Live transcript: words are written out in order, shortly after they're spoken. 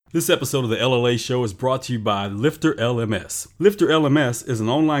This episode of the LLA Show is brought to you by Lifter LMS. Lifter LMS is an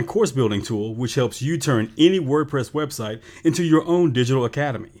online course building tool which helps you turn any WordPress website into your own digital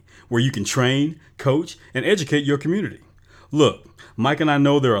academy, where you can train, coach, and educate your community. Look, Mike and I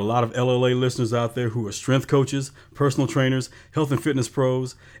know there are a lot of LLA listeners out there who are strength coaches, personal trainers, health and fitness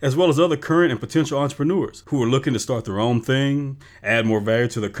pros, as well as other current and potential entrepreneurs who are looking to start their own thing, add more value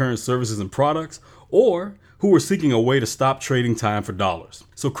to their current services and products, or who are seeking a way to stop trading time for dollars.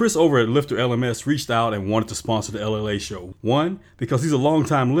 So Chris over at Lifter LMS reached out and wanted to sponsor the LLA Show. One, because he's a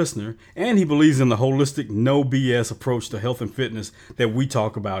longtime listener and he believes in the holistic, no BS approach to health and fitness that we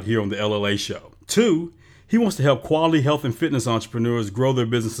talk about here on the LLA Show. Two, he wants to help quality health and fitness entrepreneurs grow their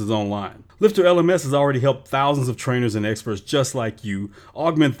businesses online. Lifter LMS has already helped thousands of trainers and experts just like you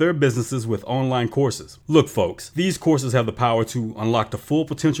augment their businesses with online courses. Look, folks, these courses have the power to unlock the full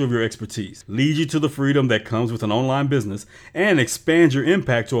potential of your expertise, lead you to the freedom that comes with an online business, and expand your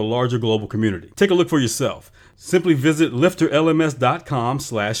impact to a larger global community. Take a look for yourself. Simply visit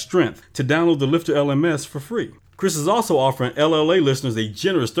lifterlms.com/strength to download the Lifter LMS for free. Chris is also offering LLA listeners a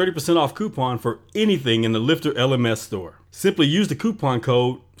generous 30% off coupon for anything in the Lifter LMS store. Simply use the coupon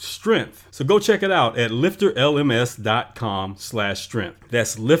code STRENGTH. So go check it out at lifterlms.com/strength.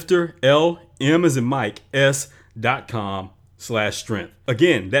 That's lifter, L-M as in Mike, S.com/strength.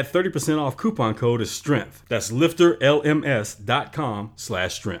 Again, that 30% off coupon code is STRENGTH. That's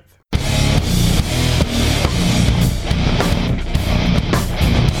lifterlms.com/strength.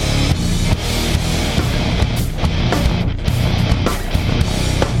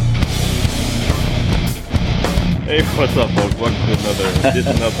 Hey, what's up, folks? Welcome to another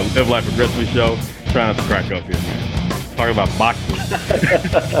edition of the Live Life Aggressively Show. Trying not to crack up here, man. Talking about boxing.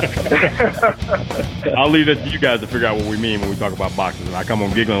 I'll leave that to you guys to figure out what we mean when we talk about boxing. And I come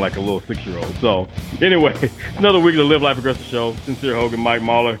on giggling like a little 6-year-old. So, anyway, another week of the Live Life Aggressive Show. Sincere Hogan, Mike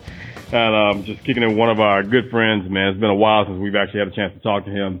Mahler, and just kicking in one of our good friends, man. It's been a while since we've actually had a chance to talk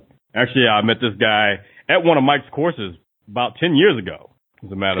to him. Actually, I met this guy at one of Mike's courses about 10 years ago,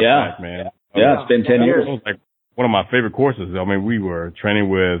 as a matter of fact, man. Yeah, it's been 10 years. It was like one of my favorite courses. I mean, we were training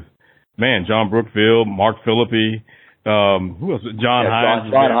with, John Brookfield, Mark Philippi, who else? John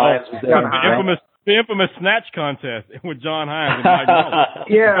Hines. John Hines was there. The infamous snatch contest with John Hines and Mike Mahler.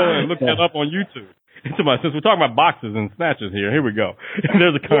 Yeah. Look that up on YouTube. Since we're talking about boxes and snatches here we go.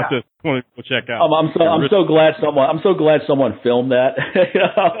 There's a contest I want to check out. I'm so glad someone filmed that.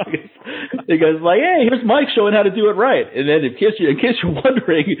 Because like, hey, here's Mike showing how to do it right. And then in case you're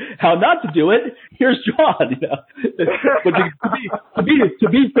wondering how not to do it, here's John. But to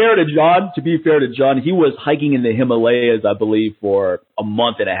be fair to John, he was hiking in the Himalayas, I believe, for a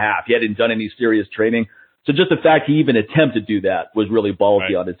month and a half. He hadn't done any serious training. So just the fact he even attempted to do that was really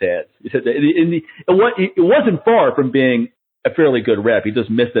ballsy on his head. It wasn't far from being a fairly good rep. He just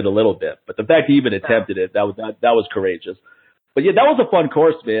missed it a little bit. But the fact he even attempted it, that was courageous. But yeah, that was a fun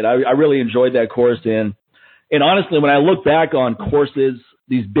course, man. I really enjoyed that course. And honestly, when I look back on courses,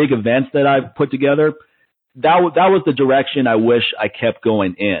 these big events that I've put together, that was the direction I wish I kept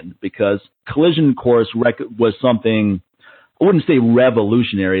going in, because collision course was something, I wouldn't say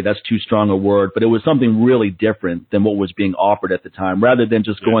revolutionary, that's too strong a word, but it was something really different than what was being offered at the time, rather than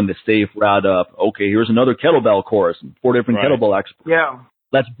just going the safe route of, okay, here's another kettlebell course, 4 different kettlebell experts. Yeah.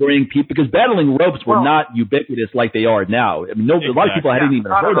 Let's bring people, because battling ropes were not ubiquitous like they are now. I mean, a lot of people hadn't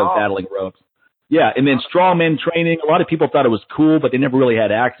even heard of battling ropes. Yeah, and then strongman training, a lot of people thought it was cool, but they never really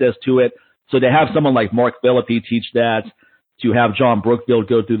had access to it. So to have someone like Mark Philippi teach that, to have John Brookfield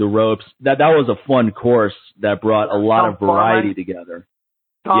go through the ropes, that was a fun course that brought a lot of variety together.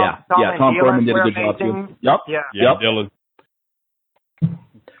 Tom Furman did a good job too. Yep. Dylan.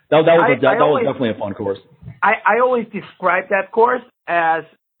 That was definitely a fun course. I always describe that course as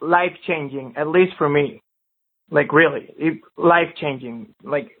life-changing, at least for me. Like, really, life-changing.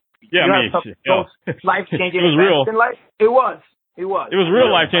 Like, life-changing. It was real. In life. It was. It was real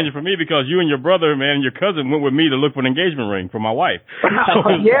life-changing for me, because you and your brother, man, and your cousin went with me to look for an engagement ring for my wife.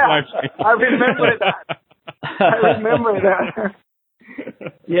 Yeah, I remember that.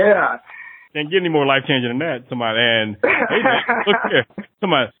 Yeah. Can't get any more life-changing than that. Hey, man, look here.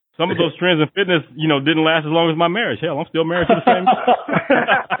 Some of those trends in fitness, didn't last as long as my marriage. Hell, I'm still married to the same guy.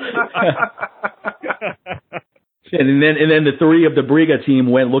 And then the 3 of the Briga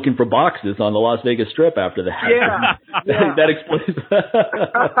team went looking for boxes on the Las Vegas Strip after that. Yeah. That explains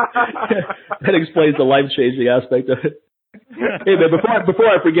the life-changing aspect of it. Hey, man, before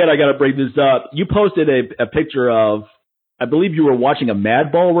I forget, I got to bring this up. You posted a picture of, I believe you were watching a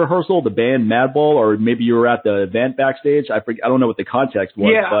Madball rehearsal, the band Madball, or maybe you were at the event backstage. I don't know what the context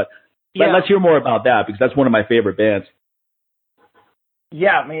was, but let's hear more about that, because that's one of my favorite bands.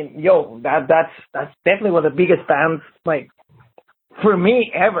 Yeah, I mean, that's definitely one of the biggest bands, like, for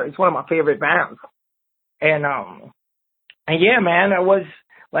me ever. It's one of my favorite bands. And yeah, man, I was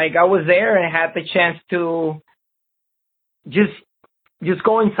there and had the chance to just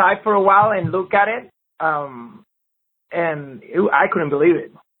go inside for a while and look at it. I couldn't believe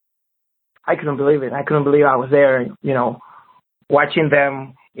it. I couldn't believe I was there, watching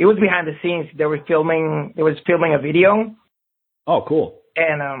them. It was behind the scenes. They was filming a video. Oh, cool.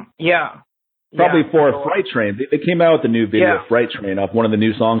 And yeah. Probably yeah, for so, Freight Train. They came out with a new video, Freight Train, off one of the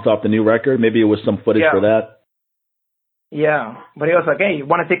new songs off the new record. Maybe it was some footage for that. Yeah, but he was like, "Hey, you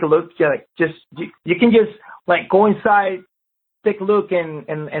want to take a look? You can just like go inside, take a look, and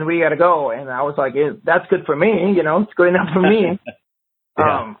we gotta go." And I was like, yeah, "That's good for me, it's good enough for me."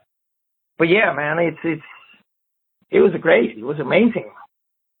 Yeah. But yeah, man, it was amazing.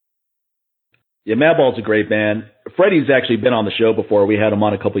 Yeah, Madball's a great band. Freddie's actually been on the show before. We had him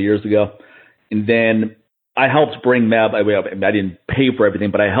on a couple of years ago. And then I helped bring I didn't pay for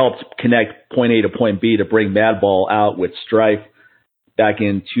everything, but I helped connect point A to point B to bring Madball out with Strife back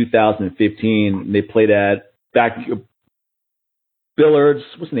in 2015. They played at Billards.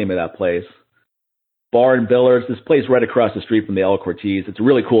 What's the name of that place? Bar and Billards. This place right across the street from the El Cortez. It's a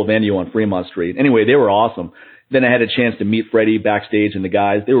really cool venue on Fremont Street. Anyway, they were awesome. Then I had a chance to meet Freddie backstage and the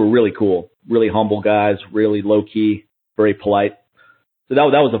guys. They were really cool, really humble guys, really low key, very polite. So that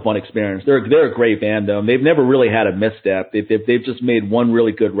was a fun experience. They're a great band though. They've never really had a misstep. They've just made one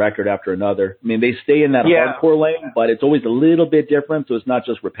really good record after another. I mean, they stay in that hardcore lane, but it's always a little bit different, so it's not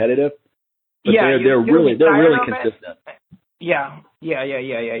just repetitive. But they're really consistent. Yeah.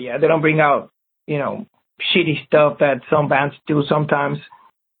 They don't bring out, shitty stuff that some bands do sometimes.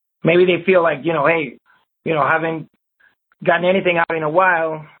 Maybe they feel like, hey, haven't gotten anything out in a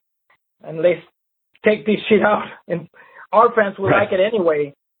while, and let's take this shit out, and our fans will like it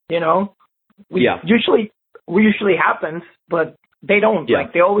anyway. Usually happens, but they don't. Yeah.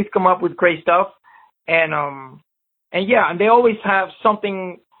 Like they always come up with great stuff, and they always have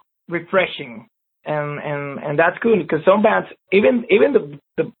something refreshing, and that's good because some bands, even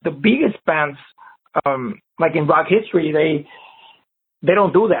the biggest bands, like in rock history, they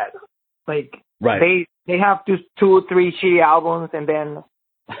don't do that. Like they have just 2 or 3 shitty albums, and then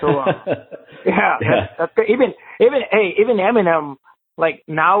that's good. Even Eminem, like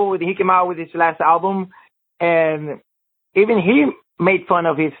now he came out with his last album, and even he made fun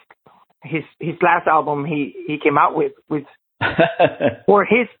of his last album he came out with for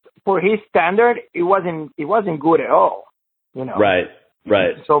his standard it wasn't good at all,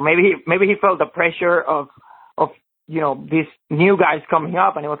 Right. So maybe he felt the pressure of these new guys coming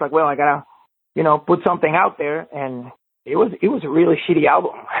up, and he was like, well, I gotta put something out there, and it was a really shitty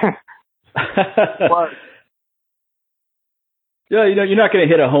album. But, yeah, you're not going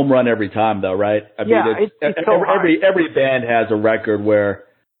to hit a home run every time, though, right? I mean, it's so hard. Every band has a record where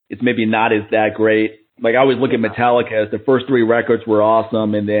it's maybe not as that great. Like I always look at Metallica as the first 3 records were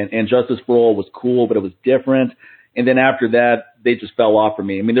awesome, and Justice for All was cool, but it was different. And then after that, they just fell off for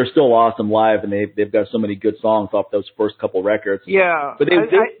me. I mean, they're still awesome live, and they've got so many good songs off those first couple records. Yeah, but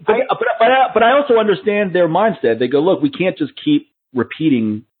but I also understand their mindset. They go, look, we can't just keep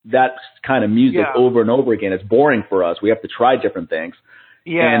repeating that kind of music over and over again. It's boring for us. We have to try different things.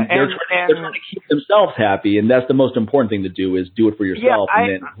 Yeah, and they're trying to keep themselves happy, and that's the most important thing to do is do it for yourself. And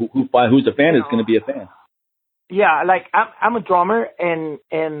then who's a fan is going to be a fan. Yeah, like I'm a drummer, and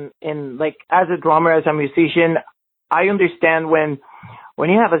like as a drummer, as a musician, I understand when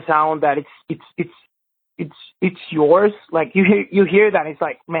you have a sound that it's yours. Like you hear that, it's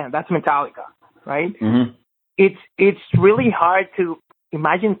like, man, that's Metallica, right? Mm-hmm. It's really hard to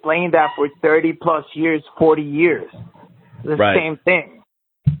imagine playing that for 30 plus years, 40 years. The same thing.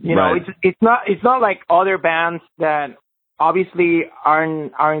 It's not like other bands that obviously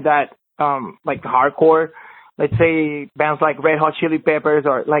aren't that like hardcore. Let's say bands like Red Hot Chili Peppers,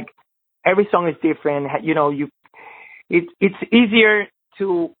 or like every song is different. It's easier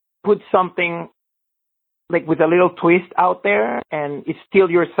to put something like with a little twist out there, and it's still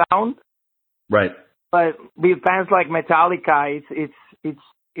your sound. Right. But with bands like Metallica,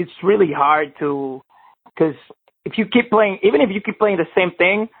 it's really hard to, because if you keep playing the same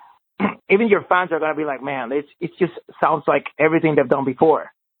thing, even your fans are gonna be like, man, it just sounds like everything they've done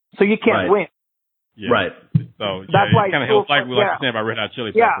before. So you can't win. Yeah. Right. So That's why it kind of it's helps, like cool. you said about Red Hot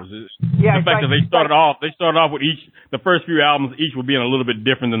Chili Peppers. Yeah. The fact that they started off with the first few albums, each were being a little bit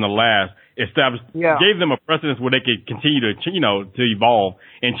different than the last. Gave them a precedence where they could continue to, to evolve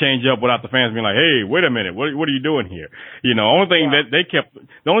and change up without the fans being like, hey, wait a minute, what are you doing here? The only thing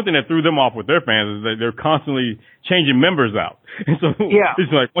that threw them off with their fans is that they're constantly changing members out. And so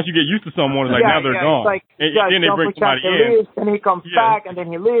it's like, once you get used to someone, it's like, now they're gone. It's like, and then they bring somebody in. Leaves, and he comes back, and then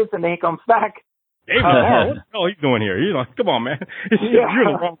he leaves, and then he comes back. Hey, what the hell he's doing here? He's like, come on, man. You're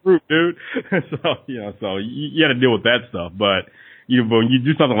in the wrong group, dude. So you got to deal with that stuff. But when you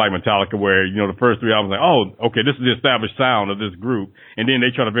do something like Metallica where, the first three albums like, oh, okay, this is the established sound of this group. And then they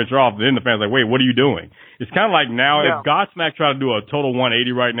try to venture off. Then the fans are like, wait, what are you doing? It's kind of like now, if Godsmack tried to do a total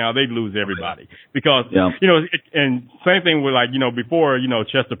 180 right now, they'd lose everybody. Because, and same thing with before,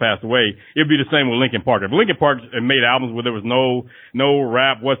 Chester passed away, it'd be the same with Linkin Park. If Linkin Park made albums where there was no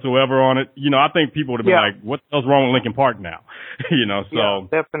rap whatsoever on it, I think people would have been like, what the hell's wrong with Linkin Park now? So. Yeah,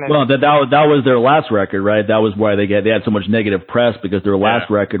 definitely. Well, that was their last record, right? That was why they had so much negative press, because their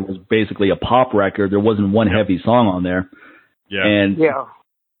last record was basically a pop record. There wasn't one heavy song on there. Yeah. And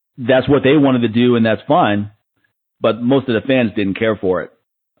that's what they wanted to do, and that's fine. But most of the fans didn't care for it.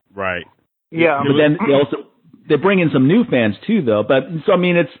 Right. Yeah. But then they bring in some new fans too, though. But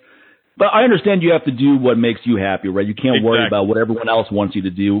but I understand you have to do what makes you happy, right? You can't worry about what everyone else wants you to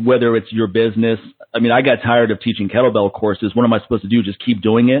do, whether it's your business. I mean, I got tired of teaching kettlebell courses. What am I supposed to do? Just keep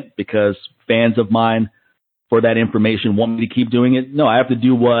doing it because fans of mine for that information want me to keep doing it? No, I have to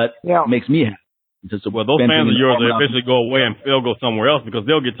do what makes me happy. Well, those fans of yours will eventually go away and they'll go somewhere else because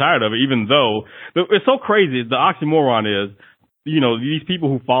they'll get tired of it, even though it's so crazy. The oxymoron is, these people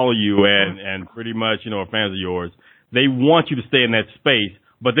who follow you and pretty much, are fans of yours, they want you to stay in that space,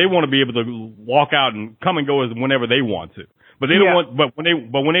 but they want to be able to walk out and come and go as whenever they want to. But they don't want, but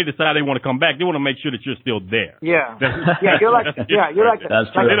when they decide they want to come back, they want to make sure that you're still there. Yeah. You're like, That's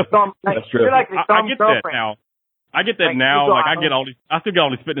true. That's true. You're like the I get that now. I get that now. Like I still get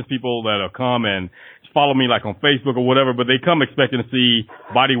all these fitness people that will come and follow me like on Facebook or whatever, but they come expecting to see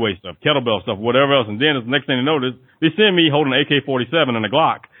body weight stuff, kettlebell stuff, whatever else. And then the next thing they notice, they send me holding an AK-47 and a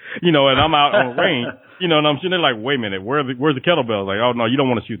Glock, and I'm out on the range, and I'm sure they're like, wait a minute, where's the kettlebells? Like, oh no, you don't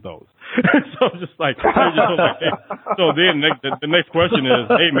want to shoot those. So it's just like, so then the next question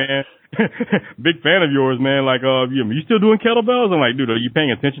is, hey man, big fan of yours, man. Like, you still doing kettlebells? I'm like, dude, are you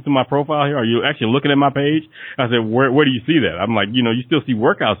paying attention to my profile here? Are you actually looking at my page? I said, where do you see that? I'm like, you still see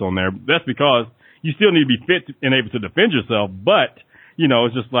workouts on there. That's because you still need to be fit and able to defend yourself. But,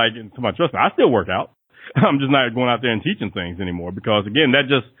 it's just like, to my trust, I still work out. I'm just not going out there and teaching things anymore because, again, that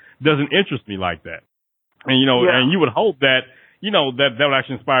just doesn't interest me like that. And, and you would hope that, that would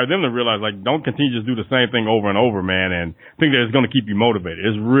actually inspire them to realize, like, don't continue to just do the same thing over and over, man, and think that it's going to keep you motivated.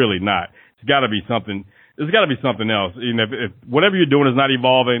 It's really not. It's got to be something. There's got to be something else. If whatever you're doing is not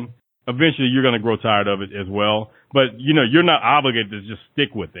evolving, eventually you're going to grow tired of it as well. But, you're not obligated to just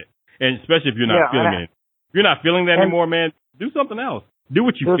stick with it. And especially if you're not feeling it. If you're not feeling that anymore, man, do something else. Do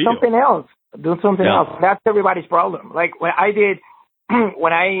what you feel. Do something else. That's everybody's problem. Like when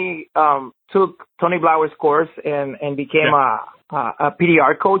I took Tony Blauer's course and became a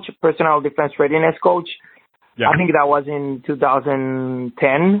PDR coach, personal defense readiness coach. Yeah. I think that was in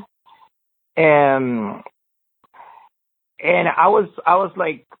 2010. And I was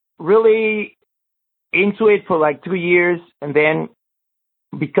like really into it for like 2 years, and then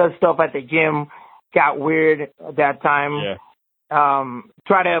because stuff at the gym got weird at that time,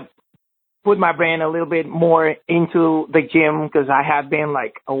 try to put my brain a little bit more into the gym because I had been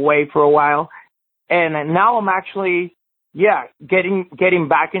like away for a while. And now I'm actually, getting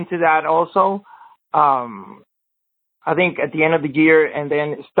back into that also. I think at the end of the year and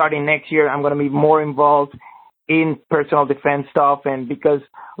then starting next year, I'm going to be more involved in personal defense stuff. And because,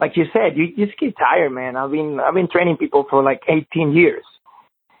 like you said, you just get tired, man. I've been training people for like 18 years.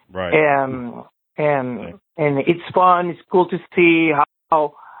 Right. And it's fun. It's cool to see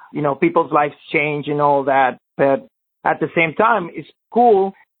how, people's lives change and all that. But at the same time, it's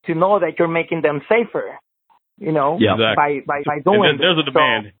cool to know that you're making them safer, exactly. by doing there's a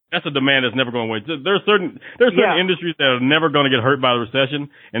demand. So, that's a demand that's never going away. There's certain industries that are never going to get hurt by the recession,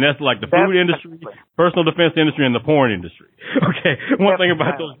 and that's like the food industry, personal defense industry, and the porn industry. Okay. One thing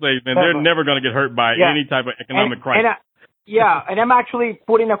about those things, man, they're never going to get hurt by any type of economic crisis. And I'm actually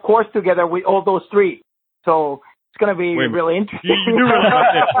putting a course together with all those three. So it's going to be really interesting. You do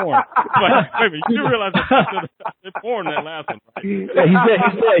realize that porn. You do realize that porn that last one,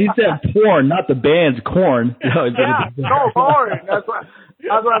 right? He said porn, not the band's corn. Corn. That's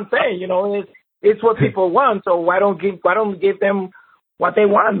what I'm saying. It's what people want. So why don't give them what they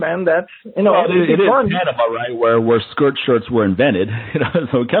want, man. That's, you know, well, it is fun. Panama, right, where skirt shirts were invented.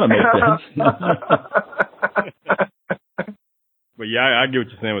 So it kind of makes sense. But yeah, I get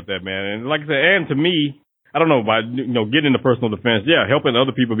what you're saying with that, man. And like I said, and to me, I don't know, by, you know, getting into personal defense, yeah, helping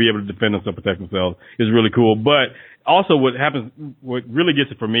other people be able to defend themselves, protect themselves is really cool. But also what really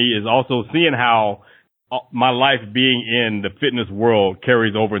gets it for me is also seeing how my life being in the fitness world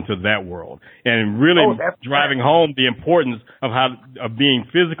carries over into that world, and really driving home the importance of being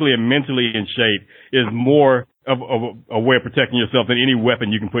physically and mentally in shape is more of a way of protecting yourself than any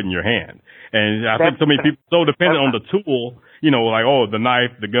weapon you can put in your hand. And I think so many people are so dependent on the tool, you know, like, oh, the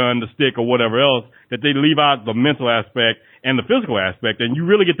knife, the gun, the stick, or whatever else, that they leave out the mental aspect and the physical aspect. And you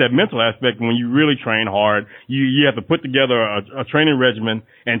really get that mental aspect when you really train hard. You have to put together a training regimen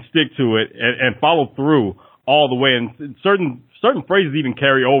and stick to it and follow through all the way. And certain phrases even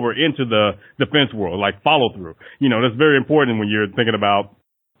carry over into the defense world, like follow through. You know, that's very important when you're thinking about,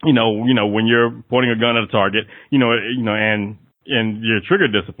 you know, when you're pointing a gun at a target, and your trigger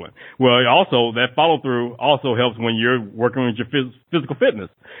discipline. Well, also that follow through also helps when you're working with your physical fitness.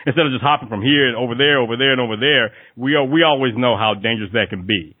 Instead of just hopping from here and over there, and over there, we always know how dangerous that can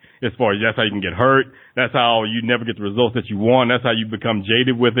be. As far as that's how you can get hurt. That's how you never get the results that you want. That's how you become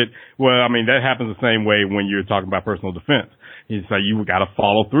jaded with it. Well, I mean, that happens the same way when you're talking about personal defense. It's like you got to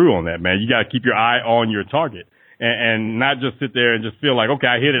follow through on that, man. You got to keep your eye on your target and not just sit there and just feel like, okay,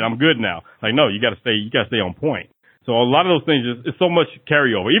 I hit it, I'm good now. Like, no, you got to stay on point. So a lot of those things, it's so much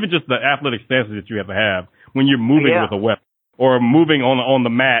carryover. Even just the athletic stances that you have to have when you're moving with a weapon or moving on the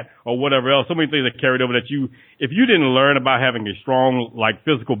mat or whatever else. So many things that carried over that if you didn't learn about having a strong, like,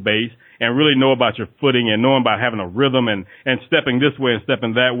 physical base and really know about your footing and knowing about having a rhythm and stepping this way and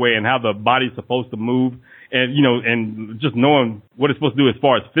stepping that way and how the body's supposed to move and, you know, and just knowing what it's supposed to do as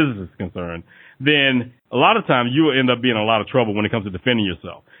far as physics is concerned, then a lot of times you will end up being in a lot of trouble when it comes to defending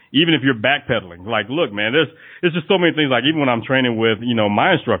yourself. Even if you're backpedaling, like, look, man, there's just so many things. Like, even when I'm training with, you know,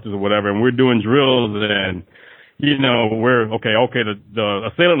 my instructors or whatever, and we're doing drills and, you know, we're okay,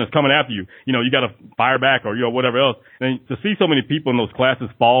 the assailant is coming after you. You know, you got to fire back or, you know, whatever else. And to see so many people in those classes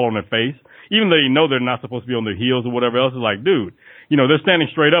fall on their face, even though you know they're not supposed to be on their heels or whatever else, is like, dude, you know, they're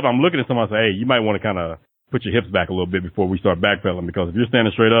standing straight up. I'm looking at someone and say, hey, you might want to kind of put your hips back a little bit before we start backpedaling, because if you're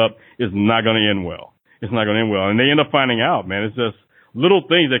standing straight up, it's not going to end well. It's not going to end well. And they end up finding out, man. It's just little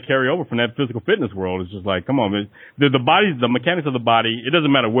things that carry over from that physical fitness world. It's just like, come on, man. The mechanics of the body, it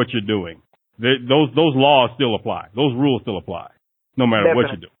doesn't matter what you're doing. Those laws still apply. Those rules still apply, no matter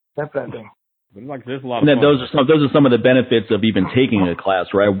what you do. Definitely. But like, there's a lot and of then those are some of the benefits of even taking a class,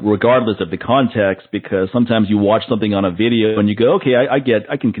 right? Regardless of the context, because sometimes you watch something on a video and you go, okay, I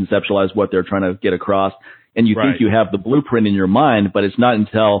can conceptualize what they're trying to get across, and you think you have the blueprint in your mind, but it's not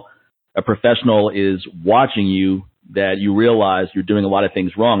until a professional is watching you that you realize you're doing a lot of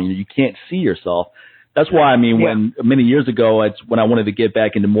things wrong. You can't see yourself. That's why, I mean, when many years ago, when I wanted to get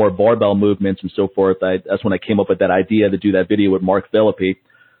back into more barbell movements and so forth, that's when I came up with that idea to do that video with Mark Philippi.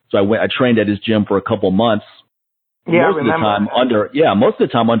 So I trained at his gym for a couple months. Most of the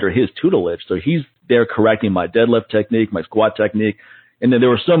time under his tutelage. So he's there correcting my deadlift technique, my squat technique. And then there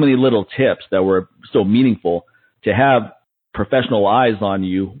were so many little tips that were so meaningful to have professional eyes on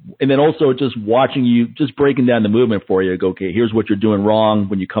you. And then also just watching you, just breaking down the movement for you. Go, okay, here's what you're doing wrong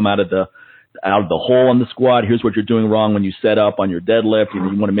when you come out of the hole on the squat. Here's what you're doing wrong when you set up on your deadlift. You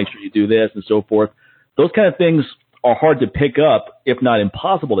want to make sure you do this and so forth. Those kind of things are hard to pick up, if not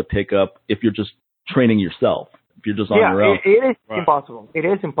impossible to pick up, if you're just training yourself, if you're just on your own. It is impossible. It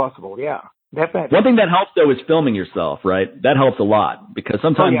is impossible. Yeah, definitely. One thing that helps, though, is filming yourself, right? That helps a lot, because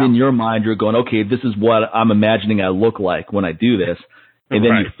sometimes in your mind you're going, okay, this is what I'm imagining I look like when I do this. And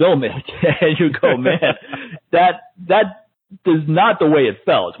then you film it and you go, man, that is not the way it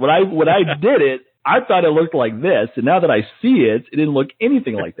felt. When I did it, I thought it looked like this, and now that I see it, it didn't look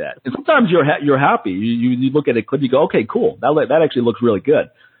anything like that. And sometimes you're happy. You look at a clip, you go, okay, cool. That actually looks really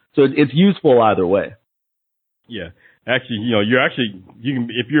good. So it's useful either way. Yeah, actually, you know, you can,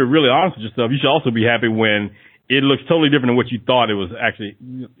 if you're really honest with yourself, you should also be happy when it looks totally different than what you thought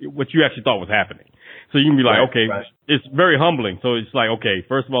what you actually thought was happening. So you can be like, It's very humbling. So it's like, okay,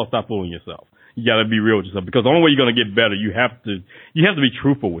 first of all, stop fooling yourself. You got to be real with yourself, because the only way you're going to get better, you have to be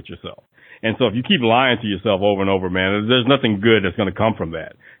truthful with yourself. And so if you keep lying to yourself over and over, man, there's nothing good that's going to come from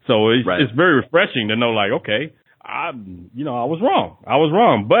that. So it's very refreshing to know, like, okay, I was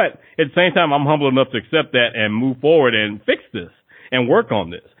wrong. But at the same time, I'm humble enough to accept that and move forward and fix this and work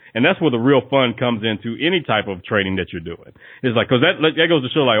on this. And that's where the real fun comes into any type of training that you're doing. It's like, because that goes to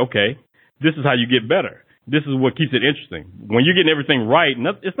show, like, okay, this is how you get better. This is what keeps it interesting. When you're getting everything right,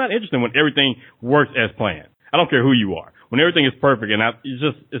 it's not interesting when everything works as planned. I don't care who you are. when everything is perfect and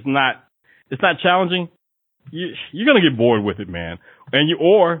it's not challenging, you're going to get bored with it, man.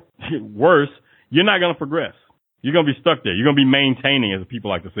 Or worse, you're not going to progress. You're going to be stuck there. You're going to be maintaining, as people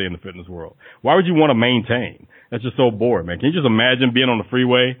like to say in the fitness world. Why would you want to maintain? That's just so boring, man. Can you just imagine being on the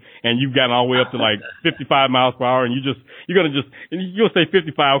freeway and you've gotten all the way up to like 55 miles per hour and you're going to say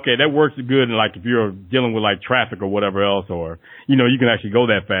 55. Okay, that works good. And like if you're dealing with like traffic or whatever else, or, you can actually go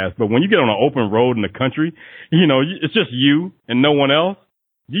that fast. But when you get on an open road in the country, it's just you and no one else.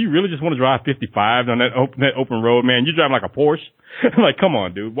 Do you really just want to drive 55 on that open road, man? You're driving like a Porsche. Like, come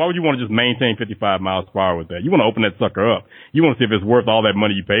on, dude. Why would you want to just maintain 55 miles per hour with that? You want to open that sucker up. You want to see if it's worth all that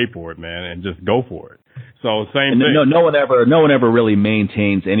money you paid for it, man, and just go for it. So same thing. No one ever really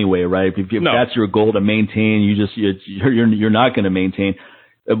maintains anyway, right? If that's your goal to maintain, you're not going to maintain.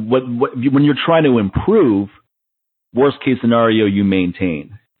 When you're trying to improve, worst case scenario, you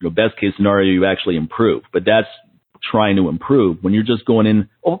maintain. Best case scenario, you actually improve. But that's trying to improve. When you're just going in,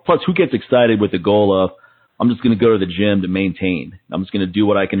 plus who gets excited with the goal of, I'm just going to go to the gym to maintain. I'm just going to do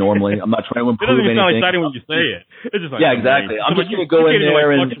what I can normally. I'm not trying to improve anything. It doesn't even sound exciting when you say it. It's just like, yeah, exactly. I'm just going to go in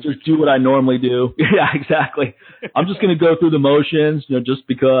there and just do what I normally do. Yeah, exactly. I'm just going to go through the motions, just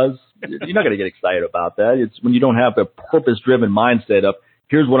because. You're not going to get excited about that. It's when you don't have a purpose-driven mindset of,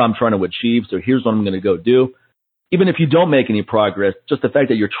 here's what I'm trying to achieve, so here's what I'm going to go do. Even if you don't make any progress, just the fact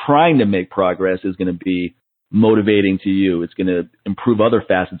that you're trying to make progress is going to be motivating to you. It's going to improve other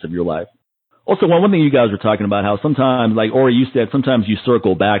facets of your life. Also, one thing you guys were talking about, how sometimes, like Ori, you said, sometimes you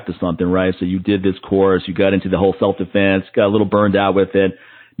circle back to something, right? So you did this course, you got into the whole self-defense, got a little burned out with it.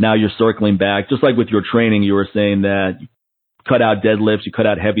 Now you're circling back. Just like with your training, you were saying that you cut out deadlifts, you cut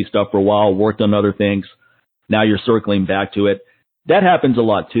out heavy stuff for a while, worked on other things. Now you're circling back to it. That happens a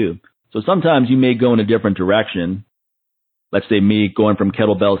lot too. So sometimes you may go in a different direction. Let's say me going from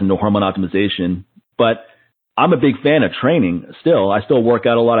kettlebells into hormone optimization, but I'm a big fan of training still. I still work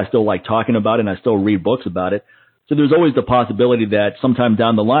out a lot. I still like talking about it, and I still read books about it. So there's always the possibility that sometime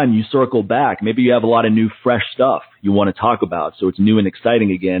down the line you circle back. Maybe you have a lot of new, fresh stuff you want to talk about. So it's new and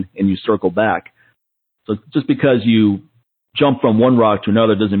exciting again, and you circle back. So just because you jump from one rock to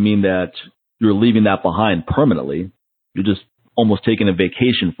another doesn't mean that you're leaving that behind permanently. You're just almost taking a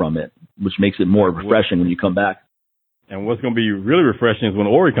vacation from it, which makes it more refreshing when you come back. And what's going to be really refreshing is when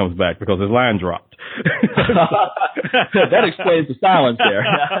Ori comes back, because his line dropped. That explains the silence there.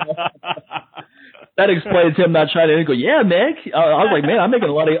 That explains him not trying to go, yeah, man. I was like, man, I'm making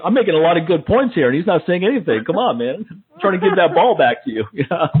a lot of good points here, and he's not saying anything. Come on, man. I'm trying to give that ball back to you.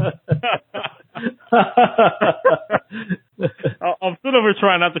 I'm sitting over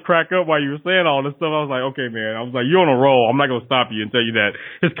trying not to crack up while you were saying all this stuff. I was like, okay, man. I was like, you're on a roll. I'm not going to stop you and tell you that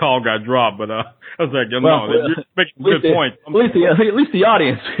his call got dropped. But I was like, you're making good points. At least the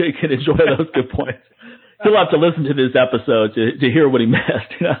audience can enjoy those good points. He'll have to listen to this episode to hear what he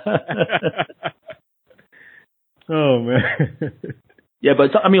missed. Oh, man. Yeah,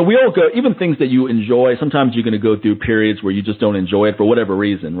 but I mean, we all go, even things that you enjoy, sometimes you're going to go through periods where you just don't enjoy it for whatever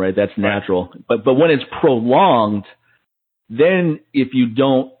reason, right? That's natural. Right. But when it's prolonged, then if you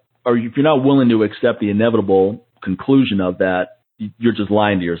don't, or if you're not willing to accept the inevitable conclusion of that, you're just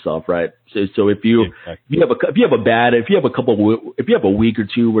lying to yourself, right? So if you have a week or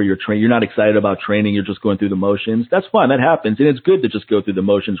two where you're not excited about training, you're just going through the motions, that's fine. That happens. And it's good to just go through the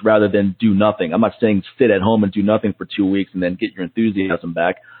motions rather than do nothing. I'm not saying sit at home and do nothing for 2 weeks and then get your enthusiasm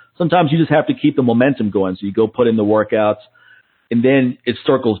back. Sometimes you just have to keep the momentum going. So you go put in the workouts and then it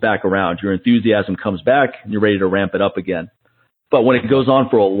circles back around. Your enthusiasm comes back and you're ready to ramp it up again. But when it goes on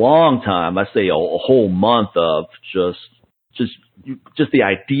for a long time, let's say a whole month of just the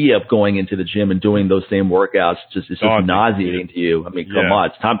idea of going into the gym and doing those same workouts is just nauseating to you. I mean, come on,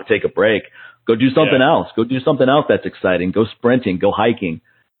 it's time to take a break. Go do something else. Go do something else that's exciting. Go sprinting. Go hiking.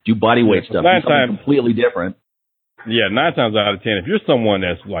 Do body weight stuff. Do something completely different. Yeah, 9 times out of 10, if you're someone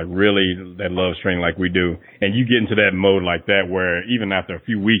that's like really that loves training like we do, and you get into that mode like that where even after a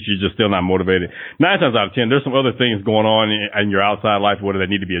few weeks you're just still not motivated, 9 times out of 10, there's some other things going on in your outside life where they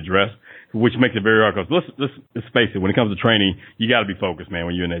need to be addressed, which makes it very hard. Because let's face it, when it comes to training, you got to be focused, man,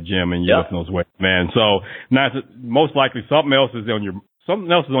 when you're in that gym and you're lifting those weights, man. So most likely something else is on your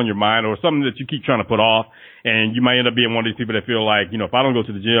mind, or something that you keep trying to put off, and you might end up being one of these people that feel like, if I don't go to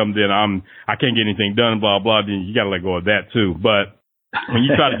the gym, then I can't get anything done, blah, blah, then you got to let go of that too. But when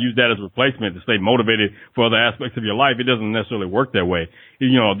you try to use that as a replacement to stay motivated for other aspects of your life, it doesn't necessarily work that way.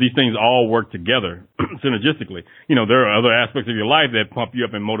 These things all work together synergistically. There are other aspects of your life that pump you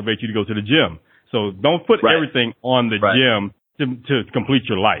up and motivate you to go to the gym. So don't put everything on the gym to complete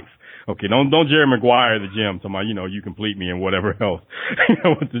your life. Okay, don't Jerry Maguire the gym. Somebody, you complete me and whatever else,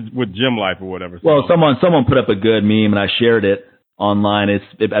 with gym life or whatever. Well, someone put up a good meme and I shared it online.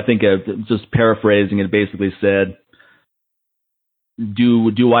 I think just paraphrasing, it basically said,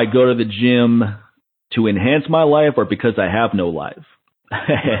 do I go to the gym to enhance my life or because I have no life?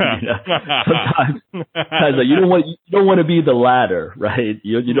 Sometimes you don't want to be the latter, right?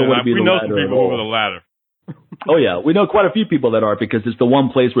 You don't want to be the latter. We know some people over the latter. Oh yeah, we know quite a few people that are, because it's the one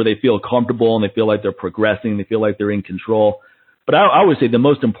place where they feel comfortable and they feel like they're progressing, they feel like they're in control. But I would say the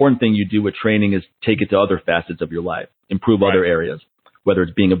most important thing you do with training is take it to other facets of your life, improve other areas, whether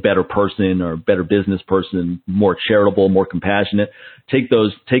it's being a better person or a better business person, more charitable, more compassionate. Take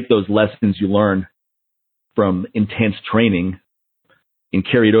those lessons you learn from intense training and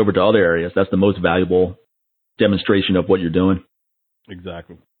carry it over to other areas. That's the most valuable demonstration of what you're doing.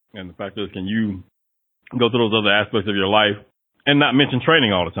 Exactly. And the fact is, can you go through those other aspects of your life and not mention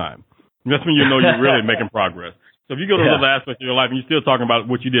training all the time? That's when you know you're really making progress. So if you go to those other aspects of your life and you're still talking about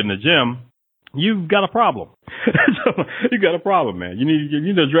what you did in the gym, you've got a problem. So you got a problem, man. You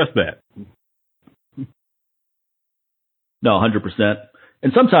need to address that. No, 100%.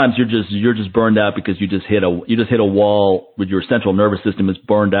 And sometimes you're just burned out because you just hit a wall with your central nervous system is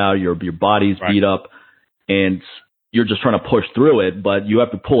burned out, your body's beat up, and you're just trying to push through it, but you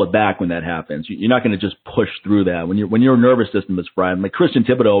have to pull it back when that happens. You're not going to just push through that. When your nervous system is fried, like Christian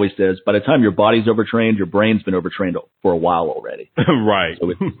Thibodeau always says, by the time your body's overtrained, your brain's been overtrained for a while already. Right.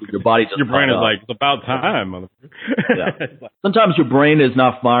 So your body just your brain is like, it's about time, motherfucker. Yeah. Sometimes your brain is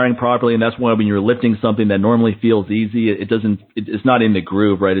not firing properly, and that's why when you're lifting something that normally feels easy, it's not in the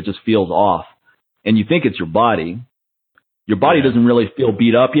groove, right? It just feels off. And you think it's your body. Your body doesn't really feel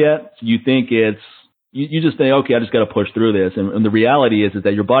beat up yet. So you think you just think, okay, I just got to push through this. And the reality is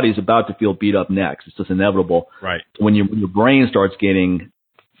that your body is about to feel beat up next. It's just inevitable. Right. When your brain starts getting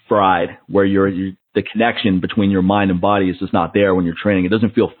fried, where the connection between your mind and body is just not there when you're training. It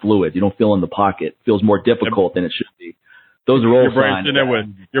doesn't feel fluid. You don't feel in the pocket. It feels more difficult than it should be. Those are all signs.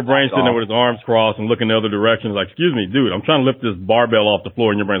 Your brain's sitting there with his arms crossed and looking the other direction, like, excuse me, dude, I'm trying to lift this barbell off the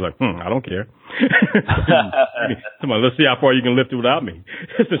floor, and your brain's like, I don't care. Come on, let's see how far you can lift it without me,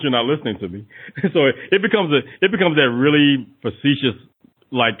 since you're not listening to me. So it becomes that really facetious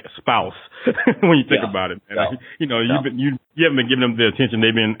like spouse when you think about it. And you haven't been giving them the attention they've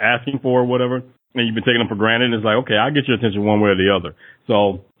been asking for or whatever, and you've been taking them for granted. And it's like, okay, I'll get your attention one way or the other.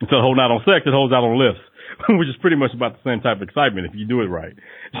 So instead of holding out on sex, it holds out on lifts. Which is pretty much about the same type of excitement if you do it right.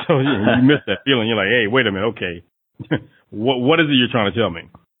 So you miss that feeling. You're like, hey, wait a minute, okay. What is it you're trying to tell me?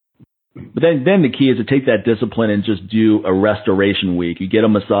 But then the key is to take that discipline and just do a restoration week. You get a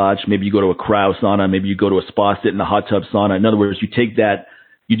massage, maybe you go to a cryo sauna, maybe you go to a spa, sit in a hot tub sauna. In other words, you take that,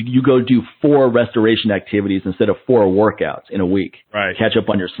 you go do 4 restoration activities instead of 4 workouts in a week. Right. Catch up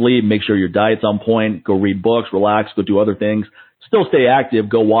on your sleep, make sure your diet's on point, go read books, relax, go do other things. Still stay active,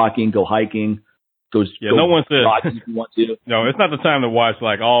 go walking, go hiking. No one said. If you want to. No, it's not the time to watch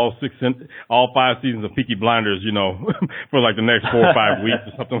like all 5 seasons of Peaky Blinders, for like the next 4 or 5 weeks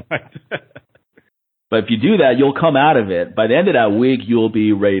or something like that. But if you do that, you'll come out of it. By the end of that week, you'll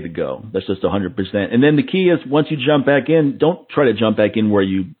be ready to go. That's just 100%. And then the key is once you jump back in, don't try to jump back in where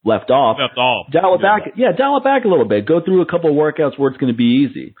you left off. Dial it back. Yeah, dial it back a little bit. Go through a couple of workouts where it's going to be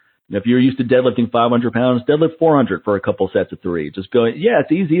easy. If you're used to deadlifting 500 pounds, deadlift 400 for a couple sets of 3. Just go,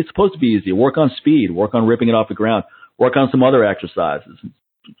 it's easy. It's supposed to be easy. Work on speed. Work on ripping it off the ground. Work on some other exercises.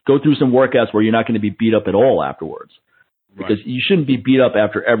 Go through some workouts where you're not going to be beat up at all afterwards. Because you shouldn't be beat up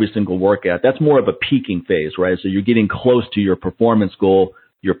after every single workout. That's more of a peaking phase, right? So you're getting close to your performance goal.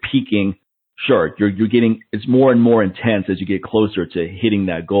 You're peaking. Sure, you're getting, it's more and more intense as you get closer to hitting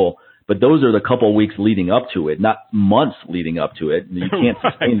that goal. But those are the couple of weeks leading up to it, not months leading up to it. You can't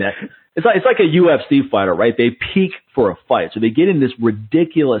sustain that. It's like a UFC fighter, right? They peak for a fight. So they get in this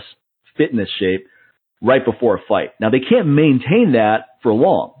ridiculous fitness shape right before a fight. Now, they can't maintain that for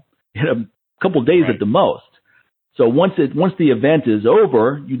long, a couple of days at the most. So once the event is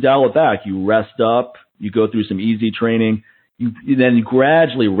over, you dial it back. You rest up. You go through some easy training. You then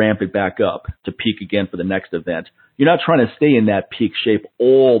gradually ramp it back up to peak again for the next event. You're not trying to stay in that peak shape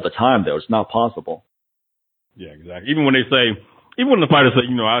all the time, though. It's not possible. Yeah, exactly. Even when the fighters say,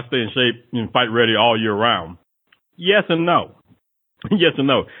 I stay in shape and fight ready all year round. Yes and no. Yes and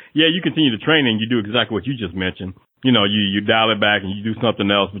no. Yeah, you continue to train and you do exactly what you just mentioned. You dial it back and you do something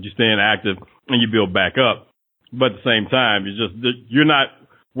else, but you're staying active and you build back up. But at the same time, you're not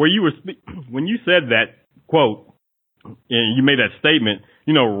where you were when you said that quote and you made that statement,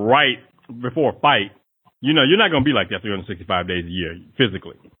 right before a fight. You're not going to be like that 365 days a year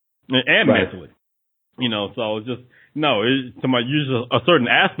physically and mentally. So it's just, no, to my usual, a certain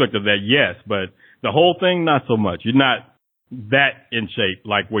aspect of that, yes, but the whole thing, not so much. You're not that in shape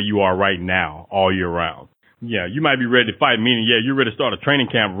like where you are right now all year round. Yeah, you might be ready to fight, meaning, yeah, you're ready to start a training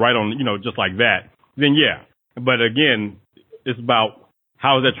camp right on, just like that. Then, yeah. But again, it's about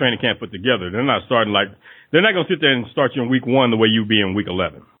how is that training camp put together. They're not going to sit there and start you in week 1 the way you be in week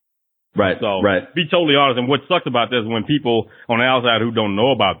 11. Right. So right. Be totally honest. And what sucks about this is when people on the outside who don't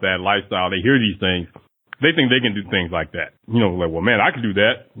know about that lifestyle, they hear these things, they think they can do things like that. Like, well, man, I can do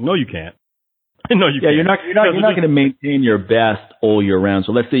that. No, you can't. No, you can't. You're not going to maintain your best all year round.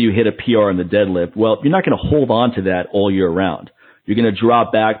 So let's say you hit a PR in the deadlift. Well, you're not going to hold on to that all year round. You're going to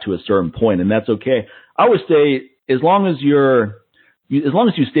drop back to a certain point, and that's okay. I would say as long as you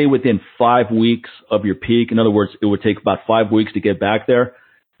stay within 5 weeks of your peak, in other words, it would take about 5 weeks to get back there,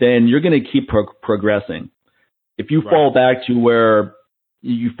 then you're going to keep progressing. If you fall back to where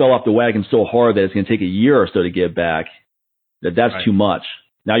you fell off the wagon so hard that it's going to take a year or so to get back, that's too much.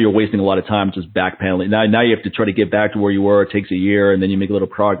 Now you're wasting a lot of time just backpedaling. Now you have to try to get back to where you were. It takes a year, and then you make a little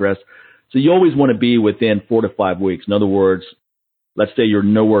progress. So you always want to be within 4 to 5 weeks. In other words, let's say you're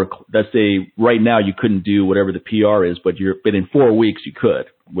nowhere. Let's say right now you couldn't do whatever the PR is, but in 4 weeks you could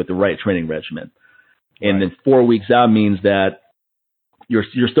with the right training regimen. And then 4 weeks out means that you're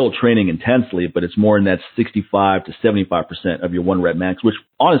still training intensely, but it's more in that 65 to 75% of your 1 rep max, which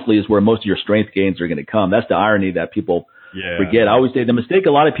honestly is where most of your strength gains are going to come. That's the irony that people forget. I always say the mistake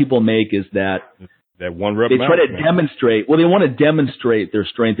a lot of people make is that 1 rep they try to demonstrate. Well, they want to demonstrate their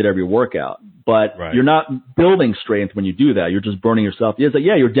strength at every workout, but you're not building strength when you do that. You're just burning yourself. It's like,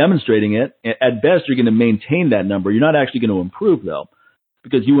 you're demonstrating it. At best, you're going to maintain that number. You're not actually going to improve though,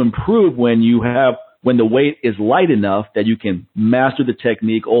 because you improve when the weight is light enough that you can master the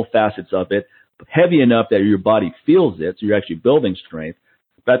technique, all facets of it, heavy enough that your body feels it, so you're actually building strength.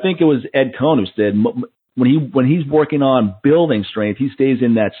 But I think it was Ed Cohn who said when he's working on building strength, he stays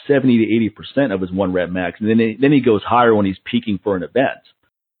in that 70 to 80% of his 1 rep max, and then he goes higher when he's peaking for an event.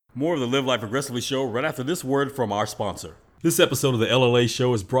 More of the Live Life Aggressively show right after this word from our sponsor. This episode of the LLA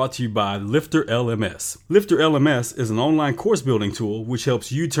show is brought to you by Lifter LMS. Lifter LMS is an online course building tool which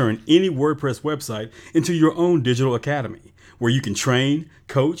helps you turn any WordPress website into your own digital academy, where you can train,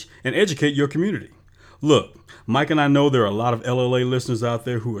 coach, and educate your community. Look, Mike and I know there are a lot of LLA listeners out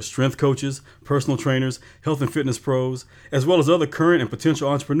there who are strength coaches, personal trainers, health and fitness pros, as well as other current and potential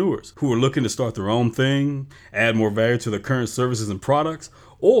entrepreneurs who are looking to start their own thing, add more value to their current services and products,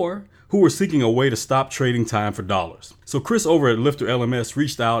 or who are seeking a way to stop trading time for dollars. So Chris over at Lifter LMS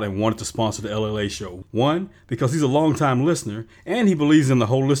reached out and wanted to sponsor the LLA show. 1, because he's a longtime listener and he believes in the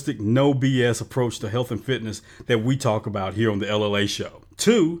holistic, no BS approach to health and fitness that we talk about here on the LLA show.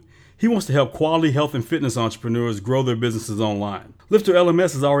 2, he wants to help quality health and fitness entrepreneurs grow their businesses online. Lifter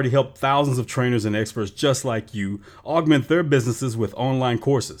LMS has already helped thousands of trainers and experts just like you augment their businesses with online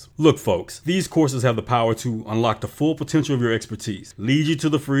courses. Look, folks, these courses have the power to unlock the full potential of your expertise, lead you to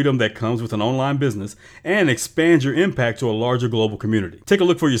the freedom that comes with an online business, and expand your impact to a larger global community. Take a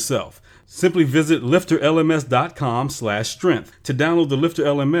look for yourself. Simply visit lifterlms.com/strength to download the Lifter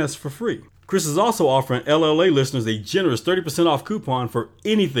LMS for free. Chris is also offering LLA listeners a generous 30% off coupon for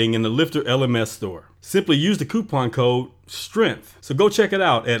anything in the Lifter LMS store. Simply use the coupon code STRENGTH. So go check it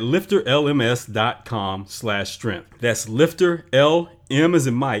out at lifterlms.com/strength. That's Lifter, L-M as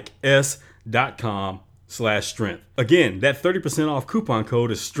in Mike, S.com/strength. Again, that 30% off coupon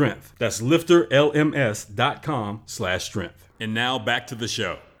code is STRENGTH. That's lifterlms.com/strength. And now back to the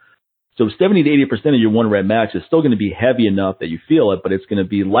show. So 70 to 80% of your 1 rep max is still going to be heavy enough that you feel it, but it's going to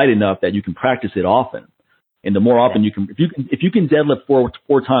be light enough that you can practice it often. And the more often you can, if you can deadlift four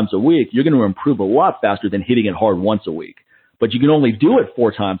times a week, you're going to improve a lot faster than hitting it hard once a week. But you can only do it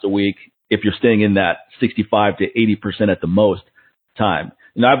 4 times a week if you're staying in that 65 to 80% at the most time.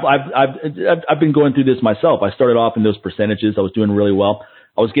 And I've been going through this myself. I started off in those percentages. I was doing really well.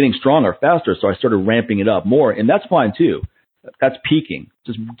 I was getting stronger faster, so I started ramping it up more, and that's fine too. That's peaking,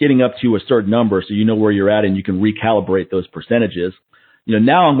 just getting up to a certain number so you know where you're at and you can recalibrate those percentages.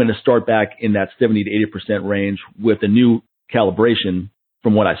 Now I'm going to start back in that 70 to 80% range with a new calibration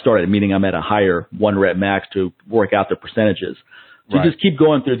from what I started, meaning I'm at a higher 1 rep max to work out the percentages. So you just keep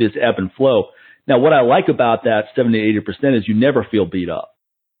going through this ebb and flow. Now, what I like about that 70 to 80% is you never feel beat up.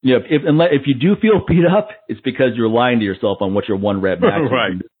 If you do feel beat up, it's because you're lying to yourself on what your 1 rep max is.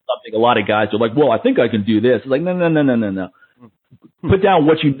 Right. Something a lot of guys are like, well, I think I can do this. It's like, no. Put down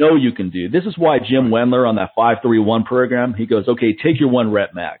what you know you can do. This is why Jim Wendler on that 5-3-1 program, he goes, okay, take your 1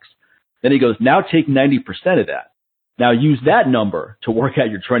 rep max. Then he goes, now take 90% of that. Now use that number to work out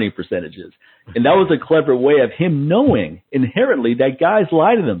your training percentages. And that was a clever way of him knowing inherently that guys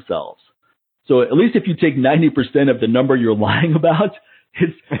lie to themselves. So at least if you take 90% of the number you're lying about,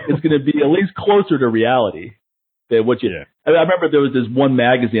 it's going to be at least closer to reality than what you. Yeah. I remember there was this one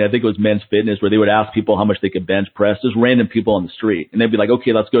magazine, I think it was Men's Fitness, where they would ask people how much they could bench press, just random people on the street, and they'd be like,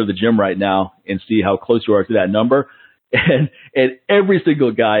 "Okay, let's go to the gym right now and see how close you are to that number." And every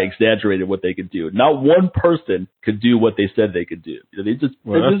single guy exaggerated what they could do. Not one person could do what they said they could do. They just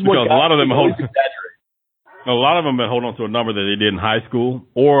that's because a lot of them exaggerate. A lot of them hold on to a number that they did in high school,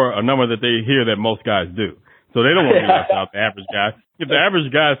 or a number that they hear that most guys do. So they don't want to be left out, the average guy. If the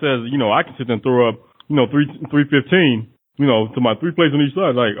average guy says, I can sit there and throw up, 315, to my 3 plates on each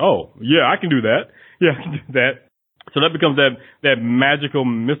side, like, oh, yeah, I can do that. Yeah, I can do that. So that becomes that magical,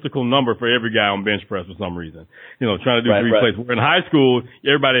 mystical number for every guy on bench press for some reason. Trying to do 3 plates. Where in high school,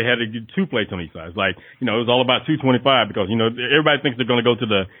 everybody had to do 2 plates on each side. It's like, it was all about 225 because, everybody thinks they're going to go to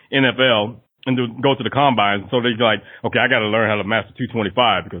the NFL and go to the combine. So they're like, okay, I got to learn how to master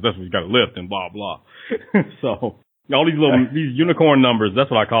 225 because that's what you got to lift and blah, blah. So all these unicorn numbers,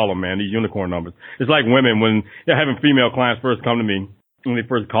 that's what I call them, man, these unicorn numbers. It's like women when having female clients first come to me when they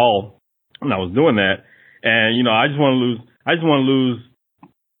first call, and I was doing that. And, I just want to lose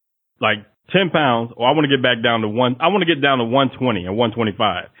like 10 pounds, or I want to get back down to 120 and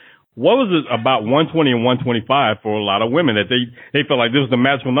 125. What was it about 120 and 125 for a lot of women that they felt like this was the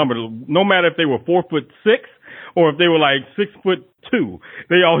magical number? No matter if they were 4'6" or if they were like 6'2",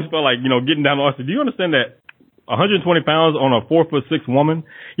 they always felt like, getting down to us. Do you understand that 120 pounds on a 4'6" woman,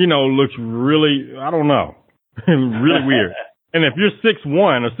 looks really, I don't know, really weird. And if you're 6'1"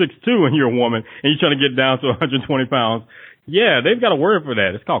 or 6'2" and you're a woman and you're trying to get down to 120 pounds, yeah, they've got a word for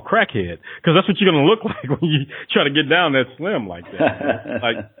that. It's called crackhead, because that's what you're going to look like when you try to get down that slim like that.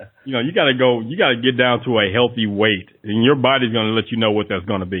 Like, you got to get down to a healthy weight, and your body's going to let you know what that's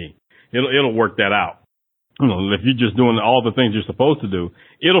going to be. It'll work that out. If you're just doing all the things you're supposed to do,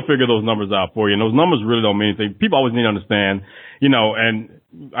 it'll figure those numbers out for you. And those numbers really don't mean anything. People always need to understand, and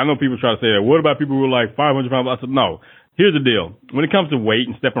I know people try to say that. What about people who are like 500 pounds? I said, no. Here's the deal. When it comes to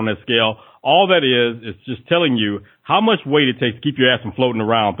weight and stepping on that scale, all that is just telling you how much weight it takes to keep your ass from floating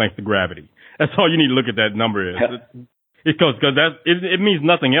around thanks to gravity. That's all you need to look at that number is. Because it means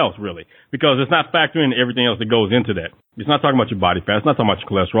nothing else, really, because it's not factoring everything else that goes into that. It's not talking about your body fat. It's not talking about your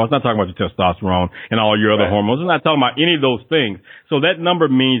cholesterol. It's not talking about your testosterone and all your other hormones. It's not talking about any of those things. So that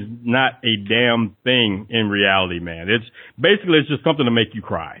number means not a damn thing in reality, man. It's just something to make you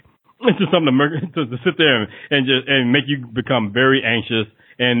cry. It's just something to sit there and make you become very anxious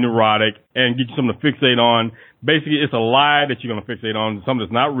and neurotic and get you something to fixate on. Basically, it's a lie that you're going to fixate on, something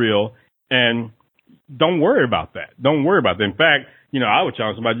that's not real. And don't worry about that. Don't worry about that. In fact, I would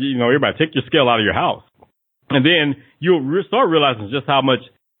challenge somebody, everybody take your scale out of your house. And then you'll start realizing just how much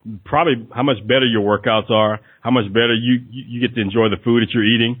better your workouts are, how much better you get to enjoy the food that you're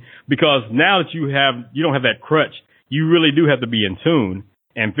eating. Because now that you don't have that crutch, you really do have to be in tune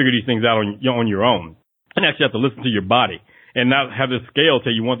and figure these things out on your own. And actually have to listen to your body and not have the scale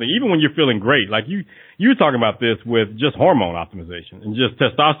tell you one thing, even when you're feeling great. Like you were talking about this with just hormone optimization and just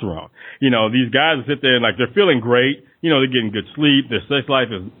testosterone. These guys sit there and like they're feeling great. They're getting good sleep. Their sex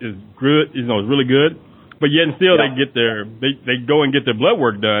life is good, is really good. But yet and still they go and get their blood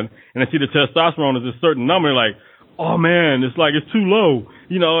work done and they see the testosterone is a certain number. Like, oh man, it's too low,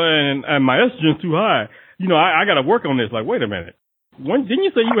 and my estrogen's too high. I got to work on this. Like, wait a minute. Didn't you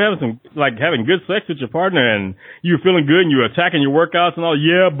say you were having good sex with your partner and you were feeling good and you were attacking your workouts and all?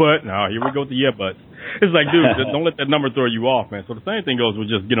 Yeah, but no, here we go with the yeah, but. It's like, dude, don't let that number throw you off, man. So the same thing goes with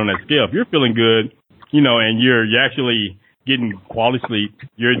just get on that scale. If you're feeling good, and you're actually getting quality sleep,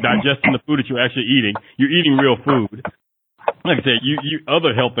 you're digesting the food that you're actually eating, you're eating real food. Like I said, you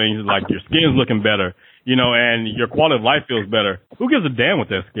other health things like your skin's looking better, and your quality of life feels better. Who gives a damn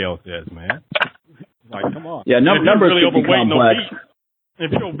what that scale says, man? Like, come on. Yeah, numbers really can be complex. If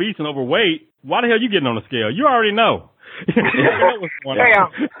you're obese and overweight, why the hell are you getting on the scale? You already know. You know what's going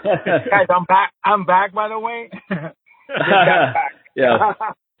on. Guys, I'm back, by the way. Yeah.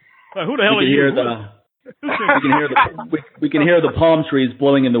 Like, who the hell are you? We can hear the palm trees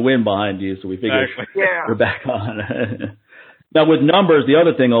blowing in the wind behind you, so we figure we're back on. Now, with numbers, the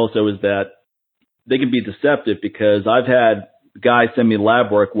other thing also is that they can be deceptive, because I've had guys send me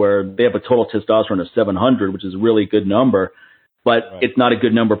lab work where they have a total testosterone of 700, which is a really good number, but it's not a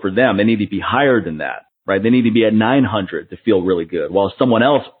good number for them. They need to be higher than that, right? They need to be at 900 to feel really good, while someone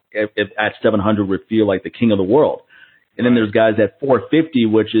else at 700 would feel like the king of the world. And then there's guys at 450,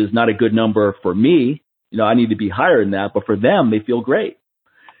 which is not a good number for me. I need to be higher than that, but for them, they feel great.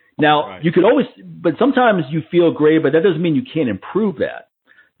 Now, you could always, but sometimes you feel great, but that doesn't mean you can't improve that.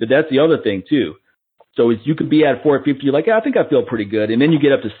 But that's the other thing too. So you could be at 450, you're like, I think I feel pretty good. And then you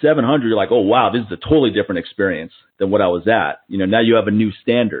get up to 700, you're like, oh, wow, this is a totally different experience than what I was at. Now you have a new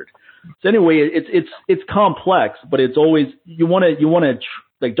standard. So anyway, it's complex, but it's always, you want to,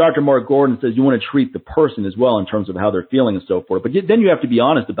 like Dr. Mark Gordon says, you want to treat the person as well in terms of how they're feeling and so forth. But then you have to be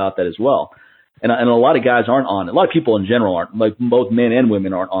honest about that as well. And a lot of guys aren't honest. A lot of people in general aren't, like both men and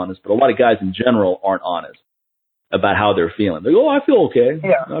women aren't honest, but a lot of guys in general aren't honest about how they're feeling. They go, I feel okay.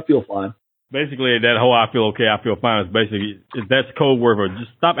 Yeah. I feel fine. Basically, that whole I feel okay, I feel fine is basically, that's code word for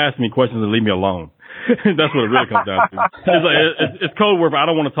just stop asking me questions and leave me alone. That's what it really comes down to. It's code word for I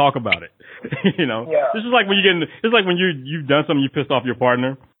don't want to talk about it. Yeah. This is like when it's like when you've done something, you pissed off your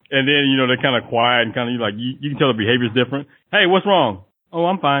partner, and then, they're kind of quiet and kind of like, you can tell the behavior's different. Hey, what's wrong? Oh,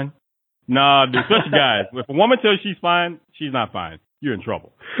 I'm fine. Nah, dude, especially guys. If a woman tells she's fine, she's not fine. You're in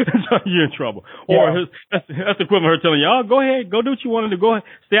trouble. You're in trouble. Yeah. Or that's the equivalent of her telling you, oh, go ahead, go do what you want to do. Go ahead,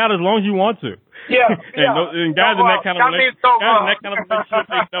 stay out as long as you want to. Yeah. And guys in that kind of relationship,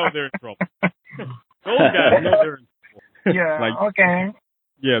 they know they're in trouble. Those guys know they're in trouble. Yeah. Okay.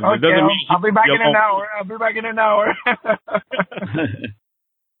 Yeah, but it doesn't mean I'll be back in an hour.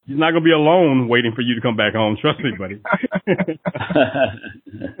 He's not going to be alone waiting for you to come back home. Trust me, buddy.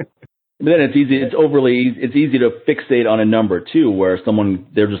 But then it's easy to fixate on a number too, where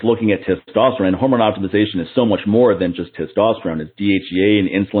they're just looking at testosterone. Hormone optimization is so much more than just testosterone. It's DHEA and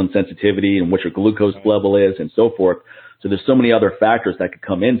insulin sensitivity and what your glucose level is and so forth. So there's so many other factors that could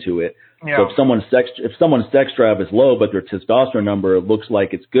come into it. Yeah. So if someone's sex drive is low, but their testosterone number looks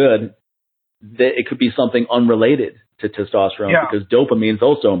like it's good, it could be something unrelated to testosterone, because dopamine is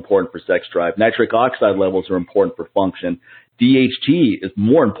also important for sex drive. Nitric oxide levels are important for function. DHT is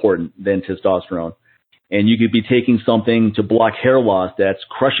more important than testosterone. And you could be taking something to block hair loss that's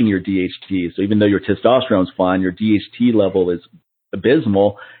crushing your DHT. So even though your testosterone's fine, your DHT level is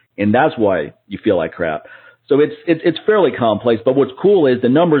abysmal, and that's why you feel like crap. So it's fairly complex, but what's cool is the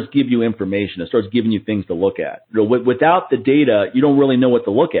numbers give you information. It starts giving you things to look at. Without the data, you don't really know what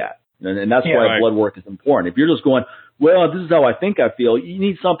to look at. And that's why blood work is important. If you're just going, well, this is how I think I feel, you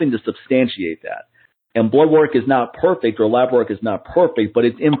need something to substantiate that. And blood work is not perfect, or lab work is not perfect, but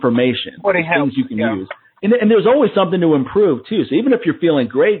it's information. It's things you can use. And there's always something to improve too. So even if you're feeling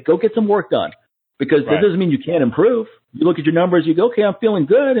great, go get some work done, because that doesn't mean you can't improve. You look at your numbers, you go, okay, I'm feeling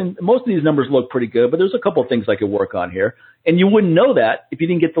good. And most of these numbers look pretty good, but there's a couple of things I could work on here. And you wouldn't know that if you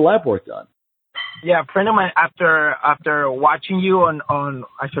didn't get the lab work done. Yeah, a friend of mine, after watching you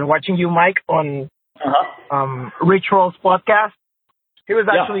watching you, Mike, on Rich Roll's podcast, he was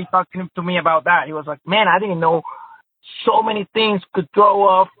actually talking to me about that. He was like, man, I didn't know so many things could throw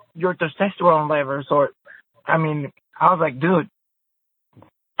off your testosterone levels. I was like, dude,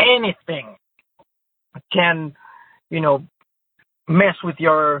 anything can, mess with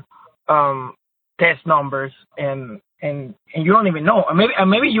your test numbers, and you don't even know.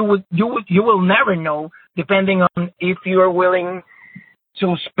 Maybe you will never know, depending on if you are willing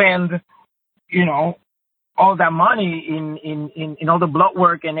to spend, all that money in all the blood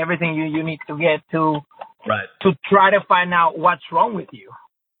work and everything you need to get to try to find out what's wrong with you.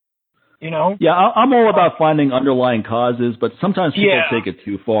 Yeah, I'm all about finding underlying causes, but sometimes people take it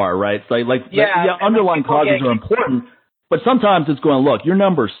too far, right? So underlying causes are important, but sometimes it's going, look, your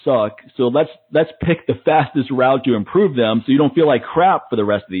numbers suck, so let's pick the fastest route to improve them so you don't feel like crap for the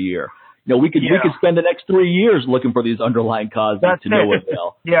rest of the year. We could spend the next 3 years looking for these underlying causes to no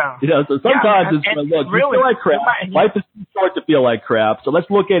avail. So sometimes it's going, look, you feel like crap. Life is too short to feel like crap, so let's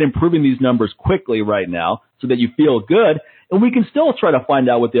look at improving these numbers quickly right now so that you feel good, and we can still try to find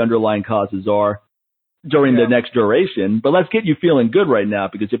out what the underlying causes are during the next duration, but let's get you feeling good right now,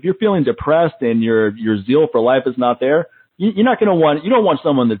 because if you're feeling depressed and your zeal for life is not there, you don't want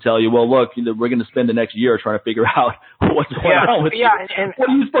someone to tell you, well, look, we're going to spend the next year trying to figure out what's going on with you. And what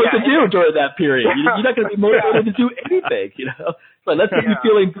are you supposed to do during that period? You're not going to be motivated to do anything, But let's get you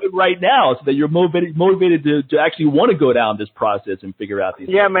feeling good right now so that you're motivated to actually want to go down this process and figure out these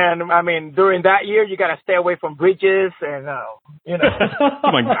things. Yeah, man. During that year, you got to stay away from bridges and, gun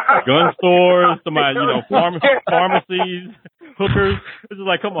stores, to my, pharmacies, hookers. This is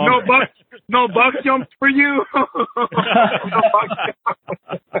like, come on. No buck jumps for you.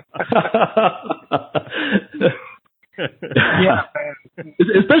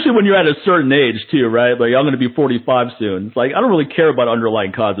 Especially when you're at a certain age too, right? Like, I'm going to be 45 soon. It's like, I don't really care about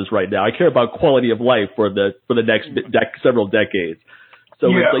underlying causes right now. I care about quality of life for the next several decades. So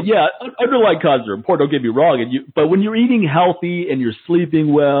it's like, underlying causes are important, don't get me wrong. But when you're eating healthy and you're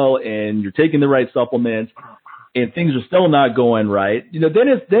sleeping well and you're taking the right supplements, and things are still not going right,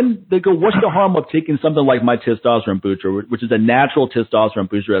 then they go, what's the harm of taking something like my testosterone booster, which is a natural testosterone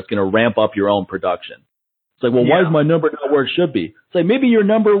booster that's going to ramp up your own production. It's like, well, why is my number not where it should be? It's like, maybe your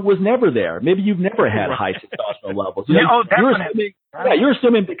number was never there. Maybe you've never had high testosterone levels. You're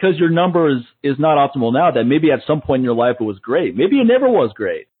assuming because your number is not optimal now that maybe at some point in your life it was great. Maybe it never was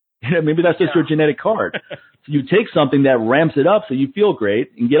great. Maybe that's just your genetic card. So you take something that ramps it up so you feel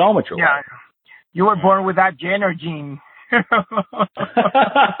great and get on with your life. You were born with that Jenner gene. It's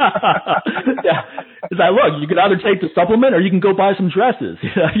like, look, you can either take the supplement or you can go buy some dresses.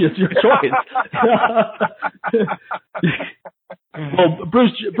 It's your choice. Well,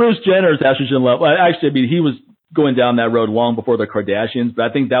 Bruce Jenner's estrogen level, actually, I mean, he was going down that road long before the Kardashians, but I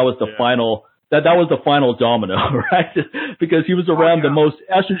think that was the final, that was the final domino, right? Because he was around the most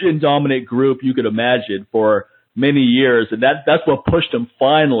estrogen dominant group you could imagine for many years, and that's what pushed him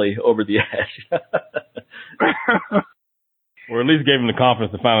finally over the edge. Or at least gave him the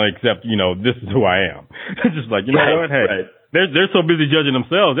confidence to finally accept, this is who I am. It's just like, what? Hey, they're so busy judging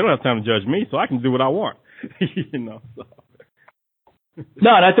themselves, they don't have time to judge me, so I can do what I want. So.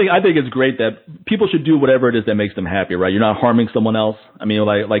 No, and I think it's great that people should do whatever it is that makes them happy, right? You're not harming someone else. I mean,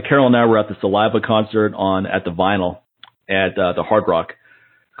 like Carol and I were at the Saliva concert at the Vinyl at the Hard Rock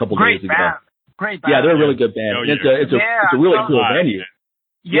a couple days ago. Great band. Yeah, they're a really good band. It's a really cool venue.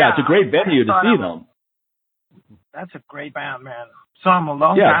 Yeah, it's a great venue to see them. That's a great band, man. Saw him a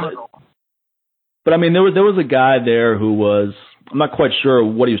long time ago. But I mean, there was a guy there who was, I'm not quite sure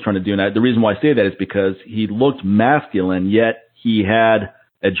what he was trying to do. And the reason why I say that is because he looked masculine, yet he had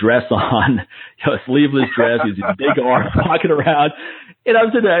a dress on, a sleeveless dress. He had big arms walking around. And I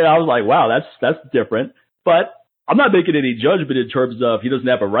was like, wow, that's different. But I'm not making any judgment in terms of he doesn't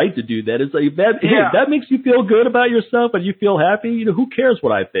have a right to do that. It's like that makes you feel good about yourself and you feel happy. Who cares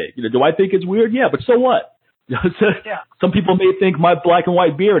what I think? Do I think it's weird? Yeah, but so what? Some people may think my black and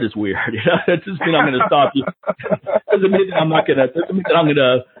white beard is weird. That doesn't mean I'm going to stop you. Doesn't mean that I'm not going to. Doesn't mean that I'm going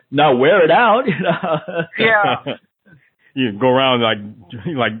to not wear it out. Yeah. You go around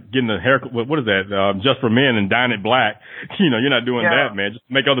like getting a haircut. What is that? Just for men and dyeing it black. You're not doing that, man. Just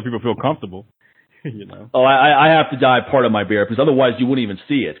make other people feel comfortable. Oh, I have to dye part of my beard because otherwise you wouldn't even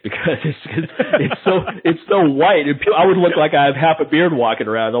see it because it's so white. I would look like I have half a beard walking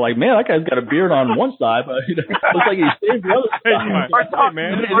around. They're like, man, that guy's got a beard on one side, but it looks like he shaved the other side. Hey,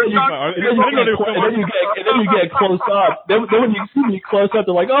 man. And then you get close up. Then when you see me close up,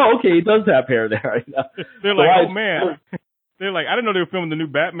 they're like, oh, okay, he does have hair there. They're like, oh man. They're like, I didn't know they were filming the new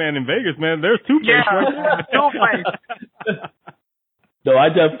Batman in Vegas, man. There's Two-Face right there. Two-Face. No,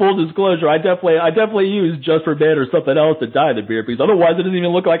 full disclosure, I definitely use Just for Men or something else to dye the beard because otherwise it doesn't even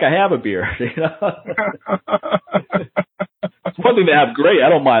look like I have a beard. It's one thing to have gray, I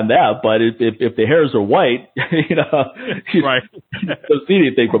don't mind that, but if the hairs are white, you right. don't see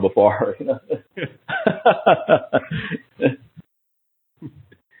anything from afar.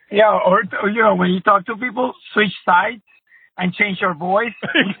 Yeah, or when you talk to people, switch sides. And change your voice.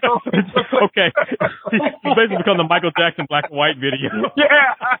 Okay. You basically become the Michael Jackson black and white video.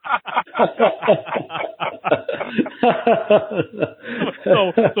 Yeah.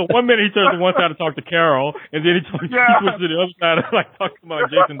 So 1 minute he turns to one side to talk to Carol, and then he switches to the other side to talk about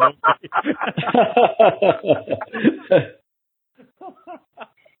Jason Doty.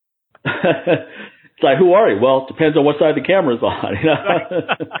 It's like, who are you? Well, it depends on what side the camera's on.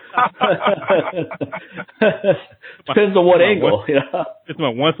 Depends on what angle. It's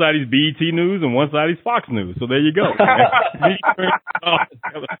about one side he's BET News and one side he's Fox News. So there you go.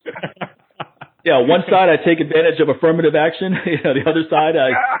 Yeah, one side I take advantage of affirmative action. The other side I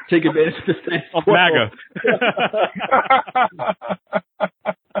take advantage of the state of MAGA.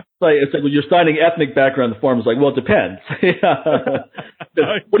 It's like when you're signing ethnic background, the form is like, well, it depends.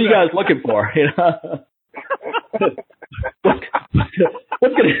 What are you guys looking for?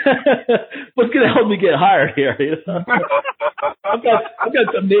 What's gonna help me get hired here? I've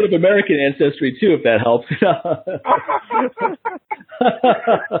got some Native American ancestry too, if that helps.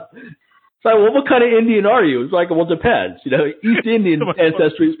 It's like, well, what kind of Indian are you? It's like, well, it depends. East Indian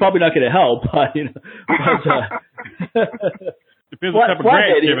ancestry is probably not going to help, but depends what type of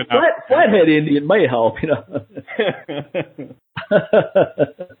grant you're giving out. Flathead Indian may help,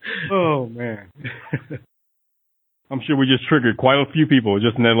 Oh man. I'm sure we just triggered quite a few people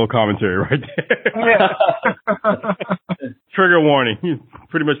just in that little commentary right there. Yeah. Trigger warning,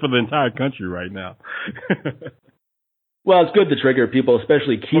 pretty much for the entire country right now. Well, it's good to trigger people,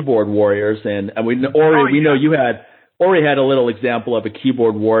 especially keyboard warriors. And Ori, we know Ori had a little example of a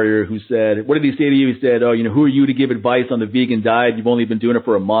keyboard warrior who said, what did he say to you? He said, who are you to give advice on the vegan diet? You've only been doing it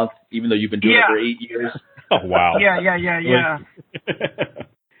for a month, even though you've been doing it for 8 years. Oh, wow. Yeah.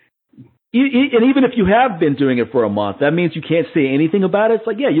 And even if you have been doing it for a month, that means you can't say anything about it. It's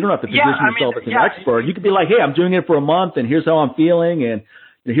like, yeah, you don't have to position yourself as an expert. You could be like, hey, I'm doing it for a month, and here's how I'm feeling, and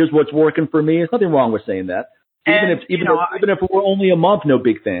here's what's working for me. There's nothing wrong with saying that. Even if it were only a month, no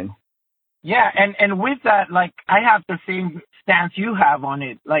big thing. Yeah, and with that, like, I have the same stance you have on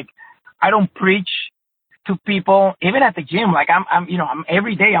it. Like, I don't preach to people, even at the gym. Like, I'm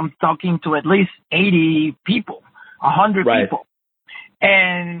every day I'm talking to at least 80 people, 100 people,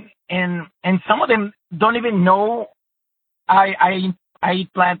 and some of them don't even know I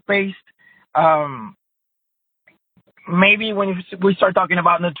eat plant-based. Maybe when we start talking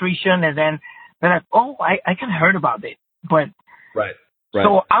about nutrition, and then they're like, oh, I kind of heard about it, but right.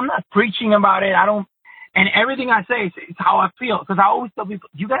 So I'm not preaching about it. I don't, and everything I say is how I feel, because I always tell people,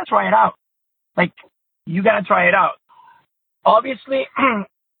 you gotta try it out. Like, you gotta try it out. Obviously,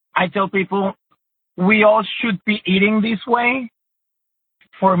 I tell people we all should be eating this way.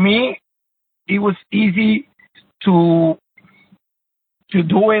 For me, it was easy to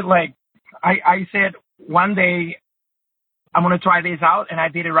do it. Like, I said one day I'm gonna try this out, and I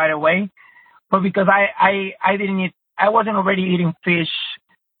did it right away. But because I wasn't already eating fish,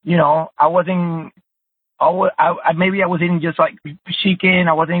 maybe I was eating just like chicken.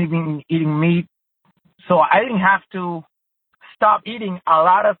 I wasn't even eating meat. So I didn't have to stop eating a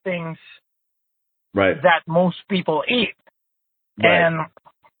lot of things that most people eat. Right. And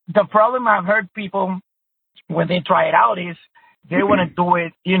the problem I've heard people when they try it out is they want to do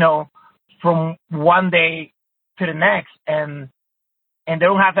it, from one day to the next, and they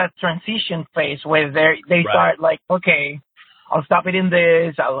don't have that transition phase where they start like, okay, I'll stop eating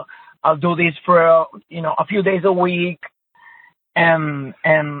this. I'll do this for a few days a week, and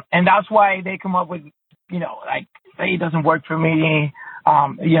that's why they come up with like, it doesn't work for me.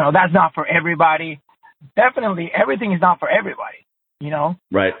 That's not for everybody. Definitely, everything is not for everybody.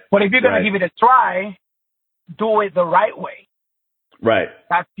 Right. But if you're gonna give it a try, do it the right way. Right.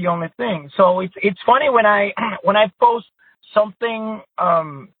 That's the only thing. So it's funny when I post something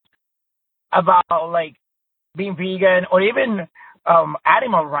about like being vegan or even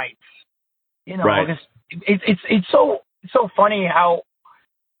animal rights. It's so funny how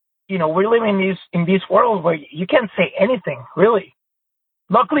we're living in this world where you can't say anything really.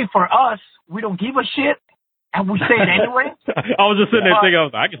 Luckily for us, we don't give a shit, and we say it anyway. I was just sitting there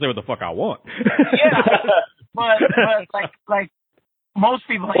thinking, I can say what the fuck I want. Yeah, but like most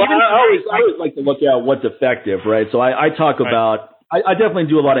people. Well, I always like to look at what's effective, right? So I talk about. I definitely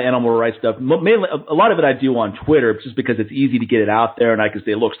do a lot of animal rights stuff. Mainly, a lot of it I do on Twitter, just because it's easy to get it out there, and I can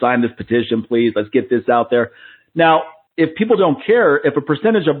say, look, sign this petition, please. Let's get this out there. Now, if people don't care, if a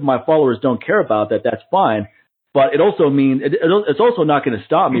percentage of my followers don't care about that, that's fine. But it also means it's also not going to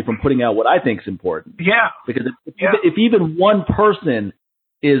stop me from putting out what I think is important. Yeah. Because if even one person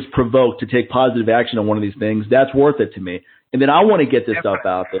is provoked to take positive action on one of these things, that's worth it to me. And then I want to get this stuff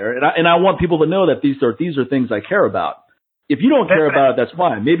out there, and I want people to know that these are things I care about. If you don't care about it, that's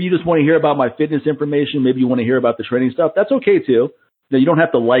fine. Maybe you just want to hear about my fitness information. Maybe you want to hear about the training stuff. That's okay too. You don't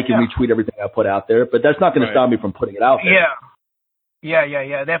have to like and retweet everything I put out there, but that's not going to stop me from putting it out there.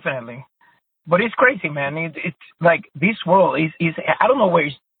 Yeah, definitely. But it's crazy, man. It's like this world is I don't know where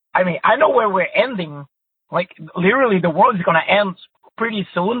I know where we're ending. Like, literally the world is going to end pretty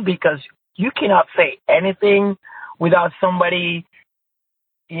soon, because you cannot say anything without somebody,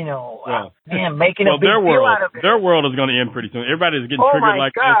 making a big deal out of it. Their world is going to end pretty soon. Everybody's getting triggered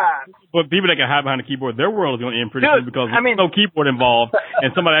like this. But people that can hide behind the keyboard, their world is going to end pretty soon, because there's no keyboard involved,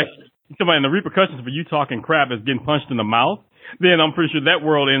 and somebody and the repercussions for you talking crap is getting punched in the mouth. Then I'm pretty sure that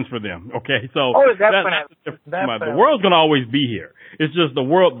world ends for them. Okay, so definitely. The world's going to always be here. It's just the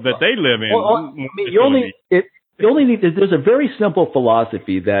world that they live in. There's a very simple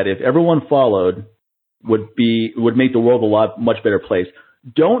philosophy that if everyone followed would make the world much better place.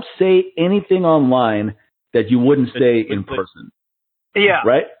 Don't say anything online that you wouldn't say in person. Yeah.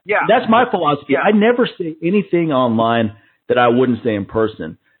 Right? Yeah. That's my philosophy. I never say anything online that I wouldn't say in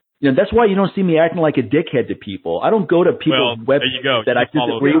person. That's why you don't see me acting like a dickhead to people. I don't go to people's websites that I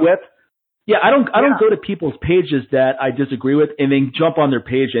disagree with. Yeah, I don't go to people's pages that I disagree with and then jump on their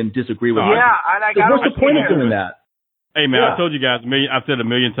page and disagree with them. Yeah, what's the point of doing that? Hey, man, I told you guys, I've said it a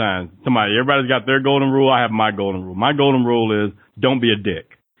million times. Everybody's got their golden rule. I have my golden rule. My golden rule is don't be a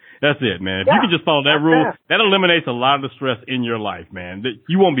dick. That's it, man. If you can just follow that rule, that eliminates a lot of the stress in your life, man.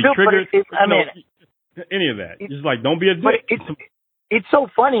 You won't be triggered. Any of that. Just like, don't be a dick. It's so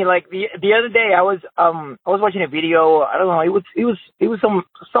funny. Like the other day, I was watching a video. I don't know. It was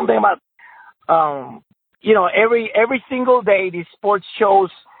something about every single day these sports shows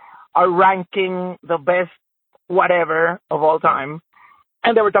are ranking the best whatever of all time,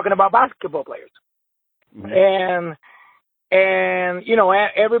 and they were talking about basketball players. Mm-hmm. And you know,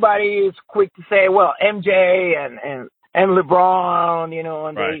 everybody is quick to say, well, MJ and LeBron, you know,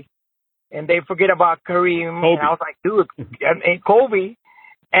 and right. they forget about Kareem. Kobe. And I was like, dude, and Kobe.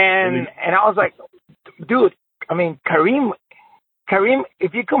 And I was like, dude, I mean, Kareem,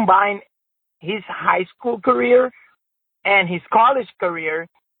 if you combine his high school career and his college career,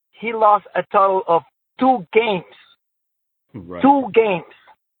 he lost a total of 2 games. Right. 2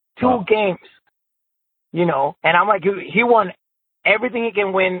 games. You know, and I'm like, he won everything he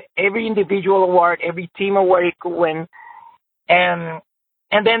can win, every individual award, every team award he could win. And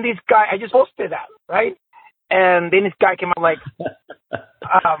then this guy, I just posted that, right? And then this guy came out like,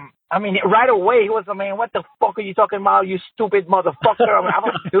 I mean, right away, he was like, man, what the fuck are you talking about, you stupid motherfucker? I'm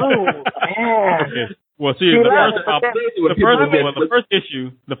like, dude, man. Well, see, the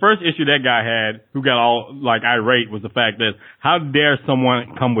first issue that guy had, who got all like irate, was the fact that how dare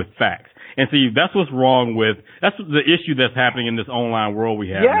someone come with facts? And see, that's what's wrong with, that's the issue that's happening in this online world we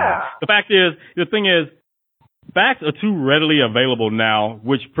have now. The thing is, facts are too readily available now,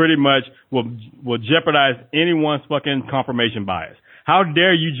 which pretty much will jeopardize anyone's fucking confirmation bias. How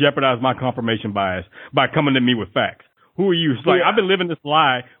dare you jeopardize my confirmation bias by coming to me with facts? Who are you? It's like, I've been living this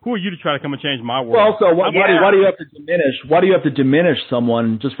lie. Who are you to try to come and change my world? Well, also, why do you have to diminish? Why do you have to diminish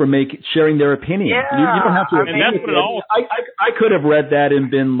someone just for sharing their opinion? Yeah, you don't have to. And that's what it all. I could have read that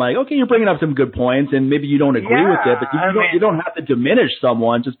and been like, okay, you're bringing up some good points, and maybe you don't agree with it, but you don't have to diminish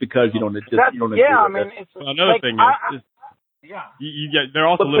someone just because you don't agree with it. It's another thing is, they're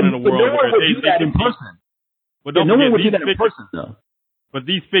also living in a world where no one would do that in person. No one would do that in person, though. But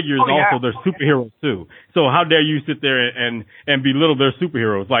these figures also, they're superheroes too. So how dare you sit there and belittle their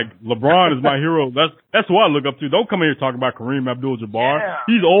superheroes? Like, LeBron is my hero. That's who I look up to. Don't come here talking about Kareem Abdul-Jabbar. Yeah.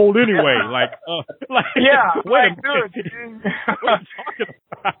 He's old anyway. Wait a minute. What are you talking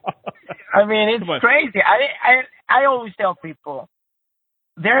about? I mean, it's crazy. I always tell people,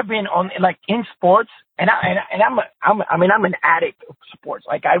 there have been in sports, and I'm an addict of sports.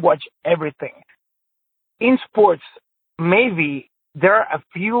 Like, I watch everything. In sports, maybe there are a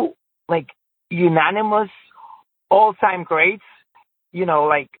few unanimous all-time greats, you know,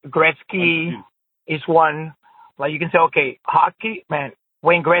 like Gretzky is one. Like, you can say, okay, hockey, man,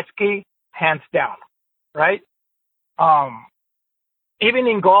 Wayne Gretzky, hands down, right? Even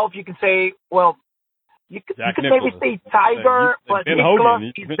in golf, you can say, well, you could maybe say Tiger, but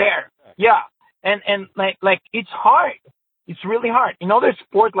Nicklaus is there. Yeah, and it's hard. It's really hard. In other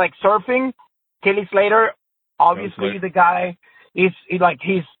sports like surfing, Kelly Slater, obviously the guy. He's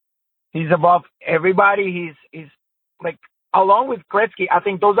above everybody. He's like, along with Gretzky, I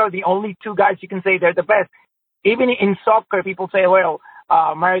think those are the only 2 guys you can say they're the best. Even in soccer, people say, well,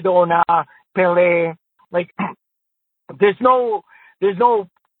 Maradona, Pelé, like, there's no,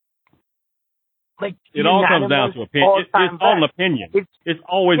 like, it all comes down to opinion. It's all an opinion. It's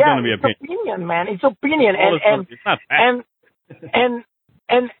always going to be opinion. It's opinion, man. It's opinion. It's not fact.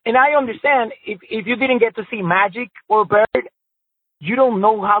 And I understand if you didn't get to see Magic or Bird, you don't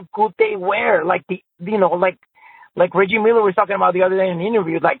know how good they were. Like like Reggie Miller was talking about the other day in an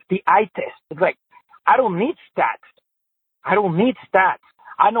interview, like the eye test. It's like, I don't need stats. I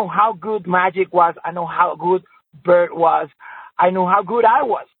know how good Magic was. I know how good Bird was. I know how good I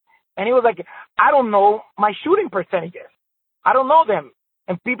was. And he was like, I don't know my shooting percentages. I don't know them.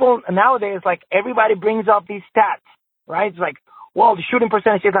 And people nowadays, like, everybody brings up these stats, right? It's like, well, the shooting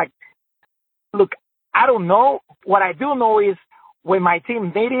percentage is like, look, I don't know. What I do know is when my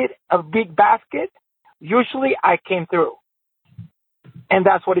team needed a big basket, usually I came through. And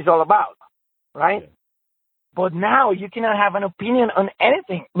that's what it's all about, right? Yeah. But now you cannot have an opinion on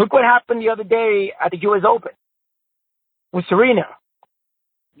anything. Look what happened the other day at the U.S. Open with Serena.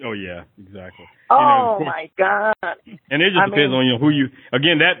 Oh, yeah, exactly. My God. And it just depends on who you,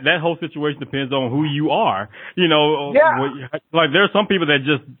 again, that whole situation depends on who you are. Like, there are some people that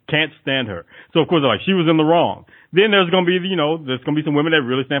just can't stand her. So, of course, like, she was in the wrong. Then there's going to be, there's going to be some women that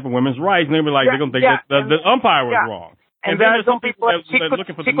really stand for women's rights, and they'll be like, they're going to think that the umpire was wrong. And then there's some people that she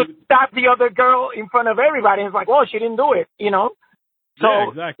could stop the other girl in front of everybody. And it's like, well, she didn't do it,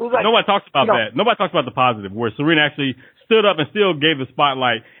 So, exactly. Like, nobody talks about that. Nobody talks about the positive, where Serena actually stood up and still gave the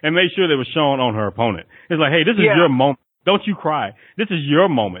spotlight and made sure that it was shown on her opponent. It's like, hey, this is your moment. Don't you cry. This is your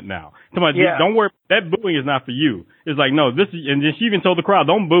moment now. Don't worry. That booing is not for you. It's like, no, this is, and then she even told the crowd,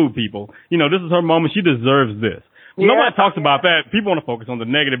 don't boo people. This is her moment. She deserves this. Nobody talks about that. People want to focus on the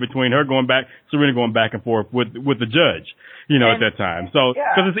negative between her Serena going back and forth with the judge, at that time. So,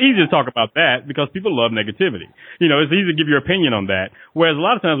 because it's easy to talk about that because people love negativity. It's easy to give your opinion on that. Whereas a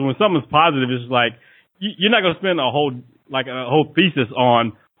lot of times when something's positive, it's like, you're not going to spend a whole thesis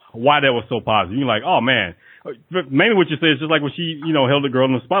on why that was so positive. You're like, oh man. Mainly what you say is just like when she, held the girl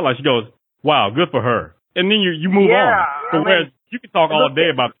in the spotlight. She goes, wow, good for her. And then you move on. So whereas you can talk all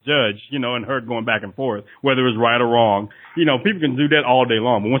day about the judge, and her going back and forth, whether it's right or wrong. People can do that all day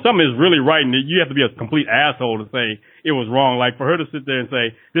long. But when something is really right, and you have to be a complete asshole to say it was wrong. Like for her to sit there and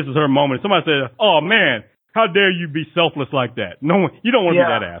say, this is her moment. Somebody says, oh man, how dare you be selfless like that? No one, you don't want to be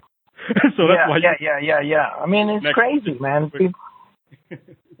that ass. So that's why. Yeah. I mean, it's crazy, man.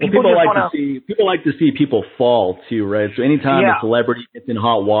 People like to see people fall too, right? So anytime a celebrity gets in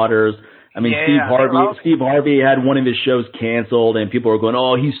hot waters, I mean, Steve Harvey had one of his shows canceled, and people were going,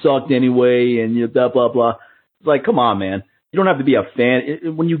 "Oh, he sucked anyway," and blah blah blah. It's like, come on, man. You don't have to be a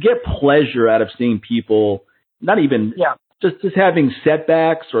fan. When you get pleasure out of seeing people, not even just having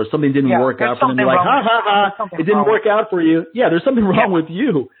setbacks or something didn't work out for them, you're like, it didn't work out for you. Yeah, there's something wrong with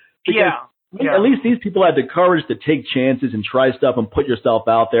you. Because at least these people had the courage to take chances and try stuff and put yourself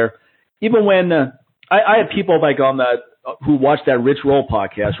out there. Even when I had people like on who watched that Rich Roll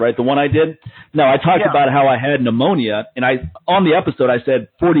podcast, right? The one I did. No, I talked about how I had pneumonia, and on the episode I said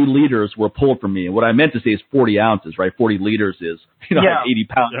 40 liters were pulled from me. And what I meant to say is 40 ounces, right? 40 liters is like 80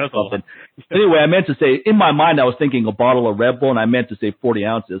 pounds or something. Anyway, I meant to say, in my mind I was thinking a bottle of Red Bull, and I meant to say 40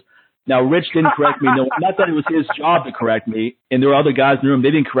 ounces. Now, Rich didn't correct me. No, not that it was his job to correct me, and there were other guys in the room.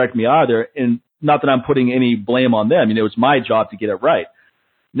 They didn't correct me either, and not that I'm putting any blame on them. It was my job to get it right.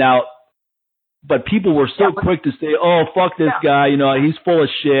 Now, but people were so quick to say, "Oh, fuck this guy," he's full of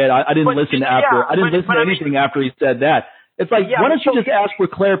shit. I didn't listen to anything after he said that. It's like, why don't you just ask for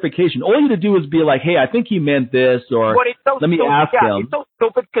clarification? All you have to do is be like, "Hey, I think he meant this," or let me ask him. It's so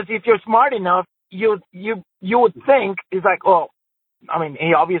stupid because if you're smart enough, you would think it's like, oh. I mean,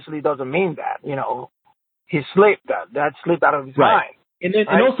 he obviously doesn't mean that, he slipped that slipped out of his mind. And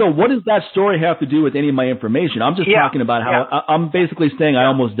also, what does that story have to do with any of my information? I'm just talking about how I'm basically saying I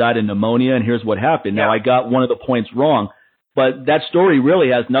almost died of pneumonia, and here's what happened. Now, I got one of the points wrong, but that story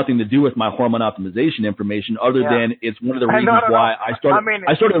really has nothing to do with my hormone optimization information, other than it's one of the reasons why I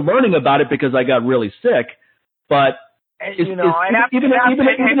started learning about it because I got really sick. But even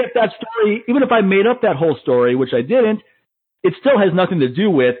if that story, even if I made up that whole story, which I didn't, it still has nothing to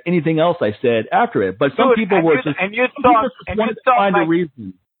do with anything else I said after it. But some people wanted to find a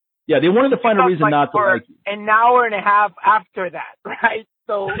reason. Yeah, they wanted to find a reason not to like you. An hour and a half after that, right?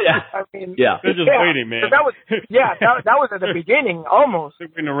 So, I mean, they're just waiting, man. So that was at the beginning, almost. They're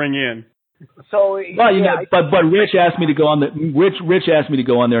going to ring in. So, but Rich asked me to go on Rich asked me to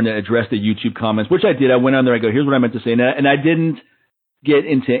go on there and address the YouTube comments, which I did. I went on there. I go, here's what I meant to say, and I didn't get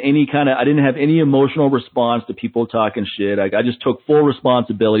into I didn't have any emotional response to people talking shit. I just took full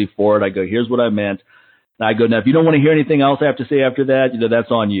responsibility for it. I go, here's what I meant. And I go, now if you don't want to hear anything else I have to say after that,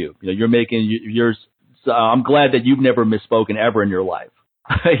 that's on you. You're making yours. I'm glad that you've never misspoken ever in your life.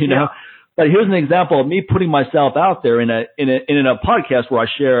 But here's an example of me putting myself out there in a podcast where I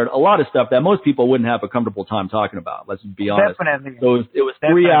shared a lot of stuff that most people wouldn't have a comfortable time talking about. Let's be honest. Definitely. So it was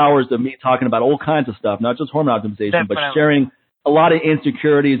 3 hours of me talking about all kinds of stuff, not just hormone optimization, but sharing a lot of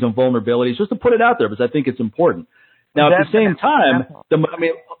insecurities and vulnerabilities, just to put it out there because I think it's important. Now, at the same time,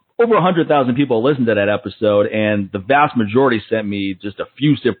 over 100,000 people listened to that episode, and the vast majority sent me just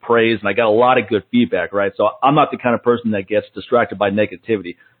effusive praise, and I got a lot of good feedback, right? So I'm not the kind of person that gets distracted by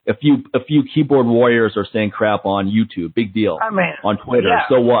negativity. A few keyboard warriors are saying crap on YouTube, big deal. On Twitter,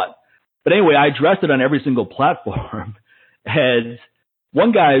 so what? But anyway, I addressed it on every single platform, and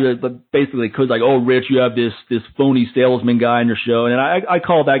one guy basically was like, "Oh, Rich, you have this phony salesman guy on your show," and I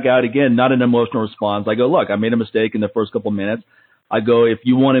called that guy out again, not an emotional response. I go, "Look, I made a mistake in the first couple minutes. I go, if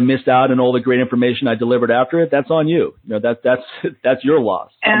you want to miss out on all the great information I delivered after it, that's on you. That's your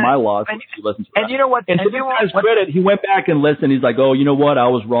loss, not my loss." And you know what? And to this guy's credit, he went back and listened. He's like, "Oh, you know what? I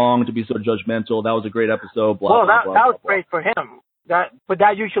was wrong to be so judgmental. That was a great episode." Blah, blah, blah, that was great for him. But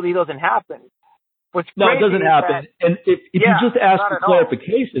that usually doesn't happen. No, it doesn't happen. And if you just ask for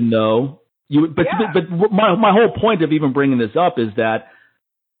clarification, though, but my whole point of even bringing this up is that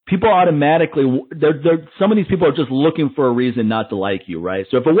people automatically, some of these people are just looking for a reason not to like you, right?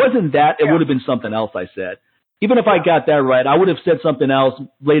 So if it wasn't that, it would have been something else I said. Even if I got that right, I would have said something else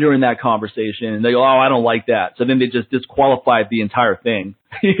later in that conversation, and they go, "Oh, I don't like that." So then they just disqualified the entire thing,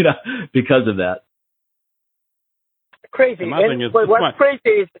 because of that. Crazy. But what's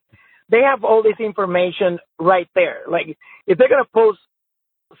crazy is they have all this information right there. Like, if they're going to post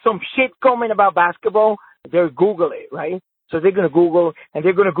some shit comment about basketball, they'll Google it, right? So they're going to Google, and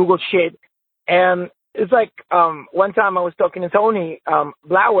they're going to Google shit. And it's like, one time I was talking to Tony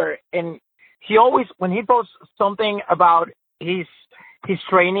Blauer, and he always, when he posts something about his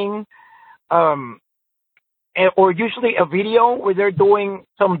training, or usually a video where they're doing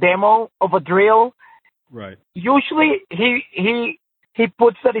some demo of a drill. Right. Usually he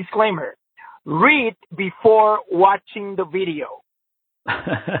puts a disclaimer: read before watching the video.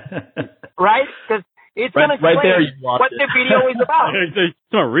 Right? Because it's going to explain what the video is about. It's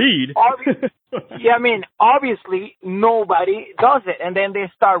not read. Yeah, I mean, obviously nobody does it, and then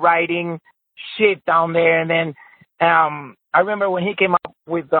they start writing shit down there. And then I remember when he came up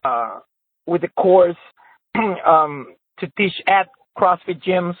with the course to teach at CrossFit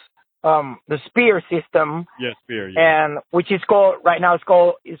gyms, the Spear system. Yes, Spear. Yeah. And which is called right now.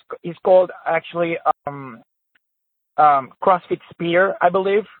 It's called actually CrossFit Spear, I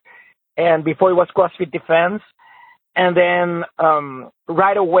believe. And before it was CrossFit Defense. And then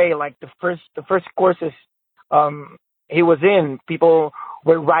right away, like the first courses he was in, people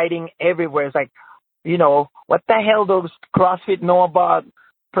were writing everywhere. It's like, you know, what the hell does CrossFit know about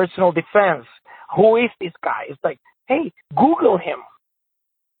personal defense? Who is this guy? It's like, hey, Google him.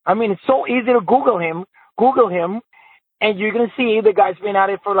 I mean, it's so easy to Google him, and you're going to see the guy's been at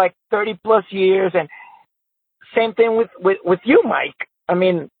it for like 30 plus years. And same thing with you, Mike. I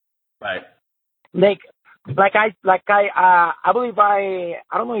mean, right. I believe I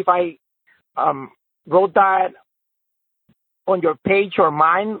don't know if I wrote that on your page or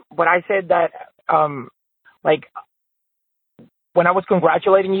mine, but I said that like when I was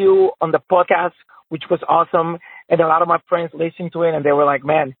congratulating you on the podcast, which was awesome, and a lot of my friends listened to it, and they were like,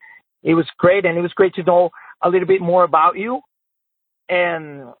 man, it was great, and it was great to know a little bit more about you.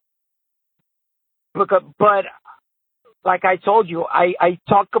 And look, but like I told you, I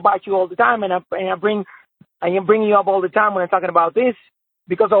talk about you all the time, and I am bringing you up all the time when I'm talking about this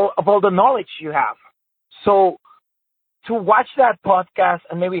because of all the knowledge you have. So to watch that podcast,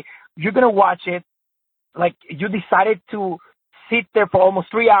 and maybe you're going to watch it, like you decided to sit there for almost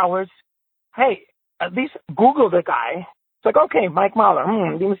 3 hours. Hey, at least Google the guy. It's like, okay, Mike Mahler.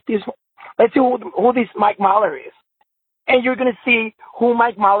 Let's see who this Mike Mahler is. And you're going to see who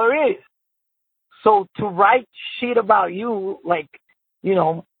Mike Mahler is. So to write shit about you, like, you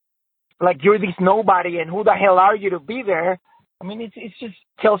know, like you're this nobody and who the hell are you to be there? I mean, it just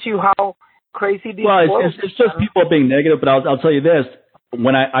tells you how crazy this was. Well, it's just people being negative, but I'll tell you this.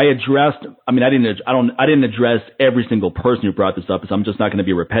 When I addressed, I mean, I didn't address every single person who brought this up, because I'm just not going to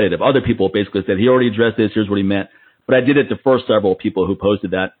be repetitive. Other people basically said, he already addressed this, here's what he meant. But I did it to first several people who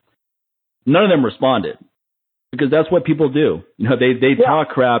posted that. None of them responded, because that's what people do. You know, they talk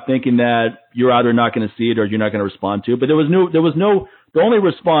crap thinking that you're either not going to see it or you're not going to respond to it. But the only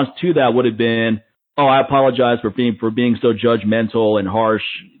response to that would have been, oh, I apologize for being so judgmental and harsh.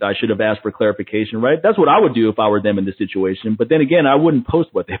 I should have asked for clarification, right? That's what I would do if I were them in this situation. But then again, I wouldn't post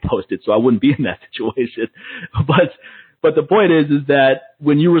what they posted, so I wouldn't be in that situation. But the point is that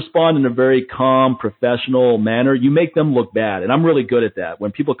when you respond in a very calm, professional manner, you make them look bad. And I'm really good at that.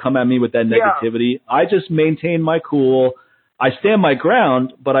 When people come at me with that negativity, I just maintain my cool. I stand my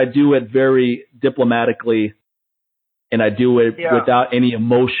ground, but I do it very diplomatically. And I do it without any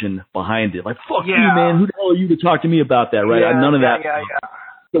emotion behind it. Like, fuck you, man. Who the hell are you to talk to me about that, right? None of that.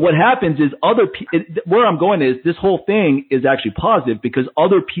 So what happens is where I'm going is this whole thing is actually positive, because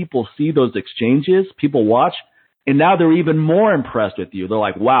other people see those exchanges, people watch, and now they're even more impressed with you. They're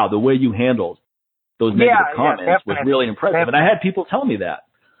like, wow, the way you handled those negative comments was really impressive. And I had people tell me that.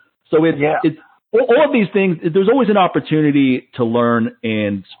 So it's all of these things. There's always an opportunity to learn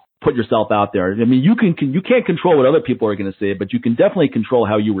and put yourself out there. I mean, you can't control what other people are going to say, but you can definitely control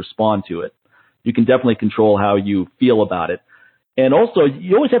how you respond to it. You can definitely control how you feel about it. And also,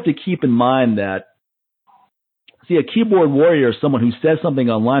 you always have to keep in mind that, see, a keyboard warrior is someone who says something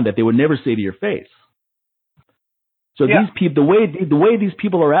online that they would never say to your face. So these people, the way these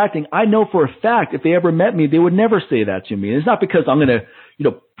people are acting, I know for a fact if they ever met me, they would never say that to me. And it's not because I'm going to,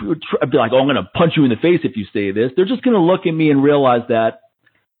 be like, oh, I'm going to punch you in the face if you say this. They're just going to look at me and realize that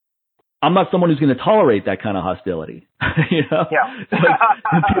I'm not someone who's going to tolerate that kind of hostility. You know?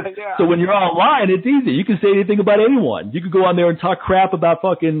 So when you're online, it's easy. You can say anything about anyone. You could go on there and talk crap about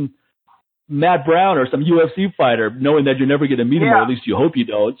fucking Matt Brown or some UFC fighter, knowing that you're never going to meet him, or at least you hope you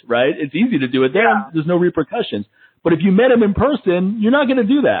don't, right? It's easy to do it then. There's no repercussions. But if you met him in person, you're not going to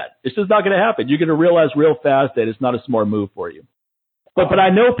do that. It's just not going to happen. You're going to realize real fast that it's not a smart move for you. But I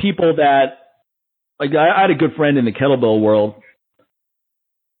know people that, like, I had a good friend in the kettlebell world.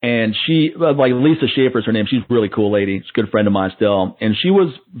 And she, like Lisa Schaefer's her name. She's a really cool lady. She's a good friend of mine still. And she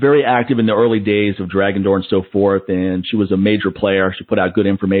was very active in the early days of Dragon Door and so forth. And she was a major player. She put out good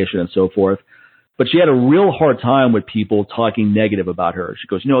information and so forth. But she had a real hard time with people talking negative about her. She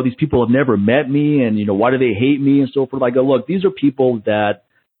goes, these people have never met me. And, why do they hate me and so forth? I go, look, these are people that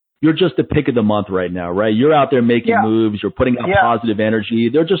you're just the pick of the month right now, right? You're out there making moves. You're putting out positive energy.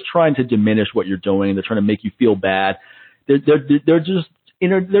 They're just trying to diminish what you're doing. They're trying to make you feel bad. They're just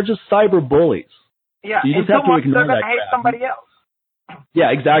cyber bullies. Yeah, so you just have to ignore that. Hate somebody else.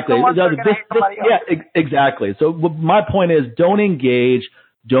 Yeah, exactly. Exactly. So my point is, don't engage.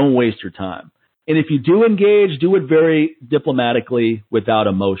 Don't waste your time. And if you do engage, do it very diplomatically without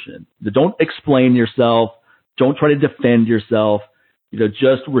emotion. Don't explain yourself. Don't try to defend yourself.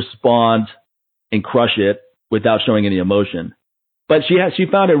 Just respond and crush it without showing any emotion. But she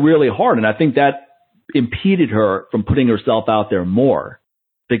found it really hard, and I think that impeded her from putting herself out there more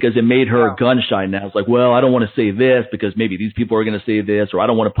because it made her gun shy now. It's like, well, I don't want to say this because maybe these people are going to say this, or I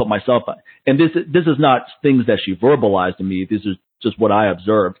don't want to put myself on. And this is not things that she verbalized to me. This is just what I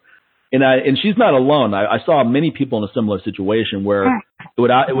observed. And she's not alone. I saw many people in a similar situation where it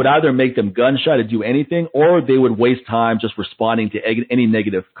would either make them gun shy to do anything, or they would waste time just responding to any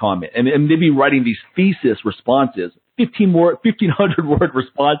negative comment. And they'd be writing these thesis responses, 1,500 word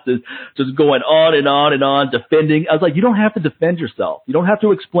responses, just going on and on and on, defending. I was like, you don't have to defend yourself. You don't have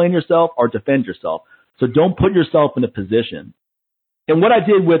to explain yourself or defend yourself. So don't put yourself in a position. And what I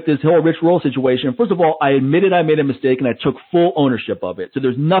did with this whole Rich Roll situation, first of all, I admitted I made a mistake and I took full ownership of it. So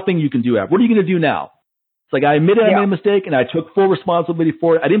there's nothing you can do after. What are you going to do now? It's like I admitted I made a mistake and I took full responsibility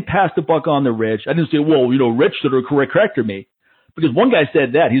for it. I didn't pass the buck on to Rich. I didn't say, well, Rich should have corrected me. Because one guy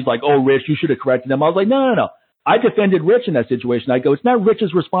said that. He's like, oh, Rich, you should have corrected him. I was like, no. I defended Rich in that situation. I go, it's not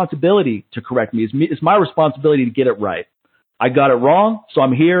Rich's responsibility to correct me. It's my responsibility to get it right. I got it wrong, so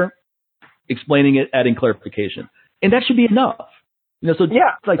I'm here explaining it, adding clarification. And that should be enough. So it's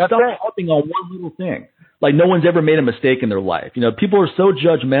like stop harping on one little thing. Like no one's ever made a mistake in their life. People are so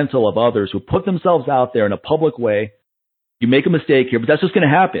judgmental of others who put themselves out there in a public way. You make a mistake here, but that's just going to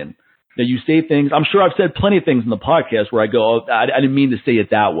happen. You say things. I'm sure I've said plenty of things in the podcast where I go, oh, I didn't mean to say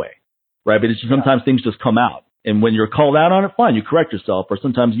it that way. Right. But it's just, sometimes things just come out. And when you're called out on it, fine, you correct yourself. Or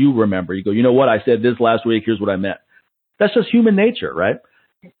sometimes you remember, you go, you know what? I said this last week. Here's what I meant. That's just human nature. Right.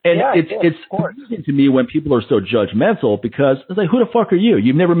 And it's amazing to me when people are so judgmental because it's like, who the fuck are you?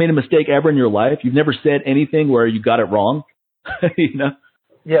 You've never made a mistake ever in your life. You've never said anything where you got it wrong.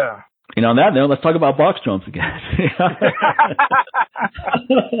 Yeah. On that note, let's talk about box jumps again.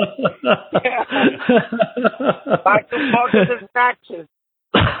 Boxes and snatches.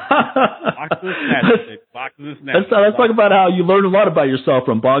 Let's talk about how you learn a lot about yourself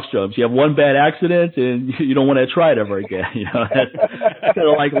from box jumps. You have one bad accident and you don't want to try it ever again. That's kind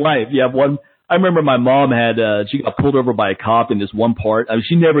of like life. You have one. I remember my mom she got pulled over by a cop in this one part. I mean,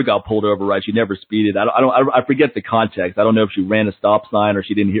 she never got pulled over, right? She never speeded. I forget the context. I don't know if she ran a stop sign or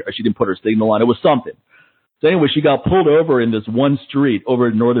she didn't put her signal on. It was something. So anyway, she got pulled over in this one street over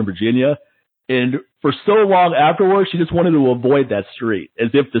in Northern Virginia. And for so long afterwards, she just wanted to avoid that street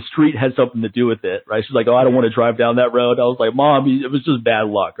as if the street had something to do with it, right? She's like, oh, I don't want to drive down that road. I was like, Mom, it was just bad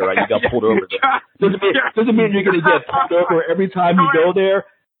luck, all right? You got pulled over there. Doesn't mean you're going to get pulled over every time you go there.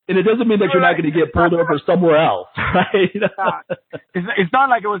 And it doesn't mean that you're not going to get pulled over somewhere else, right? It's not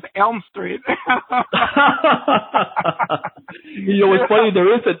like it was Elm Street. It's funny.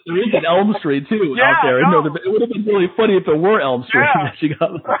 There is an Elm Street too out there. No. It would have been really funny if it were Elm Street. Yeah. She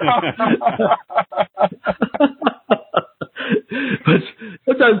got But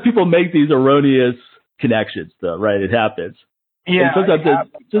sometimes people make these erroneous connections, though, right? It happens. Yeah, and sometimes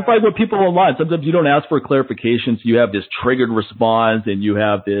just like with people online, sometimes you don't ask for clarification, so you have this triggered response and you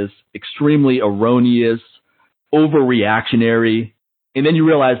have this extremely erroneous, overreactionary, and then you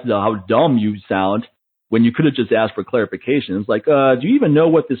realize how dumb you sound when you could have just asked for clarification. It's like, do you even know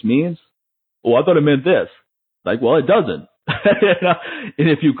what this means? Oh, I thought it meant this. Like, well, it doesn't. And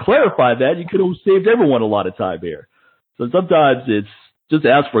if you clarify that, you could have saved everyone a lot of time here. So sometimes it's just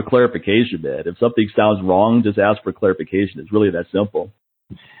ask for clarification, man. If something sounds wrong, just ask for clarification. It's really that simple.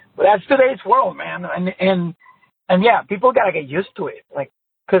 But that's today's world, man. And yeah, people gotta get used to it. Like,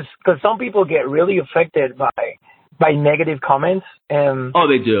 cause some people get really affected by negative comments. Oh,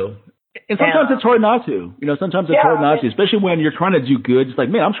 they do. And sometimes it's hard not to. Sometimes it's hard not to, especially when you're trying to do good. It's like,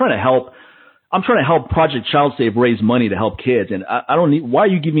 man, I'm trying to help Project Child Save raise money to help kids, and I don't need. Why are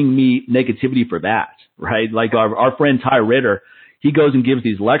you giving me negativity for that, right? Like our friend Ty Ritter. He goes and gives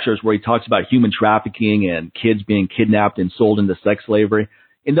these lectures where he talks about human trafficking and kids being kidnapped and sold into sex slavery.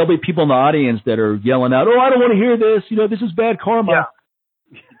 And there'll be people in the audience that are yelling out, oh, I don't want to hear this. This is bad karma. Yeah.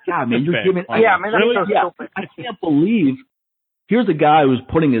 God, man, you're giving. Yeah, man, that's so stupid. I can't believe. Here's a guy who's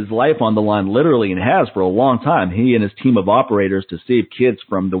putting his life on the line literally and has for a long time. He and his team of operators to save kids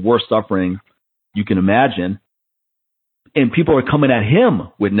from the worst suffering you can imagine. and people are coming at him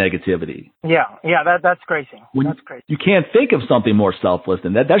with negativity. Yeah, that's crazy. That's crazy. You can't think of something more selfless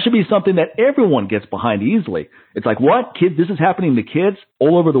than that. That should be something that everyone gets behind easily. It's like, what? Kids, this is happening to kids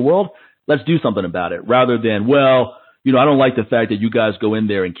all over the world? Let's do something about it. Rather than, well, you know, I don't like the fact that you guys go in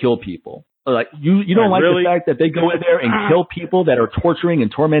there and kill people. Like, you don't like the fact that they go in there and kill people that are torturing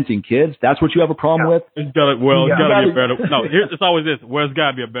and tormenting kids? That's what you have a problem with? It's gotta be a better. No, it's always this. Well, it's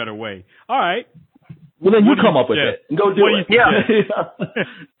gotta be a better way. All right. Well, then you come up with it and go do it. Yeah.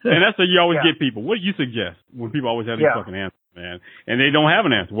 And that's how you always get people. What do you suggest when people always have these fucking answers, man? And they don't have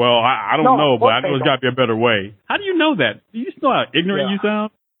an answer. Well, I don't know, but I know it's got to be a better way. How do you know that? Do you know how ignorant you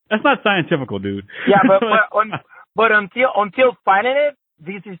sound? That's not scientific, dude. Yeah, but until finding it,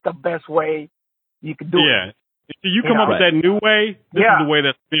 this is the best way you could do it. Yeah. If you come up with that new way, this is the way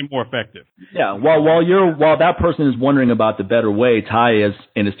that's being more effective. Yeah. While that person is wondering about the better way, Ty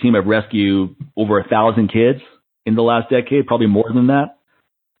and his team have rescued over 1,000 kids in the last decade, probably more than that.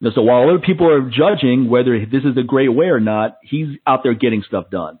 So while other people are judging whether this is a great way or not, he's out there getting stuff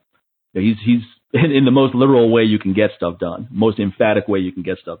done. He's in the most literal way you can get stuff done, most emphatic way you can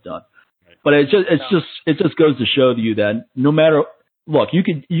get stuff done. But it just goes to show you that no matter. Look, we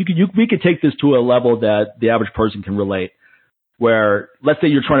could take this to a level that the average person can relate, where let's say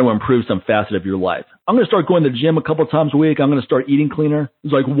you're trying to improve some facet of your life. I'm going to start going to the gym a couple of times a week. I'm going to start eating cleaner.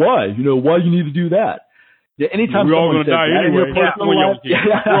 It's like, why? You know, why do you need to do that? Anytime we're all someone says that in your personal life,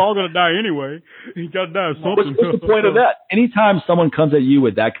 we're all going to die anyway. You got to die of something. What's the point of that? Anytime someone comes at you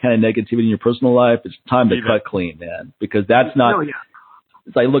with that kind of negativity in your personal life, it's time to cut clean, man, because that's not,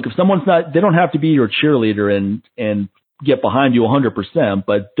 it's like, look, if someone's not, they don't have to be your cheerleader and get behind you 100%,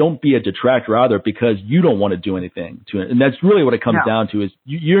 but don't be a detractor either because you don't want to do anything to it. And that's really what it comes down to is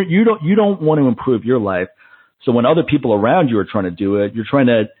you don't want to improve your life. So when other people around you are trying to do it, you're trying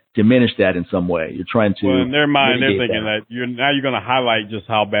to diminish that in some way. You're trying to. Well, in their mind, they're thinking that you're going to highlight just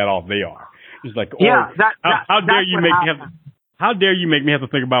how bad off they are. It's like, how dare you make me have to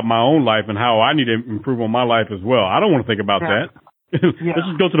think about my own life and how I need to improve on my life as well. I don't want to think about that. Let's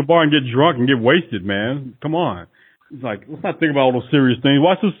just go to the bar and get drunk and get wasted, man. Come on. It's like, let's not think about all those serious things.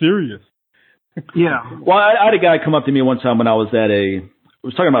 Why so serious? Yeah. Well, I had a guy come up to me one time when I was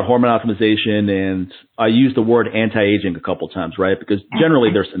talking about hormone optimization, and I used the word anti-aging a couple times, right? Because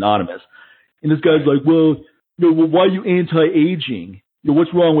generally they're synonymous. And this guy's like, well, why are you anti-aging?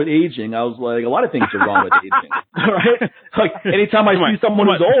 What's wrong with aging? I was like, a lot of things are wrong with aging. All right? Like, anytime I see someone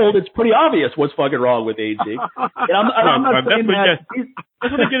who's old, it's pretty obvious what's fucking wrong with aging. And I'm not saying that.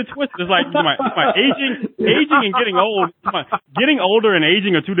 That's when they get it twisted. It's like, aging and getting old. Getting older and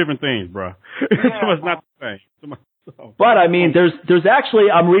aging are two different things, bro. It's not the same. But I mean, there's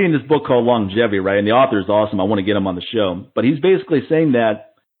actually, I'm reading this book called Longevity, right? And the author is awesome. I want to get him on the show. But he's basically saying that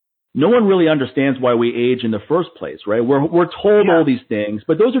no one really understands why we age in the first place, right? We're told all these things,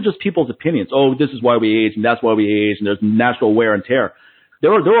 but those are just people's opinions. Oh, this is why we age, and that's why we age, and there's natural wear and tear.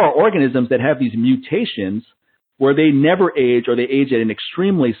 There are organisms that have these mutations where they never age or they age at an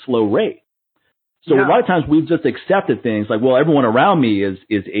extremely slow rate. So a lot of times we've just accepted things like, well, everyone around me is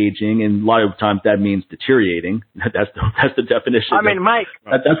aging, and a lot of times that means deteriorating. That's the definition. I mean, Mike.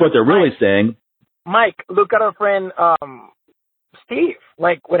 That's what they're really saying. Mike, look at our friend Steve.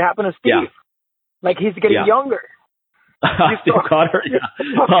 Like, what happened to Steve? Yeah. Like, he's getting younger. Steve Cotter,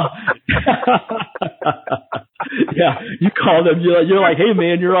 yeah, you called him. You're like, hey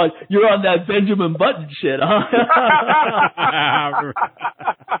man, you're on that Benjamin Button shit, huh?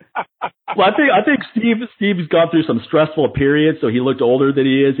 Well, I think Steve's gone through some stressful periods, so he looked older than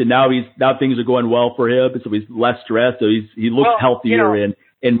he is, and now things are going well for him, so he's less stressed, so he looks healthier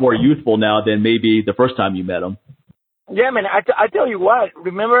and more youthful now than maybe the first time you met him. Yeah, man. I tell you what.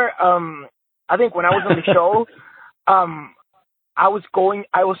 Remember, I think when I was on the show, I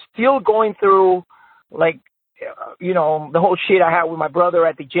was still going through, like, the whole shit I had with my brother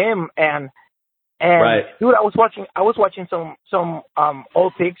at the gym, and dude, I was watching some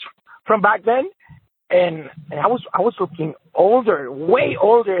old pics from back then, and I was looking older, way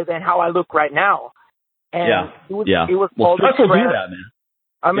older than how I look right now. And it was all the stress. Do that, man.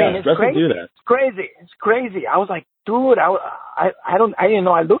 I mean, it's crazy. It's crazy. It's crazy. I was like, dude, I didn't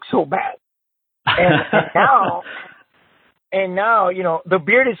know I looked so bad. And now, the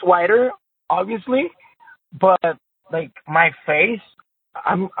beard is whiter, obviously, but like my face,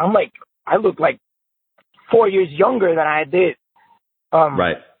 I'm like, I look like 4 years younger than I did.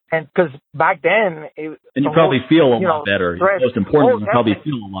 Right. And because back then, and you probably feel a lot better. Most important, you probably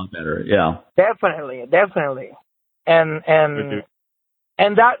feel a lot better. Yeah. Definitely.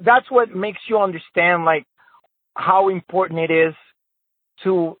 And that's what makes you understand, like, how important it is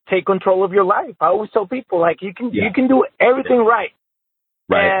to take control of your life. I always tell people, like, you can do everything right.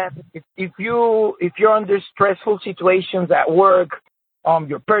 Right. And if you're under stressful situations at work,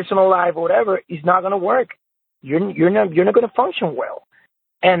 your personal life, or whatever, it's not going to work. You're not going to function well.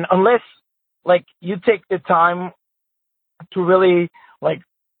 And unless, like, you take the time to really, like,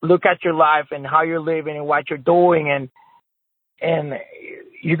 look at your life and how you're living and what you're doing, and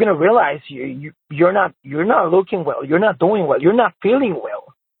you're going to realize you're not looking well. You're not doing well. You're not feeling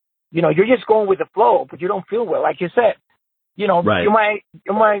well. You know, you're just going with the flow, but you don't feel well. Like you said, you know, right.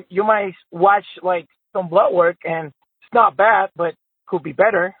 you might watch, like, some blood work, and it's not bad, but could be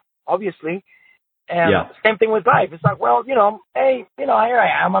better, obviously. And same thing with life. It's like, well, you know, hey, you know, here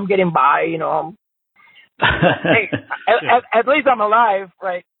I am. I'm getting by, you know. Hey, at least I'm alive,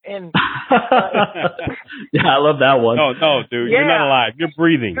 right? And yeah, I love that one. No, dude, you're not alive. You're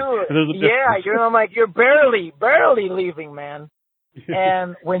breathing. Dude, you're barely living, man.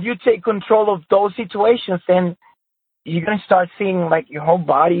 And when you take control of those situations, then you're gonna start seeing, like, your whole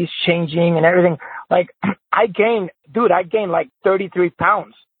body is changing and everything. Like, I gained like 33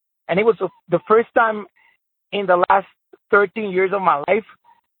 pounds, and it was the first time in the last 13 years of my life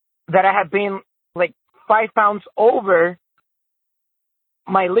that I have been, like, 5 pounds over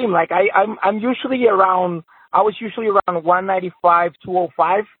my limb. Like, I was usually around 195,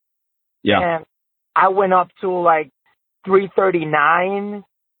 205. Yeah. And I went up to, like, 339.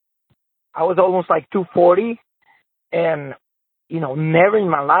 I was almost like 240. And, you know, never in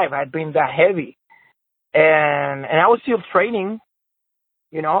my life I'd been that heavy. And I was still training,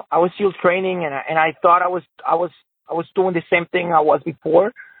 you know, and I thought I was doing the same thing I was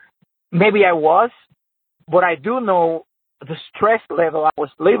before. Maybe I was, but I do know the stress level I was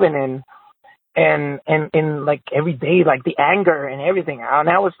living in, and like every day, like the anger and everything. And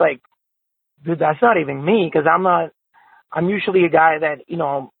I was like, dude, that's not even me, because I'm usually a guy that, you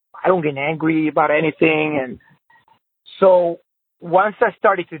know, I don't get angry about anything. And so once I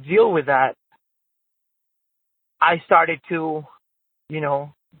started to deal with that, I started to, you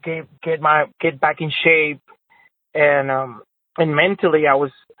know, get back in shape, and mentally I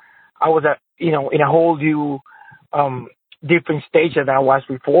was you know, in a whole new different stage than I was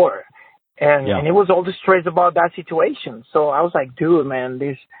before, and it was all the stress about that situation. So I was like, dude, man,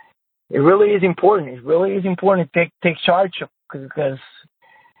 it really is important. It really is important to take charge of, because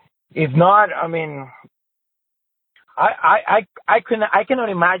if not, I mean, I cannot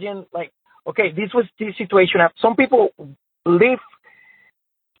imagine, like, okay, this situation. Some people live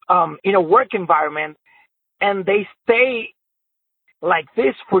in a work environment, and they stay like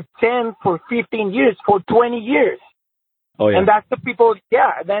this for 10, for 15 years, for 20 years. Oh, yeah. And that's the people,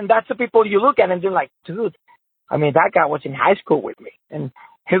 then that's the people you look at and they're like, dude, I mean, that guy was in high school with me, and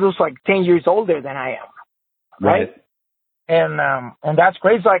he was like 10 years older than I am. Right. And that's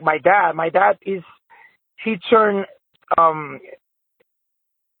crazy. Like my dad he turned, I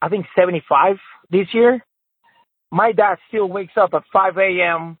think 75 this year. My dad still wakes up at 5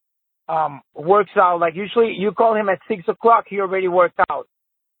 a.m., works out. Like, usually you call him at 6 o'clock, he already worked out,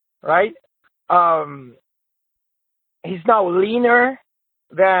 right? He's now leaner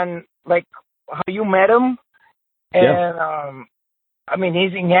than, like, how you met him. And, I mean,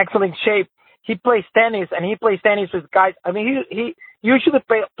 he's in excellent shape. He plays tennis, and he plays tennis with guys. I mean, he usually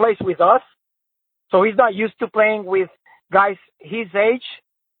plays with us, so he's not used to playing with guys his age,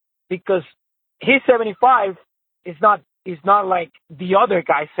 because he's 75. It's not like the other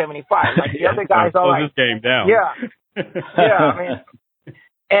guy's 75. Like, the other guys are like, this game down. I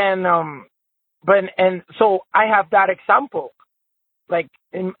mean, and so I have that example, like,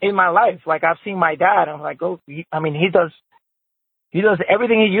 in my life. Like, I've seen my dad. I'm like, oh, he does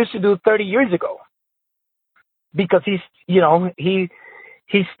everything he used to do 30 years ago, because he's, you know, he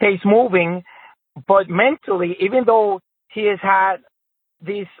stays moving, but mentally, even though he has had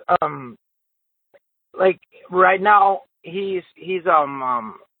this, like, right now he's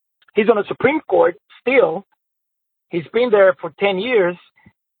on the Supreme Court still. He's been there for 10 years,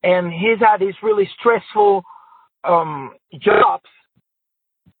 and he's had these really stressful jobs,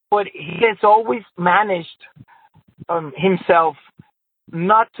 but he has always managed himself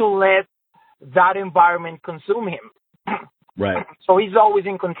not to let that environment consume him. Right. So he's always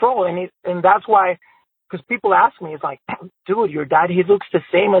in control, and that's why, because people ask me, it's like, dude, your dad, he looks the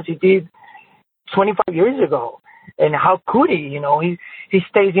same as he did 25 years ago. And how could he? You know, he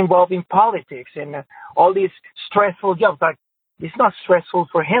stays involved in politics and all these stressful jobs. Like, it's not stressful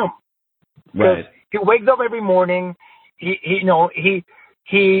for him. Right. He wakes up every morning. He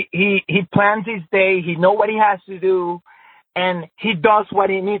plans his day. He knows what he has to do, and he does what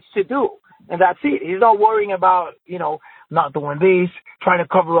he needs to do, and that's it. He's not worrying about, you know, not doing this, trying to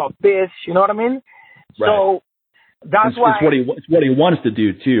cover up this. You know what I mean? Right. So that's why it's what he wants to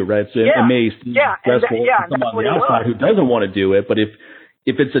do too, right? So it may seem stressful to someone on the outside who doesn't want to do it, but if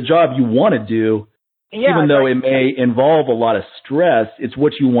it's a job you want to do, even though it may involve a lot of stress, it's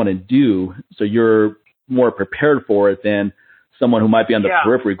what you want to do, so you're more prepared for it than someone who might be on the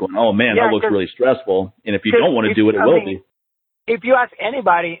periphery going, oh man, that looks really stressful. And if you don't want to do it, it will be. If you ask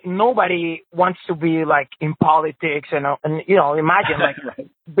anybody, nobody wants to be like in politics and you know, imagine like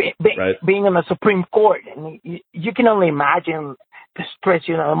being in the Supreme Court, and you can only imagine the stress.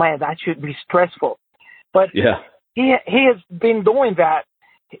 You know, man, that should be stressful. But he has been doing that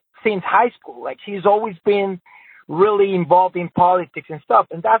since high school. Like he's always been really involved in politics and stuff,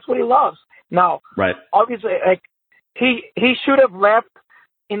 and that's what he loves. Now, obviously, like he should have left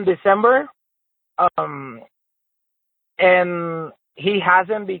in December, and he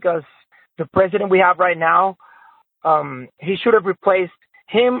hasn't, because the president we have right now, he should have replaced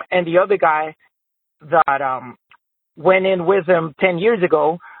him and the other guy that went in with him 10 years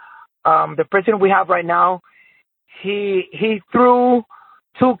ago. The president we have right now, he threw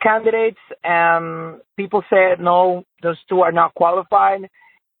 2 candidates, and people said, no, those 2 are not qualified.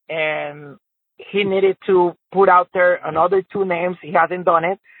 And he needed to put out there another 2 names. He hasn't done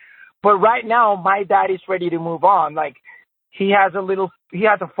it. But right now, my dad is ready to move on. Like, he has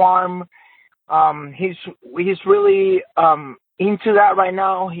a farm. He's really into that right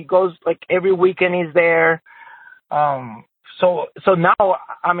now. He goes like every weekend he's there. So now,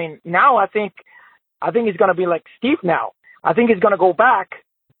 I think he's going to be like Steve now. I think he's going to go back,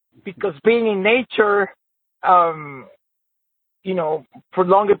 because being in nature, you know, for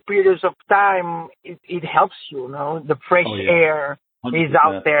longer periods of time, it helps you, you know, the fresh air 100%. Is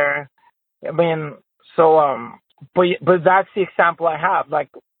out there. I mean, so, but that's the example I have. Like,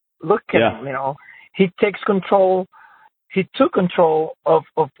 look at him, you know, he takes control. He took control of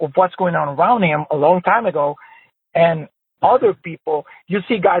what's going on around him a long time ago. And other people, you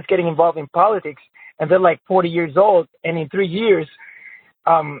see guys getting involved in politics, and they're like 40 years old, and in 3 years,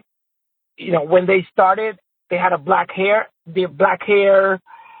 you know, when they started, they had black hair,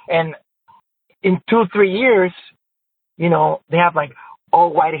 and in 2-3 years, you know, they have like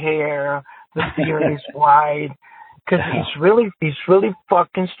all white hair, the beard is white, because it's really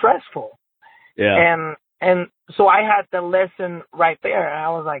fucking stressful. Yeah. And so I had the lesson right there, and I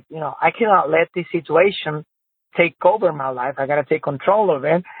was like, you know, I cannot let this situation take over my life. I got to take control of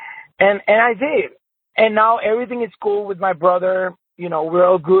it. And I did. And now everything is cool with my brother. You know, we're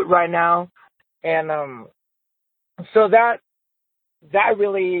all good right now. And so that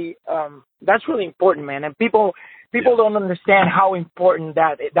really that's really important, man. And people don't understand how important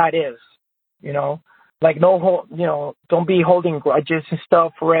that is. You know, like don't be holding grudges and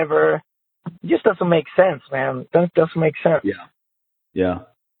stuff forever. It just doesn't make sense, man. That doesn't make sense. Yeah.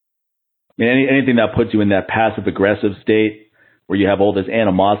 I mean, anything that puts you in that passive aggressive state where you have all this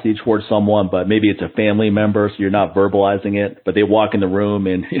animosity towards someone, but maybe it's a family member, so you're not verbalizing it, but they walk in the room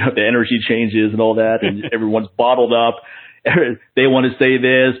and, you know, the energy changes and all that, and everyone's bottled up. They want to say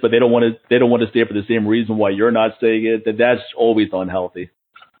this, but they don't want to say it for the same reason why you're not saying it. That's always unhealthy.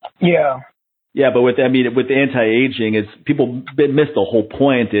 Yeah. Yeah, but with anti-aging, it's people miss the whole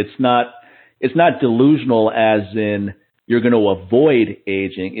point. It's not delusional as in you're going to avoid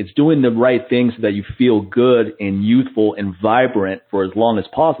aging. It's doing the right things so that you feel good and youthful and vibrant for as long as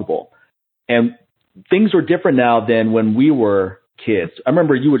possible. And things are different now than when we were kids. I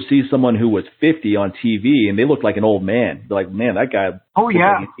remember you would see someone who was 50 on TV and they looked like an old man. You're like, man, that guy looks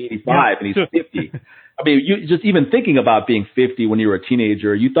like he's 85 and he's 50. I mean, you just even thinking about being 50 when you were a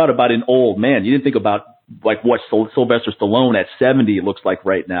teenager, you thought about an old man. You didn't think about like what Sylvester Stallone at 70 looks like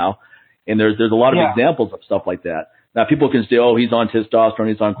right now. And there's a lot of examples of stuff like that. Now people can say, oh, he's on testosterone,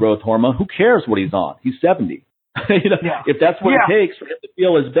 he's on growth hormone. Who cares what he's on? He's 70. You know, if that's what it takes for him to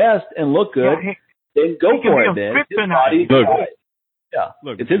feel his best and look good, then go for it. Then his body is his life. Yeah,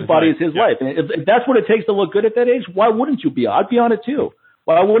 it's his body, is his life. And if that's what it takes to look good at that age, why wouldn't you be? I'd be on it too.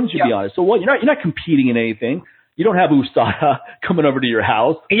 Why wouldn't you be on it? So you're not competing in anything. You don't have USADA coming over to your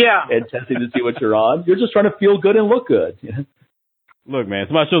house and testing to see what you're on. You're just trying to feel good and look good. Look, man,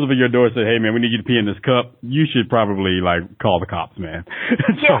 somebody shows up at your door and says, hey, man, we need you to pee in this cup. You should probably, call the cops, man.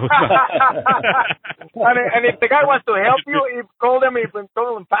 And if the guy wants to help you, you call them and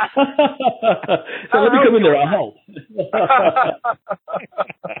told them pass. So let me come in there. I'll help.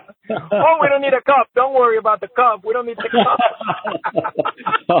 Oh, we don't need a cup. Don't worry about the cup. We don't need the cup.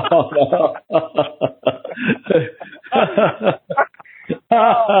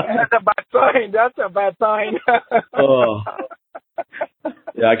 That's a bad sign. Oh.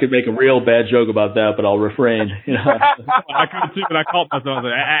 Yeah, I could make a real bad joke about that, but I'll refrain. You know? I could too, but I caught myself.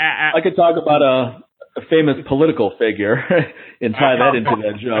 I could talk about a famous political figure and tie that into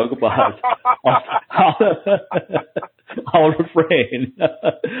that joke, but I'll refrain.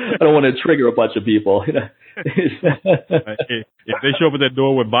 I don't want to trigger a bunch of people. You know? If they show up at that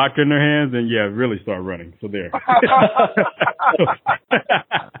door with vodka in their hands, then yeah, really start running. So there.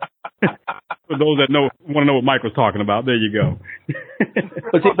 For those that want to know what Mike was talking about, there you go.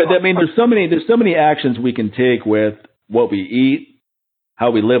 but I mean, there's so many actions we can take with what we eat,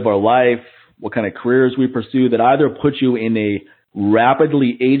 how we live our life, what kind of careers we pursue that either put you in a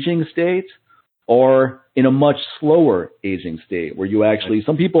rapidly aging state or in a much slower aging state where you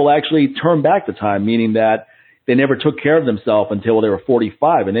some people actually turn back the time, meaning that they never took care of themselves until they were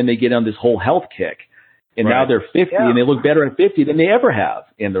 45, and then they get on this whole health kick. And now they're 50 and they look better at 50 than they ever have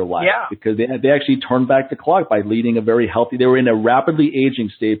in their life because they actually turned back the clock by leading a very healthy, they were in a rapidly aging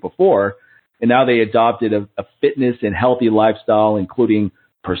state before, and now they adopted a fitness and healthy lifestyle, including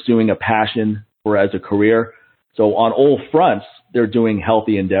pursuing a passion or as a career. So on all fronts, they're doing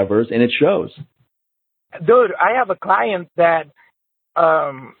healthy endeavors, and it shows. Dude, I have a client that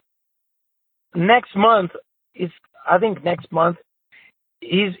next month, he's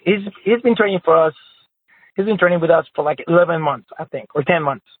been training for us. He's been training with us for like 11 months, I think, or 10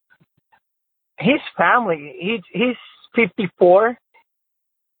 months. His family, he's 54.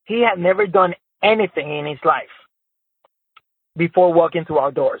 He had never done anything in his life before walking through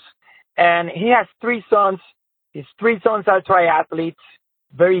our doors. And he has 3 sons. His 3 sons are triathletes,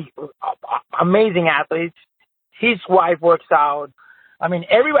 very amazing athletes. His wife works out. I mean,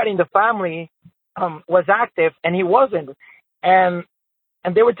 everybody in the family was active, and he wasn't. And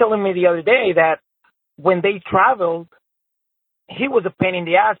they were telling me the other day that when they traveled, he was a pain in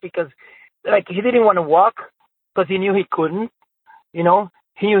the ass because, like, he didn't want to walk because he knew he couldn't. You know,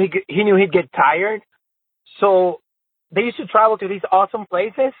 he knew he'd get tired. So they used to travel to these awesome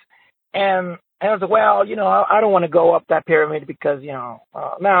places, and I was like, well, you know, I don't want to go up that pyramid because, you know,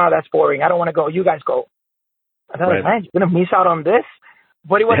 no, that's boring. I don't want to go. You guys go. And I was like, man, you're gonna miss out on this.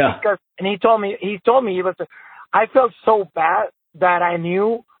 But it was because, and he told me he was. I felt so bad that I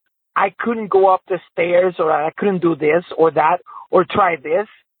knew I couldn't go up the stairs, or I couldn't do this or that or try this,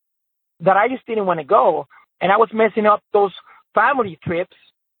 that I just didn't want to go. And I was messing up those family trips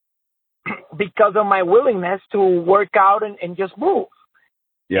because of my willingness to work out and just move.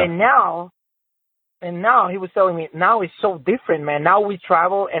 Yeah. And now he was telling me, now it's so different, man. Now we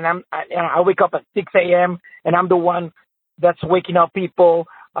travel, and I wake up at 6 a.m. and I'm the one that's waking up people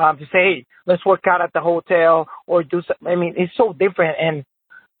to say, hey, let's work out at the hotel or do something. I mean, it's so different. And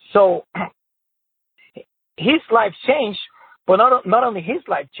so his life changed, but not only his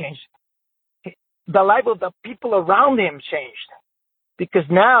life changed, the life of the people around him changed, because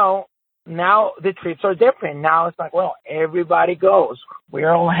now the trips are different. Now it's like, well, everybody goes.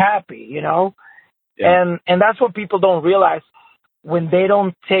 We're all happy, you know? Yeah. And that's what people don't realize when they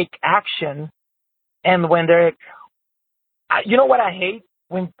don't take action, and when they're, you know what I hate?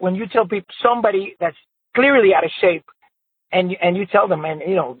 When you tell people, somebody that's clearly out of shape, and you tell them, man,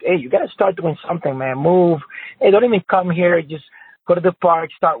 you know, hey, you got to start doing something, man. Move. Hey, don't even come here. Just go to the park,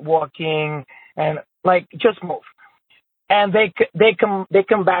 start walking, and like just move. And they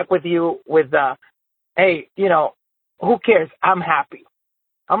come back with you with, hey, you know, who cares? I'm happy.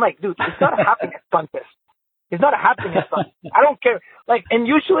 I'm like, dude, it's not a happiness contest. It's not a happiness contest. I don't care. Like, and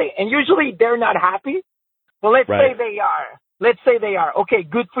usually they're not happy. But let's say they are. Let's say they are. Okay,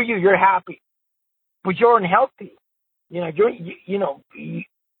 good for you. You're happy, but you're unhealthy. You know,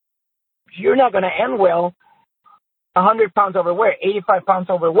 you're not going to end well 100 pounds overweight, 85 pounds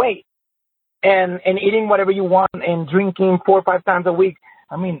overweight, and eating whatever you want and drinking 4 or 5 times a week.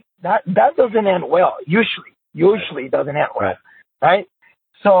 I mean, that doesn't end well. Usually doesn't end well, right?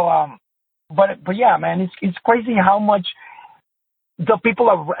 So, but yeah, man, it's crazy how much the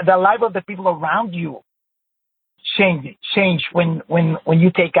life of the people around you change when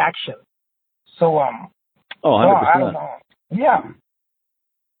you take action. So, 100%. I don't know. Yeah.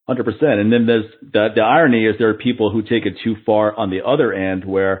 100%. And then there's the irony is there are people who take it too far on the other end,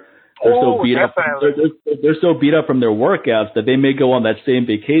 where they're so beat up. They're so beat up from their workouts that they may go on that same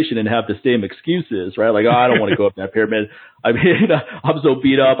vacation and have the same excuses, right? Like, oh, I don't want to go up that pyramid. I mean, I'm so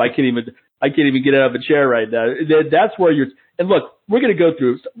beat up, I can't even get out of a chair right now. That's where and look, we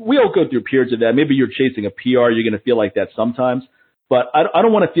all go through periods of that. Maybe you're chasing a PR, you're going to feel like that sometimes, but I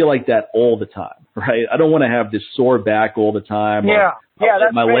don't want to feel like that all the time, right? I don't want to have this sore back all the time. Yeah.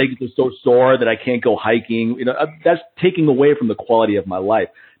 My legs are so sore that I can't go hiking. You know, that's taking away from the quality of my life.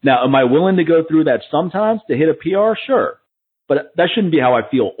 Now, am I willing to go through that sometimes to hit a PR? Sure. but that shouldn't be how I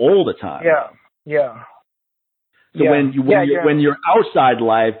feel all the time. Yeah. So when your outside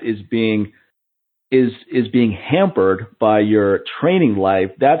life is being hampered by your training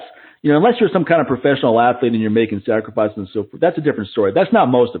life, that's, unless you're some kind of professional athlete and you're making sacrifices and so forth, that's a different story. That's not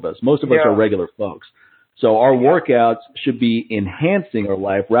most of us. Most of us are regular folks. So our workouts should be enhancing our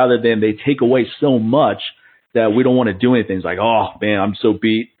life rather than they take away so much that we don't want to do anything. It's like, oh man, I'm so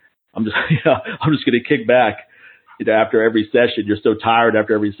beat. I'm just going to kick back. After every session, you're so tired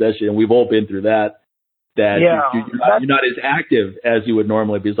after every session, and we've all been through that. You're not as active as you would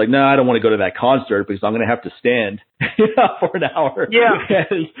normally be. It's like, no, I don't want to go to that concert because I'm going to have to stand for an hour.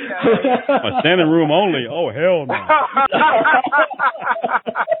 A standing room only. Oh, hell no.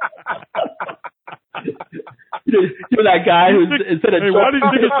 You're that guy who's instead of why did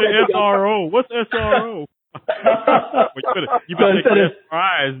you think it's the SRO? What's SRO? you better take your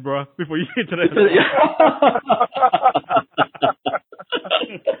fries, bro, before you get to that.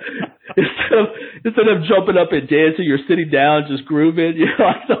 Instead of jumping up and dancing, you're sitting down, just grooving. You're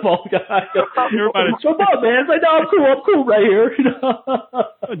like some old guy. Everybody, come on, man! It's like, no, I'm cool right here.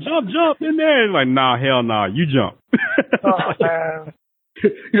 Jump in there. It's like, nah, hell nah, you jump. Oh man.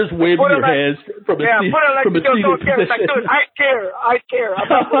 You're just waving your hands from a seat. From a seated position. Like, dude, I care.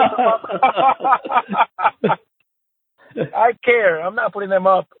 I care. I'm not putting them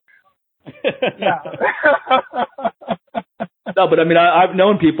up. Yeah. No, but I mean, I've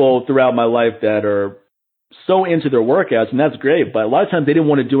known people throughout my life that are so into their workouts, and that's great. But a lot of times they didn't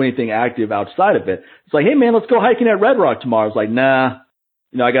want to do anything active outside of it. It's like, hey man, let's go hiking at Red Rock tomorrow. It's like, nah,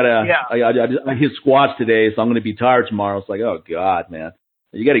 I hit squats today, so I'm going to be tired tomorrow. It's like, oh God, man.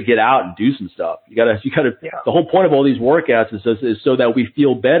 You got to get out and do some stuff. You got to. The whole point of all these workouts is so that we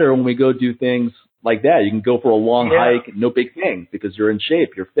feel better when we go do things like that. You can go for a long hike, no big thing, because you're in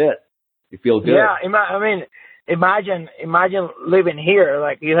shape, you're fit, you feel good. Yeah, I mean, imagine living here.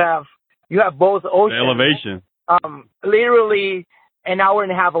 Like you have both oceans. The elevation. Literally an hour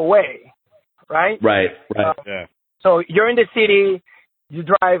and a half away, right? Right. Yeah. So you're in the city. You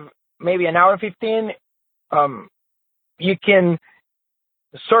drive maybe an hour and 15. You can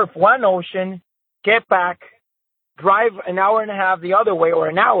surf one ocean, get back, drive an hour and a half the other way or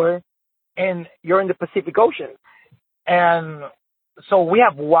an hour, and you're in the Pacific Ocean. And so we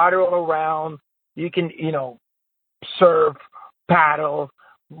have water all around. You can, surf, paddle,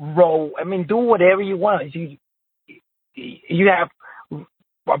 row. I mean, do whatever you want. You have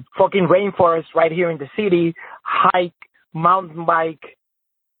a fucking rainforest right here in the city, hike, mountain bike.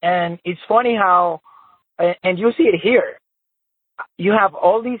 And it's funny how, and you see it here, you have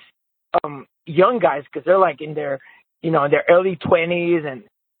all these young guys, because they're like in their early 20s, and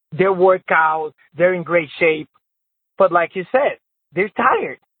their workout, they're in great shape. But like you said, they're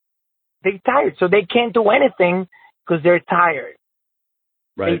tired. So they can't do anything because they're tired.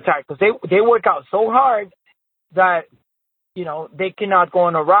 Right. They're tired because they work out so hard that, they cannot go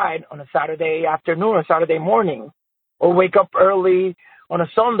on a ride on a Saturday afternoon or Saturday morning, or wake up early on a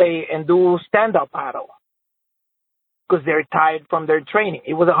Sunday and do stand-up paddle because they're tired from their training.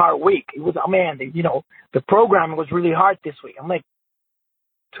 It was a hard week. It was, the program was really hard this week. I'm like,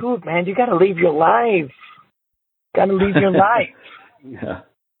 dude, man, you got to live your life.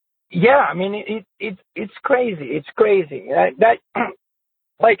 Yeah, I mean, it's crazy. It's crazy. That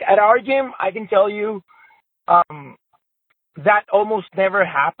like at our gym, I can tell you, that almost never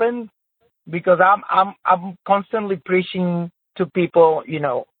happened because I'm constantly preaching to people,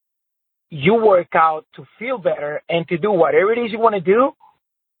 you work out to feel better and to do whatever it is you want to do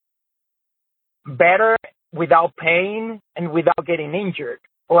better without pain and without getting injured,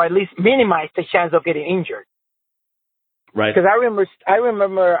 or at least minimize the chance of getting injured. Right. Because I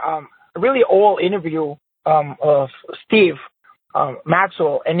remember a really old interview of Steve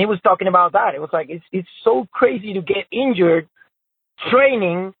Maxwell, and he was talking about that. It was like it's so crazy to get injured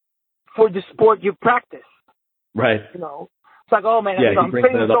training for the sport you practice. Right. It's like, oh man, I'm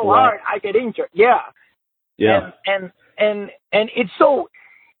training so hard, I get injured. Yeah. And it's so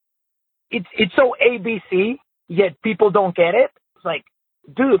ABC, yet people don't get it. It's like,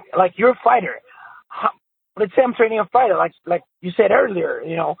 dude, like you're a fighter. Let's say I'm training a fighter, like you said earlier,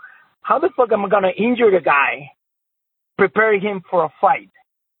 how the fuck am I going to injure the guy, prepare him for a fight?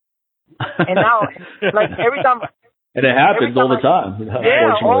 And now, like every time. And it happens all the time.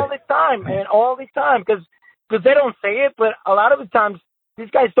 Yeah, all the time. Because they don't say it, but a lot of the times, these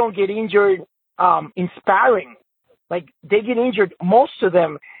guys don't get injured in sparring. Like, they get injured, most of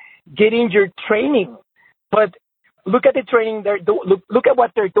them get injured training. But look at the training they're doing. Look at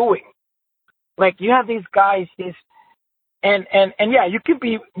what they're doing. Like, you have these guys, and yeah, you can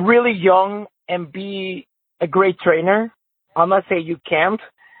be really young and be a great trainer, I'm not saying you can't,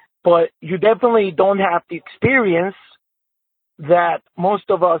 but you definitely don't have the experience that most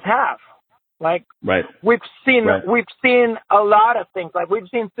of us have. Like, right. we've seen a lot of things. Like, we've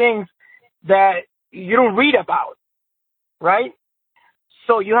seen things that you don't read about, right?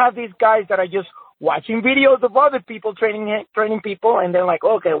 So you have these guys that are just watching videos of other people training people, and they're like,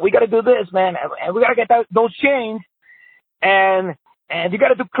 okay, we got to do this, man, and we got to get those chains, and you got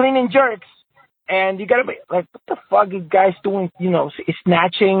to do clean and jerks, and you got to be like, what the fuck is guys doing? You know,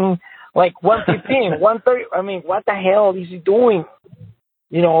 snatching like 115, 130. I mean, what the hell is he doing?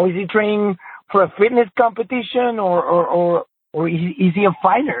 You know, is he training for a fitness competition or is he a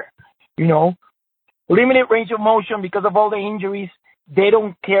fighter? You know, limited range of motion because of all the injuries. They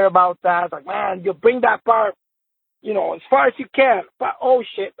don't care about that. Like, man, you bring that part, you know, as far as you can. But, oh,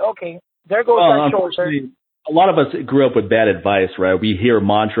 shit, okay, there goes that shoulder. A lot of us grew up with bad advice, right? We hear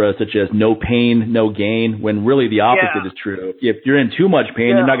mantras such as no pain, no gain, when really the opposite is true. If you're in too much pain,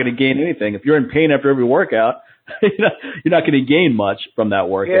 you're not going to gain anything. If you're in pain after every workout, you're not going to gain much from that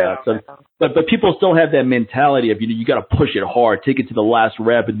workout. So, but people still have that mentality of, you got to push it hard, take it to the last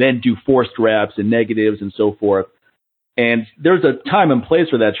rep, and then do forced reps and negatives and so forth. And there's a time and place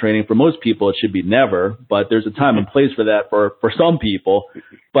for that training. For most people, it should be never, but there's a time and place for that for some people.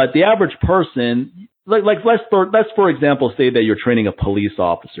 But the average person, like let's for example say that you're training a police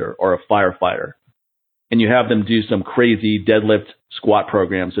officer or a firefighter, and you have them do some crazy deadlift squat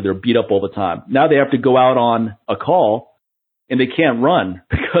program, so they're beat up all the time. Now they have to go out on a call, and they can't run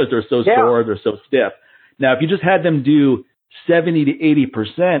because they're so sore, they're so stiff. Now, if you just had them do 70 to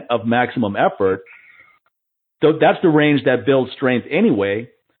 80% of maximum effort, so that's the range that builds strength anyway.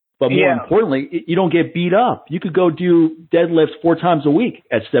 But more importantly, you don't get beat up. You could go do deadlifts 4 times a week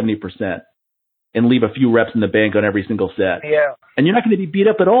at 70% and leave a few reps in the bank on every single set. Yeah. And you're not going to be beat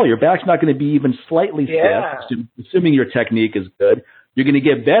up at all. Your back's not going to be even slightly stiff, assuming your technique is good. You're going to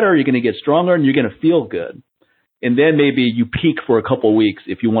get better, you're going to get stronger, and you're going to feel good. And then maybe you peak for a couple of weeks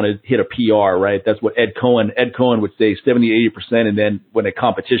if you want to hit a PR, right? That's what Ed Cohen would say, 70, 80%. And then when a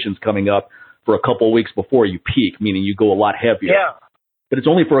competition's coming up, for a couple of weeks before you peak, meaning you go a lot heavier. Yeah. But it's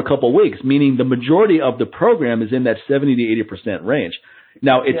only for a couple of weeks, meaning the majority of the program is in that 70 to 80% range.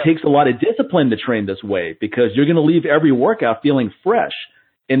 Now, it takes a lot of discipline to train this way because you're going to leave every workout feeling fresh.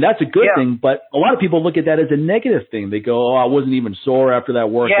 And that's a good thing, but a lot of people look at that as a negative thing. They go, oh, I wasn't even sore after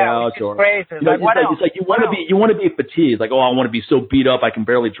that workout. Or crazy. It's like you want to be fatigued. Like, oh, I want to be so beat up I can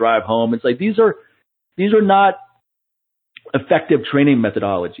barely drive home. It's like these are not effective training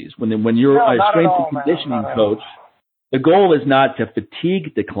methodologies. When you're a strength and conditioning coach, the goal is not to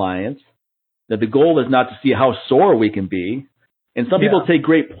fatigue the clients. That the goal is not to see how sore we can be. And some people take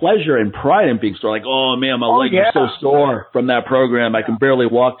great pleasure and pride in being sore. Like, oh man, my legs are so sore from that program. I can barely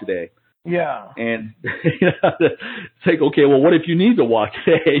walk today. Yeah. And it's like, okay, well, what if you need to walk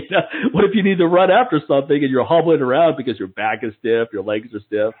today? What if you need to run after something and you're hobbling around because your back is stiff, your legs are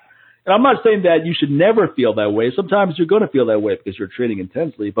stiff? And I'm not saying that you should never feel that way. Sometimes you're going to feel that way because you're training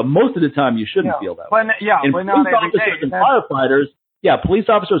intensely, but most of the time you shouldn't feel that way. And but not every day. And firefighters, police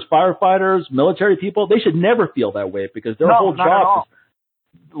officers, firefighters, military people, they should never feel that way because their whole job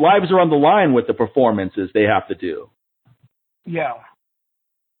lives are on the line with the performances they have to do. Yeah.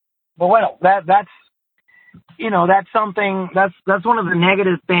 But well, that's something that's one of the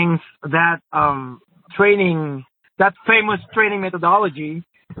negative things that training, that famous training methodology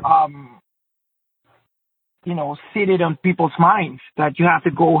seated on people's minds, that you have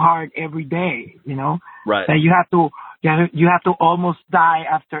to go hard every day, right? That you have to almost die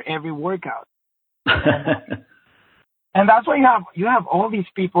after every workout, and that's why you have all these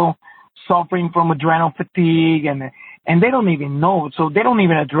people suffering from adrenal fatigue, and they don't even know, so they don't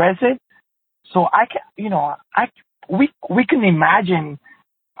even address it. So we can imagine,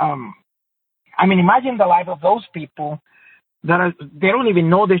 imagine the life of those people they don't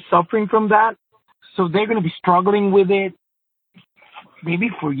even know they're suffering from that. So they're going to be struggling with it maybe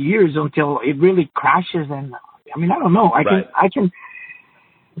for years until it really crashes. And I don't know. I can.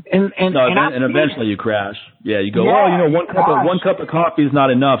 And eventually you crash. Yeah, you go, one cup of coffee is not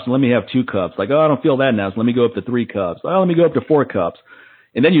enough, so let me have 2 cups. Like, oh, I don't feel that now, so let me go up to 3 cups. Oh, let me go up to 4 cups.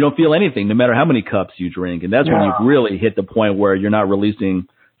 And then you don't feel anything, no matter how many cups you drink. And that's when you've really hit the point where you're not releasing.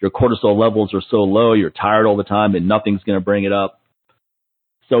 Your cortisol levels are so low, you're tired all the time, and nothing's going to bring it up.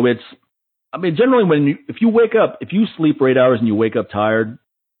 So generally if you sleep for 8 hours and you wake up tired,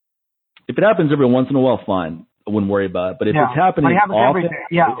 if it happens every once in a while, fine. I wouldn't worry about it. But if it's happening often,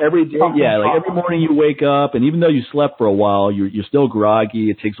 every day, like every morning you wake up, and even though you slept for a while, you're still groggy.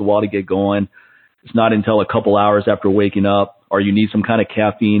 It takes a while to get going. It's not until a couple hours after waking up, or you need some kind of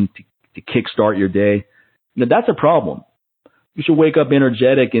caffeine to kickstart your day. That's a problem. wake up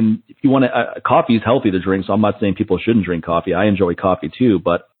energetic. And if you want to, coffee is healthy to drink. So I'm not saying people shouldn't drink coffee. I enjoy coffee too.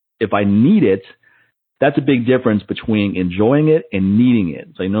 But if I need it, that's a big difference between enjoying it and needing it.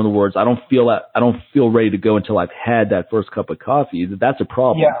 So in other words, I don't feel ready to go until I've had that first cup of coffee. That's a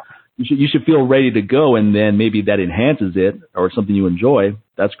problem. Yeah. You should feel ready to go, and then maybe that enhances it or something you enjoy.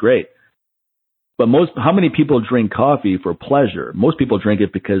 That's great. But how many people drink coffee for pleasure? Most people drink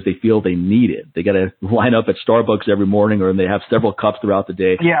it because they feel they need it. They got to line up at Starbucks every morning, or they have several cups throughout the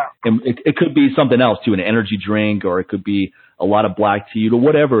day. Yeah. And it could be something else too, an energy drink, or it could be a lot of black tea or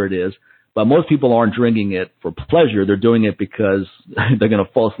whatever it is. But most people aren't drinking it for pleasure. They're doing it because they're going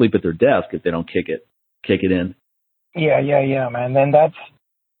to fall asleep at their desk if they don't kick it in. Yeah, man. And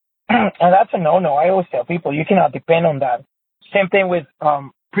that's a no-no. I always tell people you cannot depend on that. Same thing with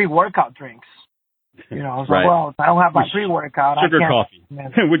pre-workout drinks. You know, right. Well, if I don't have my pre-workout, sugar I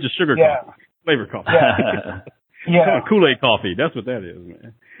can't. Coffee, which is sugar coffee, flavor coffee. Yeah. Kool-Aid coffee. That's what that is,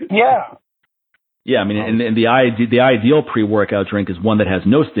 man. Yeah. Yeah, I mean, and the ideal pre-workout drink is one that has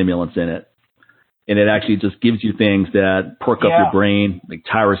no stimulants in it, and it actually just gives you things that perk up your brain, like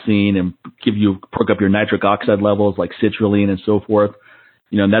tyrosine, and perk up your nitric oxide levels, like citrulline and so forth.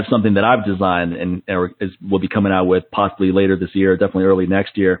 You know, and that's something that I've designed and will be coming out with possibly later this year, definitely early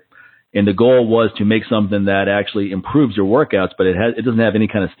next year. And the goal was to make something that actually improves your workouts, but it doesn't have any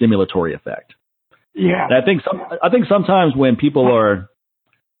kind of stimulatory effect. Yeah. And I think sometimes when people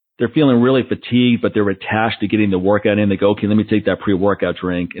they're feeling really fatigued, but they're attached to getting the workout in, they go, okay, let me take that pre-workout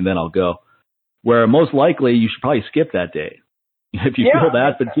drink and then I'll go. Where most likely you should probably skip that day. If you feel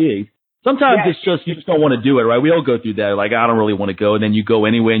that fatigued. Sometimes it's just, you just don't want to do it, right? We all go through that. Like, I don't really want to go. And then you go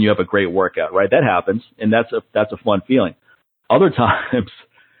anyway and you have a great workout, right? That happens. And that's a fun feeling. Other times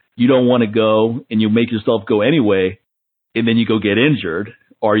you don't want to go and you make yourself go anyway. And then you go get injured,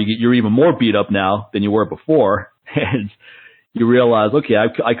 or you're even more beat up now than you were before. And you realize, okay,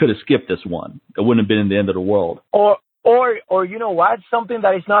 I could have skipped this one. It wouldn't have been the end of the world. Or you know what? Something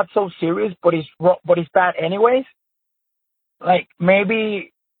that is not so serious, but it's bad anyways. Like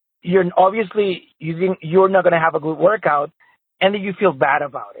maybe you're obviously you're not gonna have a good workout, and then you feel bad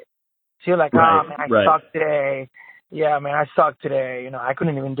about it. So you're like, man, I sucked today. Yeah, man, I sucked today. You know, I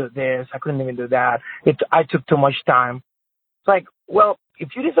couldn't even do this. I couldn't even do that. I took too much time. It's like, well, if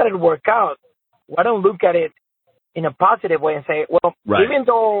you decided to work out, why don't look at it in a positive way and say, well, even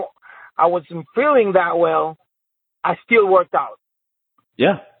though I wasn't feeling that well, I still worked out.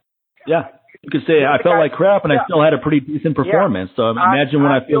 Yeah. Yeah. You could say I felt like crap and I still had a pretty decent performance. So imagine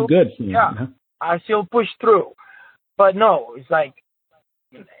when I feel good. Yeah. I still pushed through. But no, it's like,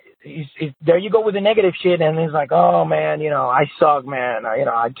 there you go with the negative shit, and it's like, oh man, you know, I suck, man.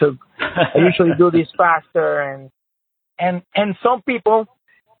 I usually do this faster, and some people,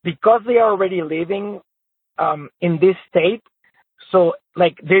 because they are already living in this state, so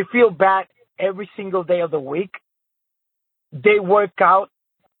like they feel bad every single day of the week. They work out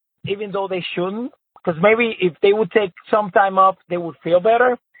even though they shouldn't, because maybe if they would take some time off, they would feel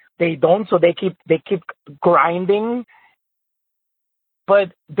better. They don't, so they keep grinding.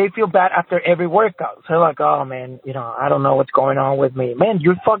 But they feel bad after every workout. So they're like, oh man, you know, I don't know what's going on with me. Man,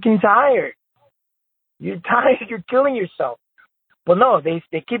 you're fucking tired. You're tired. You're killing yourself. But no, they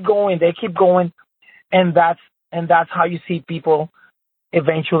keep going. They keep going, and that's how you see people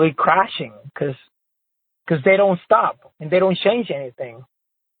eventually crashing because they don't stop and they don't change anything.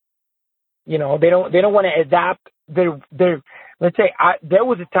 You know, they don't want to adapt their. Let's say there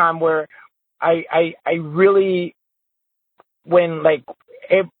was a time where I really, when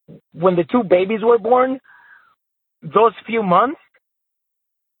the two babies were born, those few months,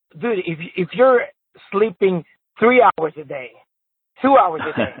 dude, if you're sleeping 3 hours a day, 2 hours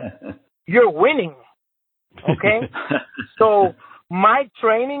a day, you're winning. Okay? So my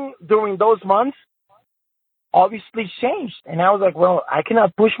training during those months obviously changed. And I was like, well, I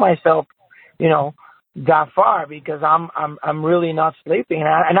cannot push myself, you know, that far because I'm really not sleeping.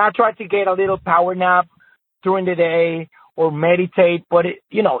 And I tried to get a little power nap during the day or meditate, but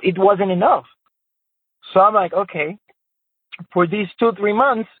it wasn't enough. So I'm like, okay, for these 2-3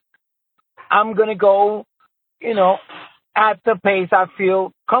 months, I'm going to go, you know, at the pace I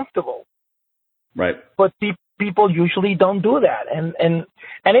feel comfortable. Right. But people usually don't do that. And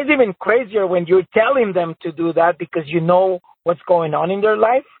it's even crazier when you're telling them to do that because you know what's going on in their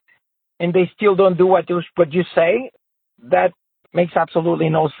life and they still don't do what you say. That makes absolutely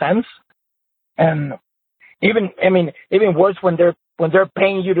no sense. And even worse when they're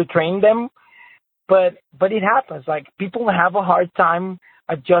paying you to train them. But it happens. Like people have a hard time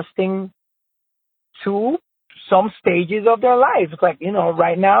adjusting to some stages of their life. It's like, you know,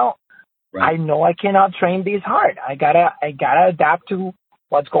 right now I know I cannot train this hard. I gotta adapt to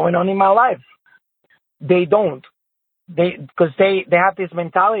what's going on in my life. They don't. Because they have this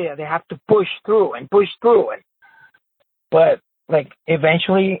mentality that they have to push through. But like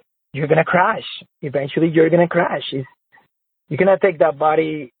eventually you're gonna crash. You're gonna take that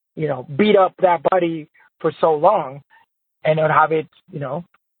body, beat up that body for so long, and not have it,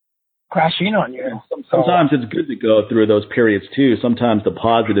 crash in on you. Sometimes it's good to go through those periods too. Sometimes the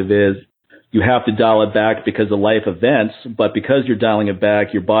positive is you have to dial it back because of life events, but because you're dialing it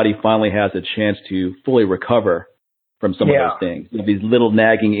back, your body finally has a chance to fully recover from some of those things. These little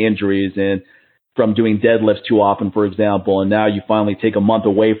nagging injuries and from doing deadlifts too often, for example, and now you finally take a month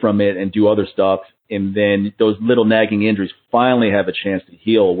away from it and do other stuff, and then those little nagging injuries finally have a chance to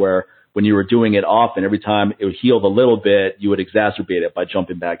heal, where when you were doing it often, every time it would heal a little bit, you would exacerbate it by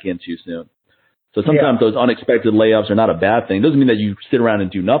jumping back in too soon. So sometimes those unexpected layoffs are not a bad thing. It doesn't mean that you sit around and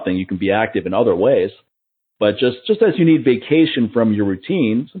do nothing. You can be active in other ways. But just as you need vacation from your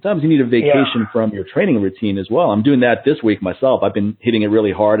routine, sometimes you need a vacation from your training routine as well. I'm doing that this week myself. I've been hitting it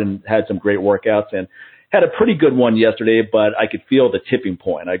really hard and had some great workouts and had a pretty good one yesterday, but I could feel the tipping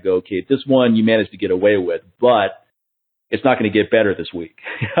point. I go, okay, this one you managed to get away with, but it's not going to get better this week.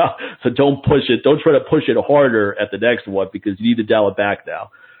 So don't push it. Don't try to push it harder at the next one because you need to dial it back now.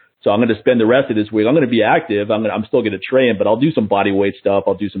 So I'm going to spend the rest of this week. I'm going to be active. I'm still going to train, but I'll do some body weight stuff.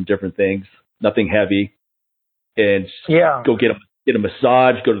 I'll do some different things, nothing heavy, and go get a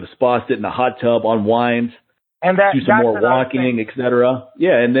massage, go to the spa, sit in the hot tub, unwind, and do some more walking, etc.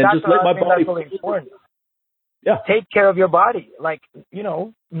 Yeah, and then just let my body. That's really important. Yeah, take care of your body, like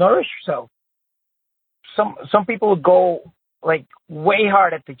nourish yourself. Some people go like way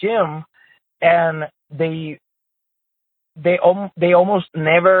hard at the gym, and they almost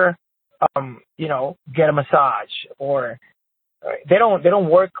never get a massage, or they don't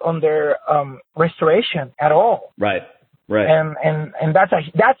work on their restoration at all. Right. And that's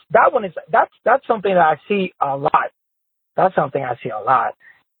something that I see a lot. That's something I see a lot.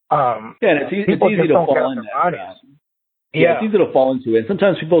 And it's easy to fall into that. It's easy to fall into it. And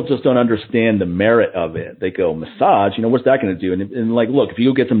sometimes people just don't understand the merit of it. They go, massage, what's that going to do? And like, look, if you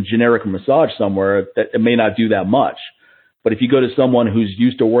go get some generic massage somewhere, that it may not do that much. But if you go to someone who's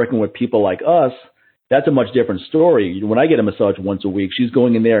used to working with people like us, that's a much different story. When I get a massage once a week, she's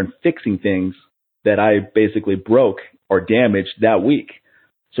going in there and fixing things that I basically broke or damaged that week.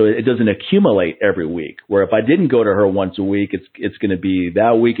 So it doesn't accumulate every week, where if I didn't go to her once a week, it's going to be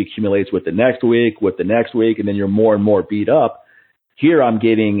that week accumulates with the next week, and then you're more and more beat up. Here I'm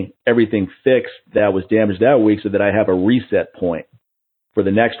getting everything fixed that was damaged that week so that I have a reset point for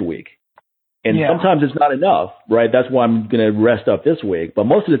the next week. And sometimes it's not enough, right? That's why I'm going to rest up this week. But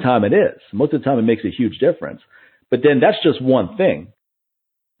most of the time it is. Most of the time it makes a huge difference. But then that's just one thing.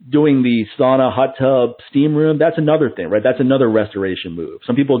 Doing the sauna, hot tub, steam room, that's another thing, right? That's another restoration move.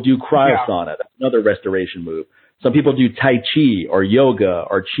 Some people do cryo sauna. That's another restoration move. Some people do Tai Chi or yoga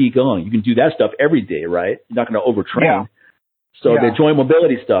or Qigong. You can do that stuff every day, right? You're not going to overtrain. Yeah. So the joint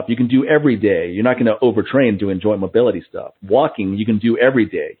mobility stuff you can do every day. You're not going to overtrain doing joint mobility stuff. Walking you can do every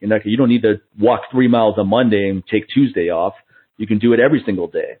day. You don't need to walk 3 miles on Monday and take Tuesday off. You can do it every single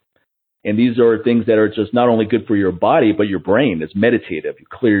day. And these are things that are just not only good for your body, but your brain. It's meditative. You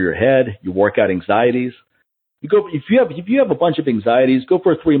clear your head. You work out anxieties. If you have a bunch of anxieties, go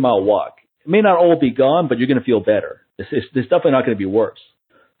for a 3-mile walk. It may not all be gone, but you're going to feel better. It's definitely not going to be worse.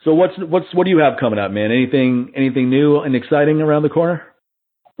 So what do you have coming up, man? Anything new and exciting around the corner?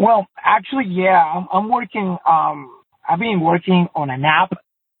 Well, actually, I'm working. I've been working on an app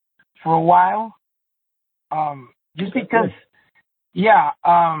for a while. Just because,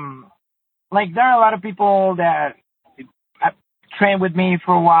 like there are a lot of people that train with me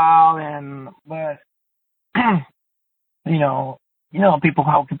for a while, but how people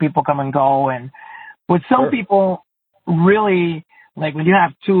come and go, and with some people really. Like when you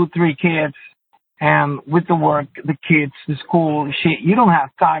have 2-3 kids and with the work, the kids, the school, you don't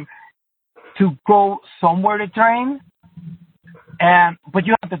have time to go somewhere to train. But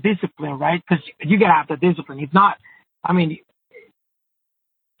you have the discipline, right? Because you gotta have the discipline. If not, somebody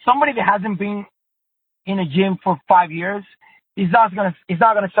that hasn't been in a gym for 5 years, he's not gonna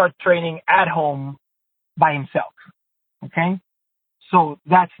start training at home by himself. Okay? So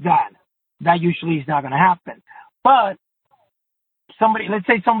that's that. That usually is not gonna happen. But let's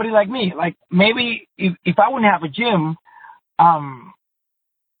say somebody like me, like maybe if I wouldn't have a gym,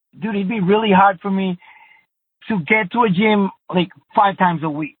 dude, it'd be really hard for me to get to a gym like 5 times a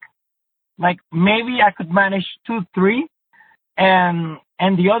week. Like maybe I could manage 2-3, and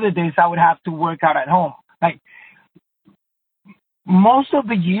the other days I would have to work out at home. Like most of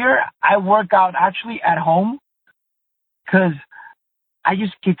the year I work out actually at home because I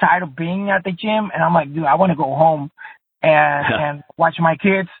just get tired of being at the gym, and I'm like, dude, I want to go home and watch my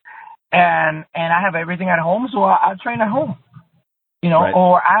kids, and I have everything at home, so I'll train at home, Right.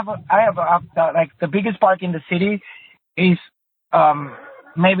 Or I have like the biggest park in the city is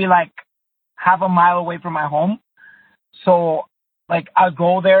maybe like half a mile away from my home, so like I'll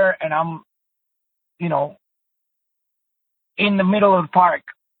go there and I'm, in the middle of the park,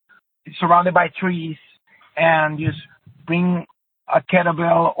 surrounded by trees, and just bring a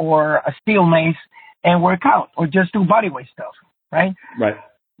kettlebell or a steel mace and work out, or just do body weight stuff, right? Right.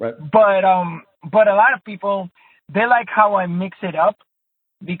 But a lot of people, they like how I mix it up,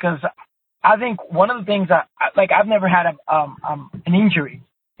 because I think one of the things that, like, I've never had an injury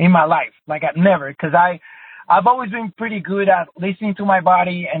in my life, like I've never, because I've always been pretty good at listening to my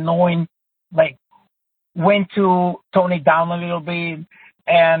body and knowing like when to tone it down a little bit,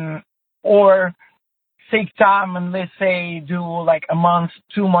 or take time and, let's say, do like a month,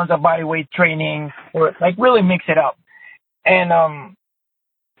 2 months of body weight training, or like really mix it up. And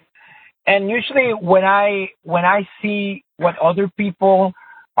usually when I see what other people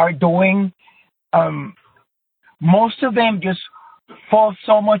are doing, most of them just fall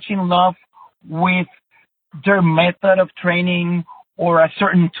so much in love with their method of training or a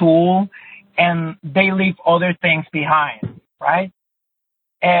certain tool, and they leave other things behind, right?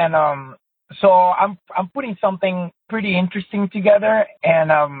 And so I'm putting something pretty interesting together,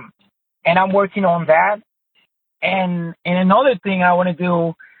 and I'm working on that. And another thing I want to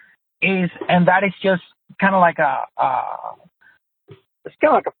do is, and that is just kind of like it's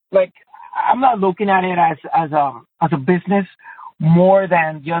kind of like I'm not looking at it as a business more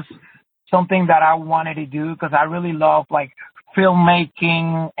than just something that I wanted to do, because I really love like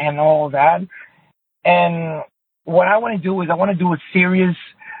filmmaking and all that. And what I want to do is I want to do a series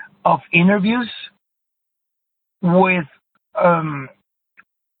of interviews with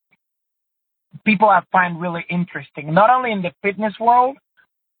people I find really interesting, not only in the fitness world,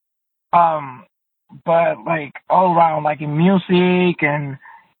 but like all around, like in music, and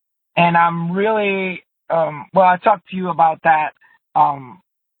I'm really well, I'll talk to you about that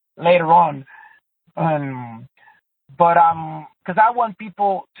later on, but because I want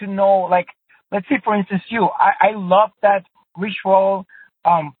people to know, like, let's say for instance I love that Rich Roll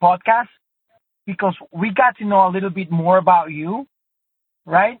podcast, because we got to know a little bit more about you,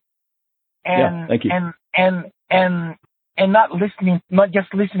 right? And thank you. And not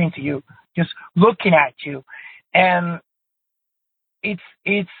just listening to you, just looking at you. And it's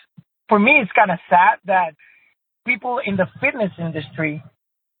for me, it's kind of sad that people in the fitness industry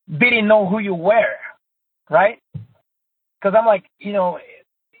didn't know who you were, right? Because I'm like,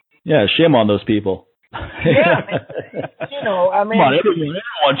 yeah, shame on those people. Yeah, I mean, come on, everyone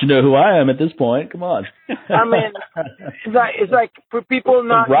wants to know who I am at this point. Come on. I mean, it's like for people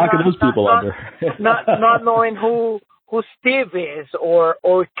not knowing who Steve is, or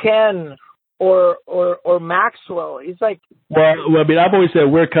Ken, or Maxwell. It's like, well, I mean, I've always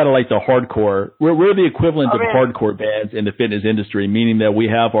said we're kind of like the hardcore. We're the equivalent of hardcore bands in the fitness industry, meaning that we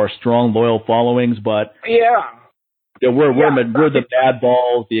have our strong, loyal followings, but we're the bad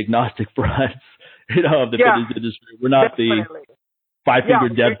balls, the agnostic fronts, of the fitness industry. We're not the five-finger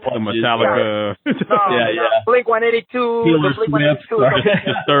dead punch, Metallica. Blink 182, Taylor Swift,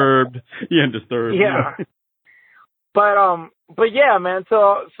 Disturbed. Yeah, Disturbed. Yeah. But yeah, man.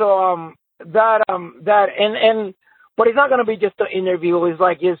 So that but it's not gonna be just an interview. It's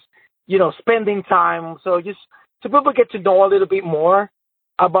like just spending time. So just so people get to know a little bit more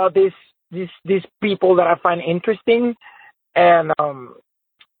about these people that I find interesting, and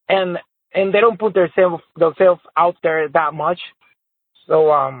they don't put themselves out there that much.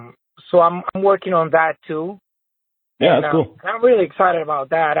 So I'm working on that too. Yeah, that's cool. I'm really excited about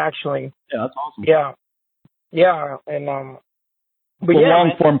that, actually. Yeah, that's awesome. Yeah, and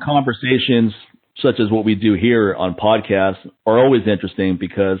long form conversations such as what we do here on podcasts are always interesting,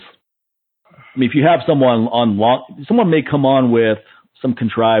 because I mean, if you have someone may come on with some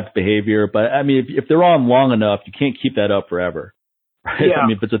contrived behavior, but I mean, if they're on long enough, you can't keep that up forever. Right? Yeah. I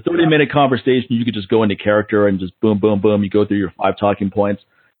mean, if it's a 30-minute conversation, you could just go into character and just boom, boom, boom, you go through your 5 talking points.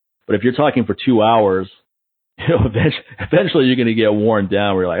 But if you're talking for 2 hours, eventually you're going to get worn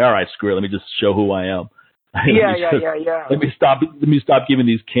down where you're like, all right, screw it, let me just show who I am. Yeah. Let me stop giving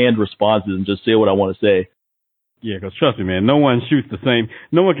these canned responses and just say what I want to say. Yeah, because trust me, man, no one shoots the same.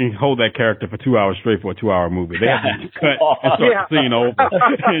 No one can hold that character for 2 hours straight for a 2-hour movie. They have to cut and start the scene over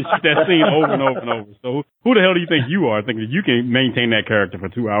and shoot that scene over and over and over. So who the hell do you think you are thinking that you can maintain that character for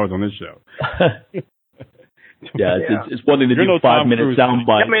 2 hours on this show? Yeah, it's one thing to do no 5-minute sound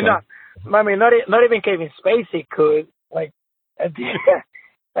bites. Not even Kevin Spacey could. Like at the end,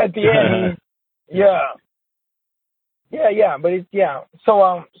 but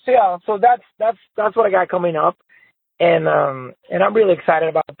so that's what I got coming up, and I'm really excited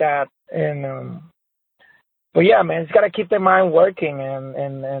about that, and but yeah, man, it's got to keep the mind working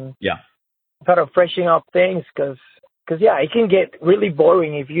and sort of freshening up things, because it can get really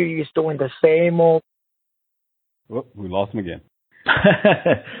boring if you're just doing the same old. Whoop, we lost him again.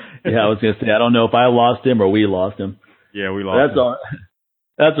 I was gonna say, I don't know if I lost him or we lost him. Yeah, we lost him.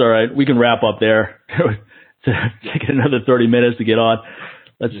 That's all right. We can wrap up there. Take another 30 minutes to get on.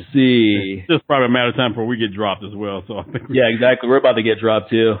 Let's see. It's just probably a matter of time before we get dropped as well. So I think exactly. We're about to get dropped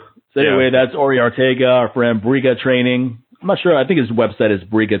too. So anyway, that's Ori Ortega, our friend, Briga Training. I'm not sure. I think his website is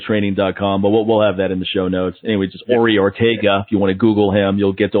brigatraining.com, but we'll have that in the show notes. Anyway, just Ori Ortega. If you want to Google him,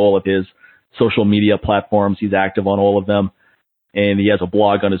 you'll get to all of his social media platforms. He's active on all of them, and he has a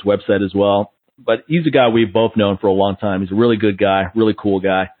blog on his website as well. But he's a guy we've both known for a long time. He's a really good guy, really cool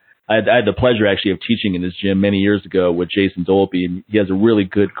guy. I had the pleasure actually of teaching in his gym many years ago with Jason Dolby, and he has a really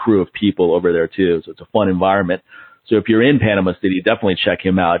good crew of people over there too. So it's a fun environment. So if you're in Panama City, definitely check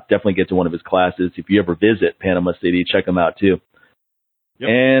him out. Definitely get to one of his classes. If you ever visit Panama City, check him out too. Yep.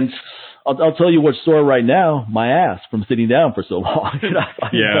 And I'll tell you what sore right now, my ass from sitting down for so long. And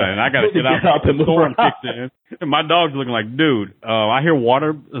I got to get out and the storm kicks in. And my dog's looking like, dude, I hear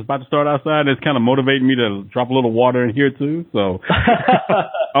water is about to start outside. It's kind of motivating me to drop a little water in here too. So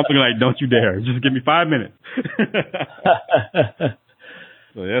I'm looking like, don't you dare. Just give me 5 minutes.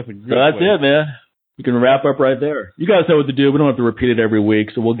 So that's it, man. You can wrap up right there. You guys know what to do. We don't have to repeat it every week.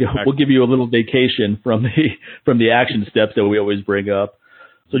 So we'll give you a little vacation from the action steps that we always bring up.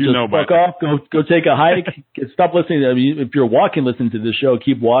 So just fuck off, go take a hike. Stop listening. I mean, if you're walking, listen to the show.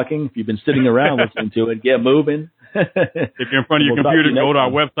 Keep walking. If you've been sitting around listening to it, get moving. If you're in front of your computer, go to our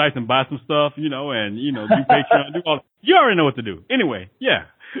website and buy some stuff, and do Patreon, do all. You already know what to do. Anyway,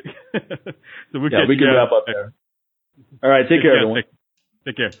 so we can wrap up there. All right, take care, everyone.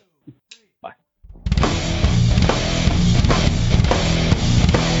 Take care.